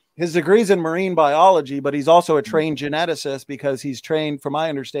 His degree's in marine biology, but he's also a trained geneticist because he's trained, from my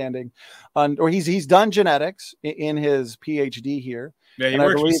understanding, he's done genetics in his PhD here. Yeah, he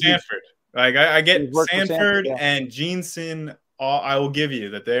works for Stanford. Like I get Stanford and Jensen. I will give you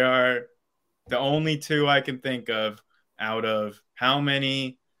that they are the only two I can think of out of how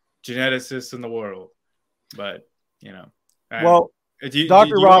many geneticists in the world. But well,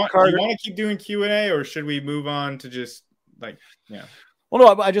 Dr. Rob Carter, do you want to keep doing Q&A, or should we move on to just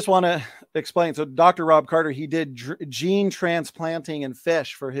Well, no, I just want to explain. So Dr. Rob Carter, he did gene transplanting in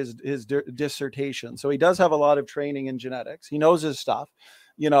fish for his dissertation. So he does have a lot of training in genetics. He knows his stuff.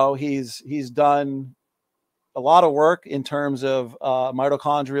 He's done a lot of work in terms of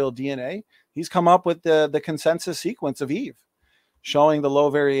mitochondrial DNA He's come up with the consensus sequence of Eve, showing the low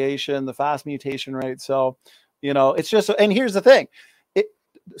variation, the fast mutation rate. So, it's just, and here's the thing.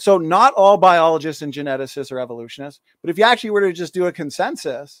 So not all biologists and geneticists are evolutionists, but if you actually were to just do a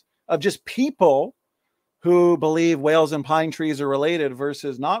consensus of just people who believe whales and pine trees are related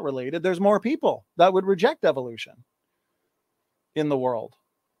versus not related, there's more people that would reject evolution in the world.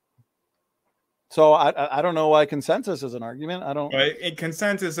 So I don't know why consensus is an argument. I don't. Right.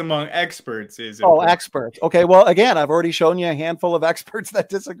 Consensus among experts is. Oh, experts. Okay. Well, again, I've already shown you a handful of experts that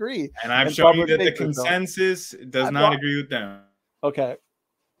disagree. And I've shown you that the consensus does not agree with them. Okay.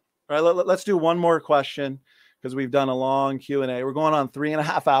 All right. Let's do one more question because we've done a long Q&A. We're going on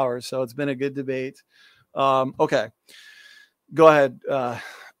 3.5 hours, so it's been a good debate. Okay. Go ahead,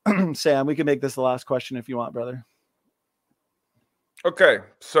 Sam. We can make this the last question if you want, brother. Okay,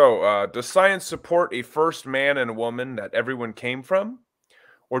 so does science support a first man and woman that everyone came from?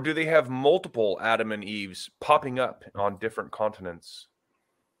 Or do they have multiple Adam and Eves popping up on different continents?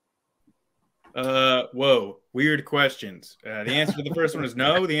 Whoa, weird questions. The answer to the first one is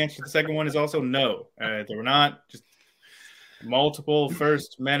no. The answer to the second one is also no. They were not just multiple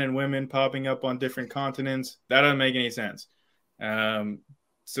first men and women popping up on different continents. That doesn't make any sense.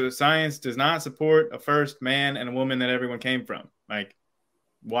 So science does not support a first man and a woman that everyone came from. Like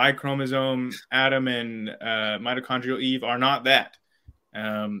Y chromosome, Adam and mitochondrial Eve are not that.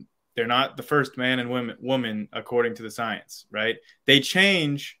 They're not the first man and woman according to the science, right? They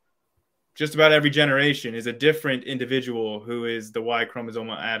change just about every generation is a different individual who is the Y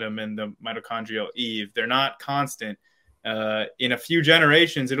chromosomal Adam and the mitochondrial Eve. They're not constant. In a few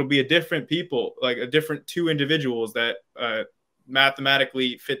generations, it'll be a different people, like a different two individuals that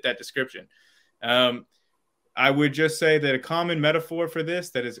mathematically fit that description. I would just say that a common metaphor for this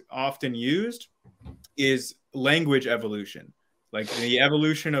that is often used is language evolution. Like the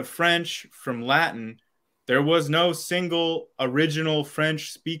evolution of French from Latin, there was no single original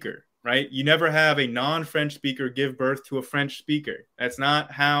French speaker, right? You never have a non-French speaker give birth to a French speaker. That's not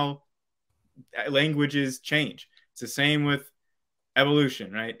how languages change. It's the same with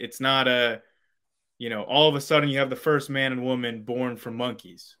evolution, right? It's not all of a sudden you have the first man and woman born from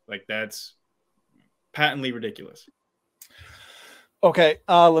monkeys. Like that's patently ridiculous. Okay,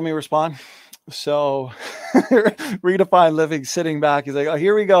 let me respond. So redefine living sitting back. He's like, oh,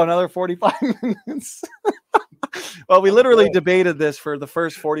 here we go, another 45 minutes. Well, we literally debated this for the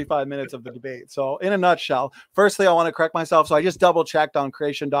first 45 minutes of the debate. So in a nutshell, firstly, I want to correct myself. So I just double checked on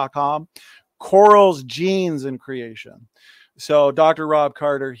creation.com. Corals, genes, and creation. So Dr. Rob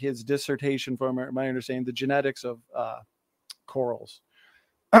Carter, his dissertation from my understanding, the genetics of corals.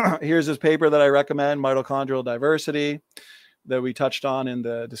 Here's his paper that I recommend, Mitochondrial Diversity, that we touched on in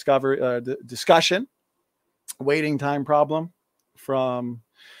the discussion, waiting time problem from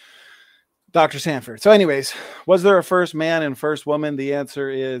Dr. Sanford. So anyways, was there a first man and first woman? The answer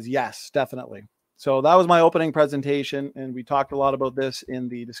is yes, definitely. So that was my opening presentation, and we talked a lot about this in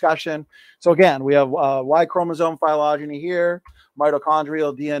the discussion. So again, we have Y chromosome phylogeny here,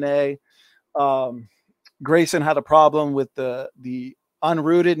 mitochondrial DNA. Grayson had a problem with the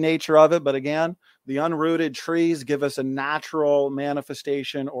unrooted nature of it, but again, the unrooted trees give us a natural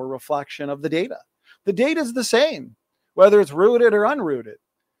manifestation or reflection of the data. The data is the same, whether it's rooted or unrooted.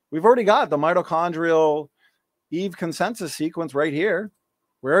 We've already got the mitochondrial Eve consensus sequence right here.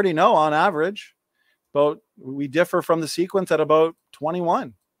 We already know on average, but we differ from the sequence at about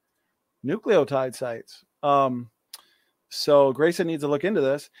 21 nucleotide sites. So Grayson needs to look into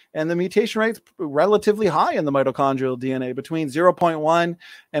this. And the mutation rate's relatively high in the mitochondrial DNA, between 0.1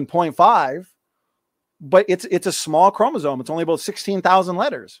 and 0.5. But it's a small chromosome. It's only about 16,000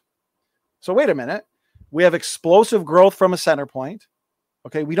 letters. So wait a minute. We have explosive growth from a center point.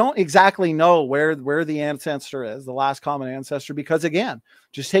 Okay, we don't exactly know where the ancestor is, the last common ancestor, because again,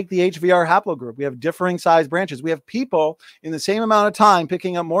 just take the HVR haplogroup. We have differing size branches. We have people in the same amount of time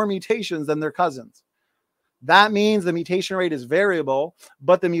picking up more mutations than their cousins. That means the mutation rate is variable,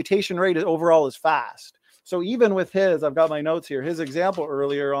 but the mutation rate overall is fast. So even with I've got my notes here, his example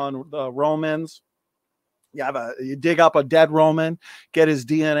earlier on the Romans, you dig up a dead Roman, get his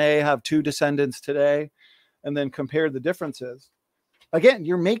DNA, have two descendants today, and then compare the differences. Again,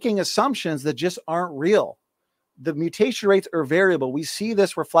 you're making assumptions that just aren't real. The mutation rates are variable. We see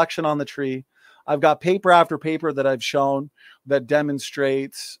this reflection on the tree. I've got paper after paper that I've shown that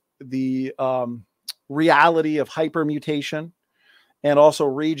demonstrates the reality of hypermutation and also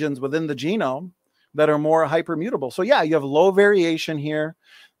regions within the genome that are more hypermutable. So yeah, you have low variation here.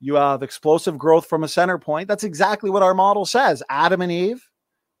 You have explosive growth from a center point. That's exactly what our model says. Adam and Eve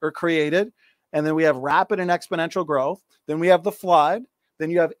are created. And then we have rapid and exponential growth. Then we have the flood. Then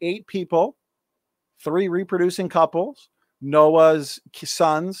you have 8 people 3 reproducing couples, Noah's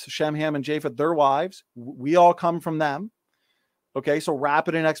sons, Shem, Ham, and Japheth, their wives. We all come from them. Okay, so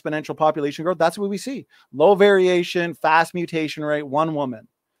rapid and exponential population growth. That's what we see. Low variation, fast mutation rate, 1 woman.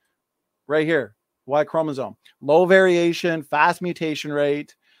 Right here, Y chromosome. Low variation, fast mutation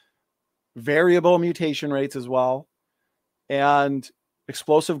rate, variable mutation rates as well, and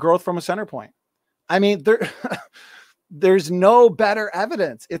explosive growth from a center point. I mean, there's no better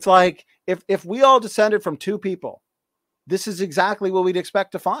evidence. It's like if we all descended from 2 people, this is exactly what we'd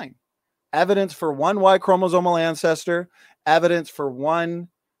expect to find. Evidence for 1 Y chromosomal ancestor, evidence for 1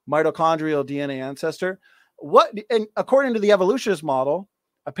 mitochondrial DNA ancestor. And according to the evolutionist model,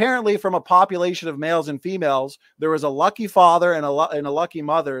 apparently from a population of males and females, there was a lucky father and a lucky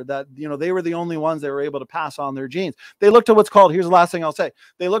mother that, they were the only ones that were able to pass on their genes. They looked at what's called, here's the last thing I'll say.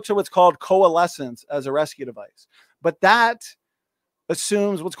 They looked at what's called coalescence as a rescue device. But that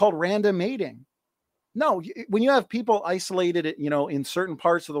assumes what's called random mating. No, when you have people isolated, in certain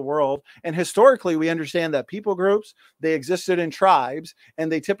parts of the world, and historically we understand that people groups, they existed in tribes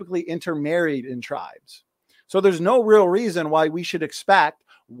and they typically intermarried in tribes. So there's no real reason why we should expect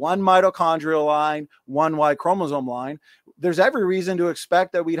 1 mitochondrial line, 1 Y chromosome line. There's every reason to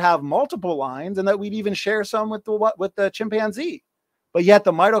expect that we'd have multiple lines and that we'd even share some with the chimpanzee. But yet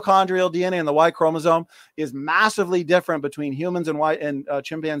the mitochondrial DNA and the Y chromosome is massively different between humans and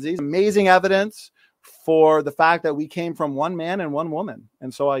chimpanzees. Amazing evidence for the fact that we came from 1 man and 1 woman.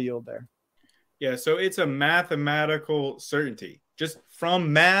 And so I yield there. Yeah, so it's a mathematical certainty, just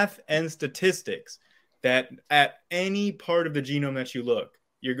from math and statistics, that at any part of the genome that you look,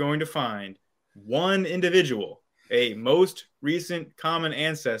 you're going to find 1 individual, a most recent common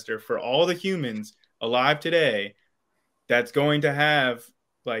ancestor for all the humans alive today, that's going to have,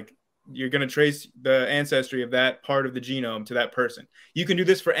 you're going to trace the ancestry of that part of the genome to that person. You can do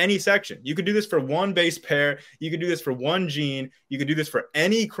this for any section. You could do this for 1 base pair. You could do this for 1 gene. You could do this for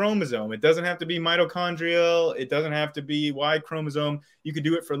any chromosome. It doesn't have to be mitochondrial. It doesn't have to be Y chromosome. You could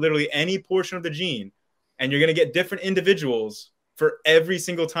do it for literally any portion of the gene. And you're going to get different individuals for every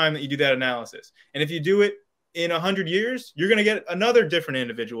single time that you do that analysis. And if you do it in 100 years, you're going to get another different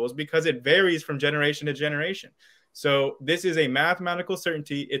individuals because it varies from generation to generation. So this is a mathematical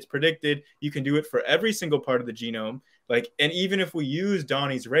certainty. It's predicted. You can do it for every single part of the genome. And even if we use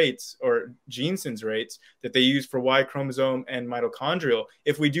Donny's rates or Jeanson's rates that they use for Y chromosome and mitochondrial,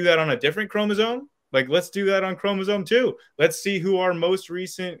 if we do that on a different chromosome, let's do that on chromosome 2. Let's see who our most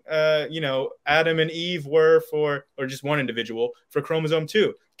recent, Adam and Eve were or just 1 individual for chromosome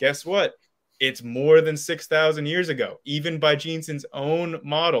 2. Guess what? It's more than 6,000 years ago, even by Jeanson's own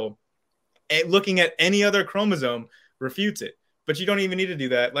model. Looking at any other chromosome refutes it. But you don't even need to do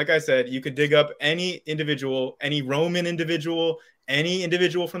that. Like I said, you could dig up any individual, any Roman individual, any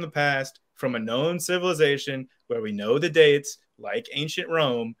individual from the past, from a known civilization where we know the dates, like ancient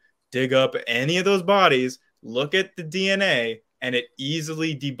Rome, dig up any of those bodies, look at the DNA, and it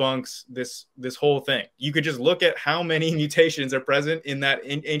easily debunks this whole thing. You could just look at how many mutations are present in that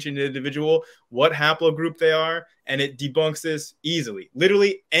ancient individual, what haplogroup they are, and it debunks this easily.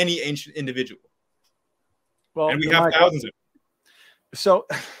 Literally any ancient individual. Well, and we have thousands of them. So,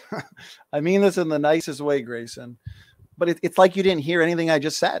 I mean this in the nicest way, Grayson, but it's like you didn't hear anything I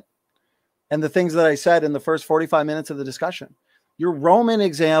just said. And the things that I said in the first 45 minutes of the discussion. Your Roman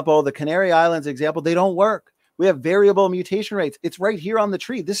example, the Canary Islands example, they don't work. We have variable mutation rates. It's right here on the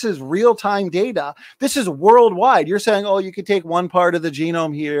tree. This is real-time data. This is worldwide. You're saying, oh, you could take 1 part of the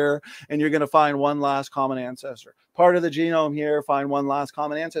genome here and you're going to find 1 last common ancestor. Part of the genome here, find 1 last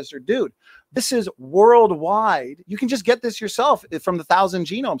common ancestor. Dude, this is worldwide. You can just get this yourself from the 1,000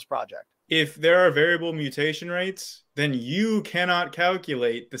 Genomes Project. If there are variable mutation rates, then you cannot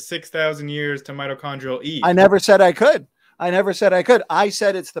calculate the 6,000 years to mitochondrial Eve. I never said I could. I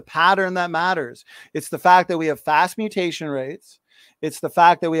said it's the pattern that matters. It's the fact that we have fast mutation rates. It's the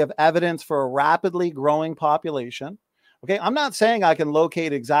fact that we have evidence for a rapidly growing population. Okay, I'm not saying I can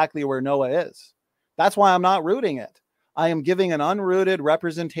locate exactly where Noah is. That's why I'm not rooting it. I am giving an unrooted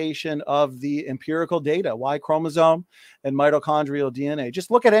representation of the empirical data, Y chromosome and mitochondrial DNA. Just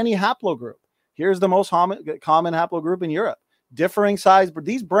look at any haplogroup. Here's the most common haplogroup in Europe. Differing size, but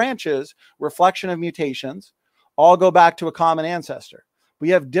these branches, reflection of mutations, all go back to a common ancestor. We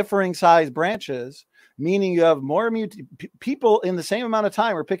have differing size branches, meaning you have more people in the same amount of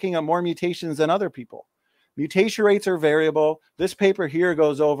time are picking up more mutations than other people. Mutation rates are variable. This paper here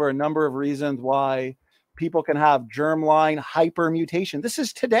goes over a number of reasons why people can have germline hypermutation. This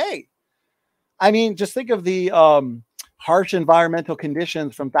is today. I mean, just think of the harsh environmental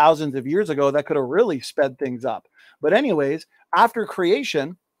conditions from thousands of years ago that could have really sped things up. But anyways, after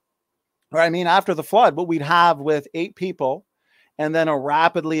creation, or I mean, after the flood, what we'd have with 8 people and then a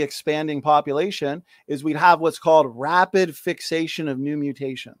rapidly expanding population is we'd have what's called rapid fixation of new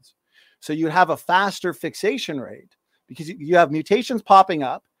mutations. So you'd have a faster fixation rate because you have mutations popping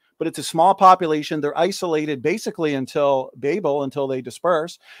up, but it's a small population. They're isolated basically until Babel, until they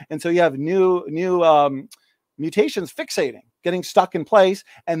disperse. And so you have new mutations fixating, getting stuck in place,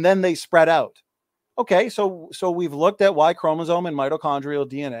 and then they spread out. Okay, so we've looked at Y chromosome and mitochondrial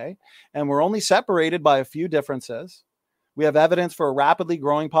DNA, and we're only separated by a few differences. We have evidence for a rapidly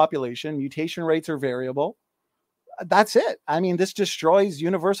growing population. Mutation rates are variable. That's it. I mean, this destroys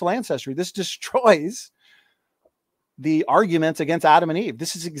universal ancestry. This destroys the arguments against Adam and Eve.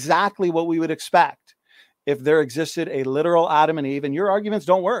 This is exactly what we would expect if there existed a literal Adam and Eve, and your arguments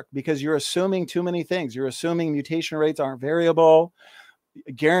don't work because you're assuming too many things. You're assuming mutation rates aren't variable.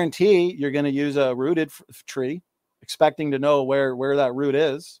 Guarantee you're going to use a rooted tree, expecting to know where that root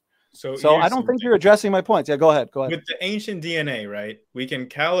is. So I don't think you're addressing my points. Yeah, go ahead. With the ancient DNA, right? We can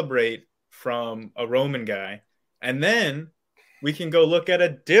calibrate from a Roman guy, and then we can go look at a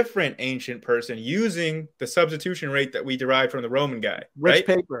different ancient person using the substitution rate that we derived from the Roman guy. Which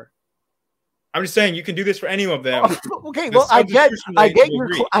paper? I'm just saying you can do this for any of them. Okay, well,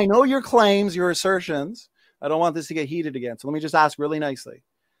 I know your claims, your assertions. I don't want this to get heated again. So let me just ask really nicely.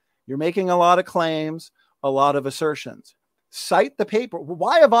 You're making a lot of claims, a lot of assertions. Cite the paper.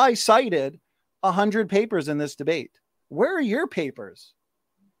 Why have I cited 100 papers in this debate? Where are your papers?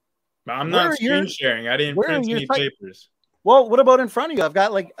 I'm not screen sharing. I didn't print any papers. Well, what about in front of you? I've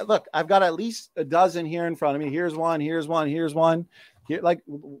got I've got at least a dozen here in front of me. Here's one. Here,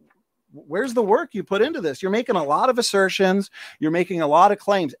 where's the work you put into this? You're making a lot of assertions. You're making a lot of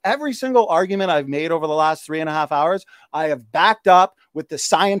claims. Every single argument I've made over the last 3.5 hours, I have backed up with the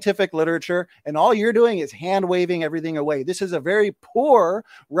scientific literature, and all you're doing is hand waving everything away. This is a very poor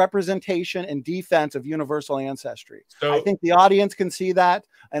representation and defense of universal ancestry. So I think the audience can see that,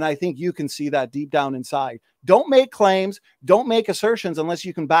 and I think you can see that deep down inside. Don't make claims. Don't make assertions unless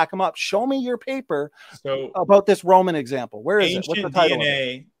you can back them up. Show me your paper about this Roman example. Where is it? What's the title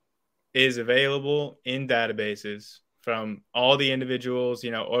DNA is available in databases from all the individuals,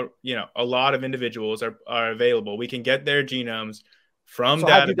 a lot of individuals are available. We can get their genomes from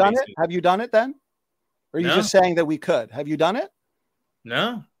databases. Have you done it then? Or are you just saying that we could? Have you done it?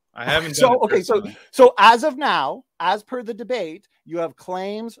 No, I haven't done it. Okay, so as of now, as per the debate, you have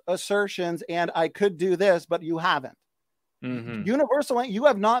claims, assertions, and I could do this, but you haven't. Mm-hmm. Universal, you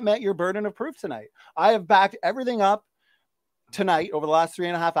have not met your burden of proof tonight. I have backed everything up tonight over the last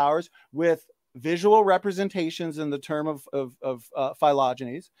 3.5 hours with visual representations in the term of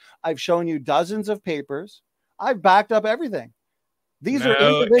phylogenies. I've shown you dozens of papers. I've backed up everything. These are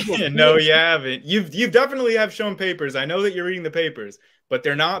individual. No, you haven't. You've definitely have shown papers. I know that you're reading the papers, but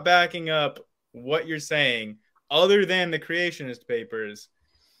they're not backing up what you're saying other than the creationist papers.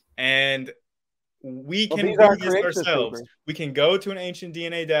 And we can do this ourselves. Papers. We can go to an ancient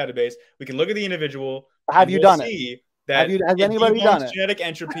DNA database. We can look at the individual. Have you done it? That has anybody done it? Genetic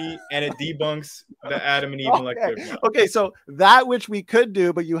entropy, and it debunks the Adam and Eve molecular. Okay, so that which we could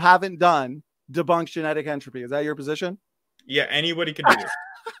do, but you haven't done, debunks genetic entropy. Is that your position? Yeah, anybody can do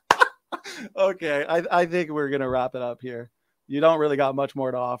it. Okay, I think we're gonna wrap it up here. You don't really got much more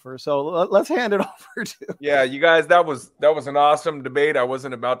to offer, so let's hand it over to. Yeah, you guys, that was an awesome debate. I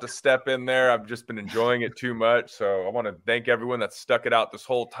wasn't about to step in there. I've just been enjoying it too much. So I want to thank everyone that stuck it out this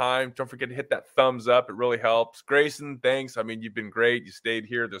whole time. Don't forget to hit that thumbs up. It really helps. Grayson, thanks. I mean, you've been great. You stayed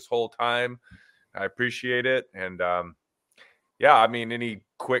here this whole time. I appreciate it. And yeah, I mean, any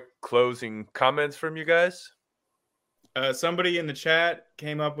quick closing comments from you guys? Somebody in the chat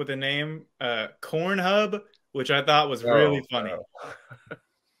came up with a name, Corn Hub, which I thought was really funny.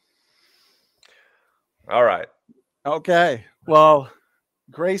 All right. Okay. Well,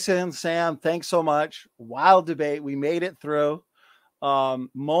 Grayson, Sam, thanks so much. Wild debate. We made it through.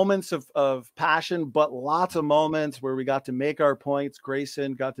 Moments of passion, but lots of moments where we got to make our points.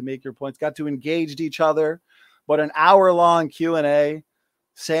 Grayson got to make your points, got to engage each other. But an hour-long Q&A.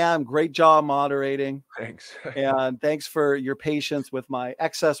 Sam, great job moderating. Thanks. And thanks for your patience with my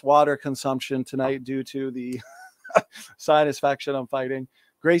excess water consumption tonight due to the sinus infection I'm fighting.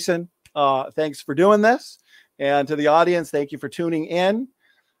 Grayson, thanks for doing this. And to the audience, thank you for tuning in.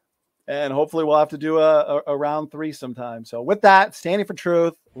 And hopefully we'll have to do a round 3 sometime. So with that, standing for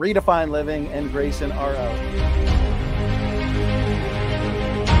truth, redefine living, and Grayson are out.